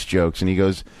Jewish jokes, and he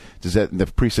goes,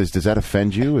 the priest says, does that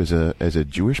offend you as a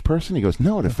Jewish person? He goes,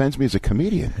 no, it offends me as a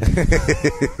comedian.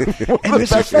 And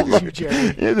this offends you,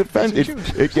 Jerry. It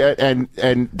offends,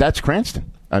 and that's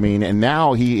Cranston. I mean, and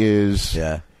now he is.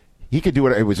 Yeah. He could do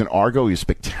it. It was in Argo. He was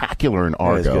spectacular in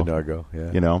Argo. Yeah, he's good in Argo.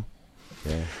 Yeah. You know.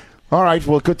 Yeah. All right.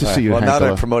 Well, good to see you. Well, Hank. now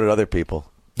that I promoted other people.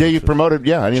 Yeah, you promoted.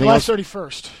 Yeah. Anything July else?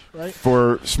 31st, right?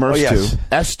 For Smurfs 2.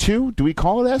 S2? Do we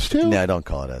call it S2? No, I don't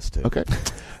call it S2. Okay.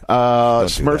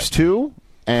 Smurfs 2.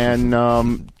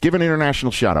 And give an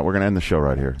international shout out. We're going to end the show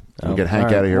right here. We'll get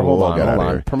Hank out of here. We'll all get out of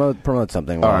here. Promote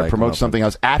something. All right. Promote something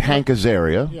else. At Hank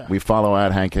Azaria. Yeah. We follow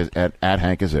at Hank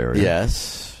Azaria.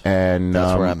 Yes. And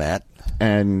that's where I'm at.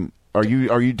 And are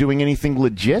you doing anything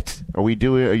legit? Are you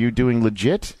doing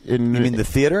legit in? You mean the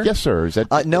theater? Yes, sir. Is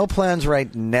that no plans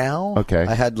right now? Okay.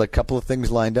 I had a couple of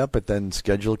things lined up, but then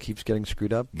schedule keeps getting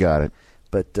screwed up. Got it.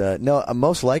 But no,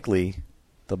 most likely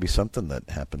there'll be something that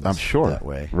happens. I'm sure that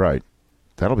way. Right.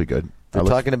 That'll be good. They're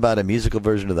talking about a musical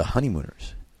version of The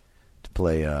Honeymooners to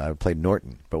play. I played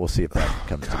Norton, but we'll see if that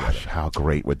comes together. How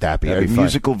great would that be? That'd be a fun.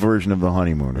 musical version of The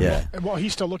Honeymooners. Yeah. Well,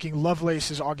 he's still looking. Lovelace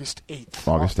is August 8th.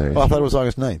 August 8th. Well, I thought it was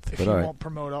August 9th. If but you all right. won't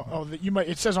promote, you might.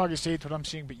 It says August 8th, what I'm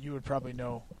seeing, but you would probably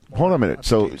know. Hold on a minute.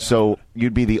 So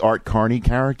you'd be the Art Carney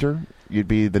character? You'd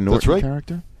be the Norton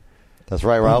character? That's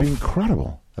right, Ralph. That'd be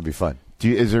incredible. That'd be fun.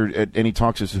 Is there any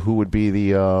talks as to who would be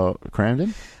the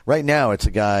Crandon? Right now, it's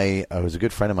a guy who's a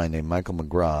good friend of mine named Michael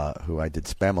McGraw, who I did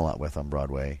Spam-A-Lot with on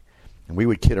Broadway. And we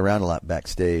would kid around a lot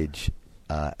backstage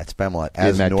at Spam-A-Lot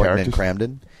as Norton and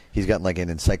Cramden. He's got like an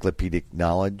encyclopedic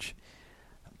knowledge.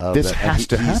 This has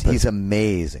to happen. He's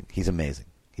amazing. He's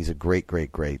a great,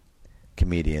 great, great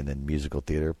comedian and musical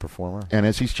theater performer. And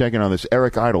as he's checking on this,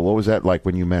 Eric Idle, what was that like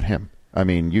when you met him? I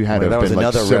mean, you had to have was been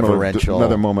like another reverential,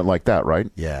 another moment like that,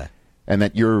 right? Yeah. And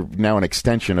that you're now an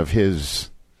extension of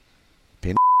his.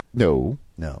 No.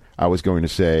 I was going to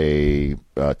say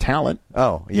talent.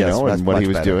 Oh, yes, and what he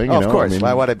was doing. Oh, of course.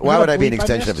 Why would I be an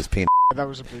extension of his penis? That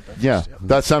was a bleep. Yeah,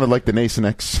 that sounded like the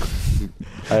Nasonex.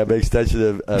 I am an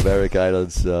extension of Eric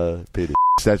Idle's penis.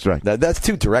 That's right. That's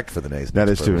too direct for the Nasonex. That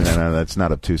is too. No, that's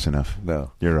not obtuse enough.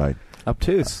 No, you're right.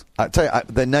 Obtuse. I tell you,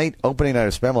 the opening night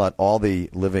of Spam-A-Lot, all the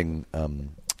living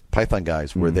Python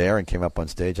guys were there and came up on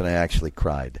stage, and I actually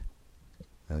cried.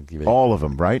 All of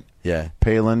them, right? Yeah.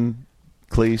 Palin,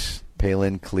 Cleese,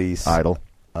 Idle,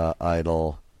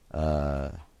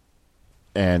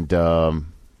 and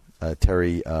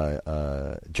Terry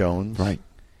Jones, right?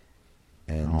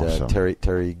 And awesome.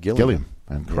 Terry Gilliam.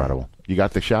 Incredible. Yeah. You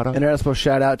got the shout out? And a special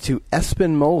shout out to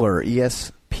Espen Moller, ESPENMOLLER.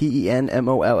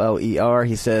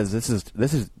 He says this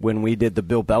is when we did the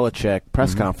Bill Belichick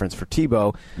press conference for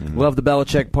Tebow. Love the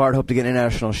Belichick part. Hope to get an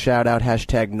international shout out.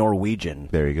 # Norwegian.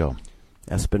 There you go.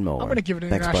 Espen Moller. I'm going to give an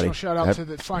international shout out to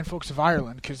the fine folks of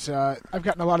Ireland because I've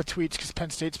gotten a lot of tweets because Penn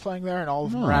State's playing there, and all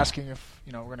of them are asking if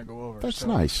we're going to go over. That's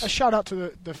nice. A shout out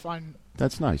to the fine.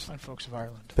 That's nice. Fine folks of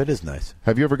Ireland. That is nice.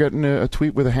 Have you ever gotten a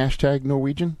tweet with a #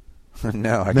 Norwegian?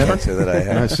 No, I can't say that I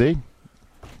have. I see.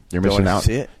 You're missing out.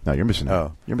 See it? No, you're missing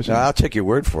out. You're missing out. I'll take your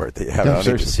word for it that you have. I don't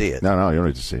need to see it. No, you don't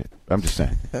need to see it. I'm just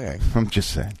saying. Okay. I'm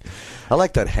just saying. I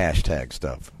like that hashtag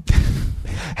stuff.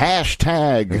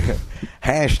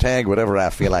 Hashtag whatever I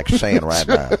feel like saying right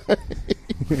now.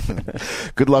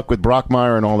 Good luck with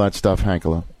Brockmire and all that stuff,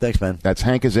 Hankala. Thanks, man. That's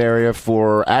Hank Azaria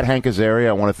for at Hank Azaria.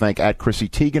 I want to thank at Chrissy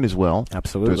Tiegen as well.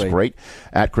 Absolutely. It was great.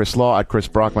 At Chris Law, at Chris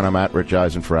Brockman. I'm at Rich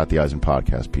Eisen for At the Eisen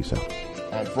Podcast. Peace out.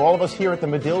 And for all of us here at the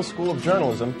Medill School of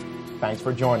Journalism, thanks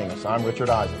for joining us. I'm Richard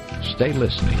Eisen. Stay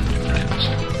listening,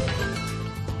 friends.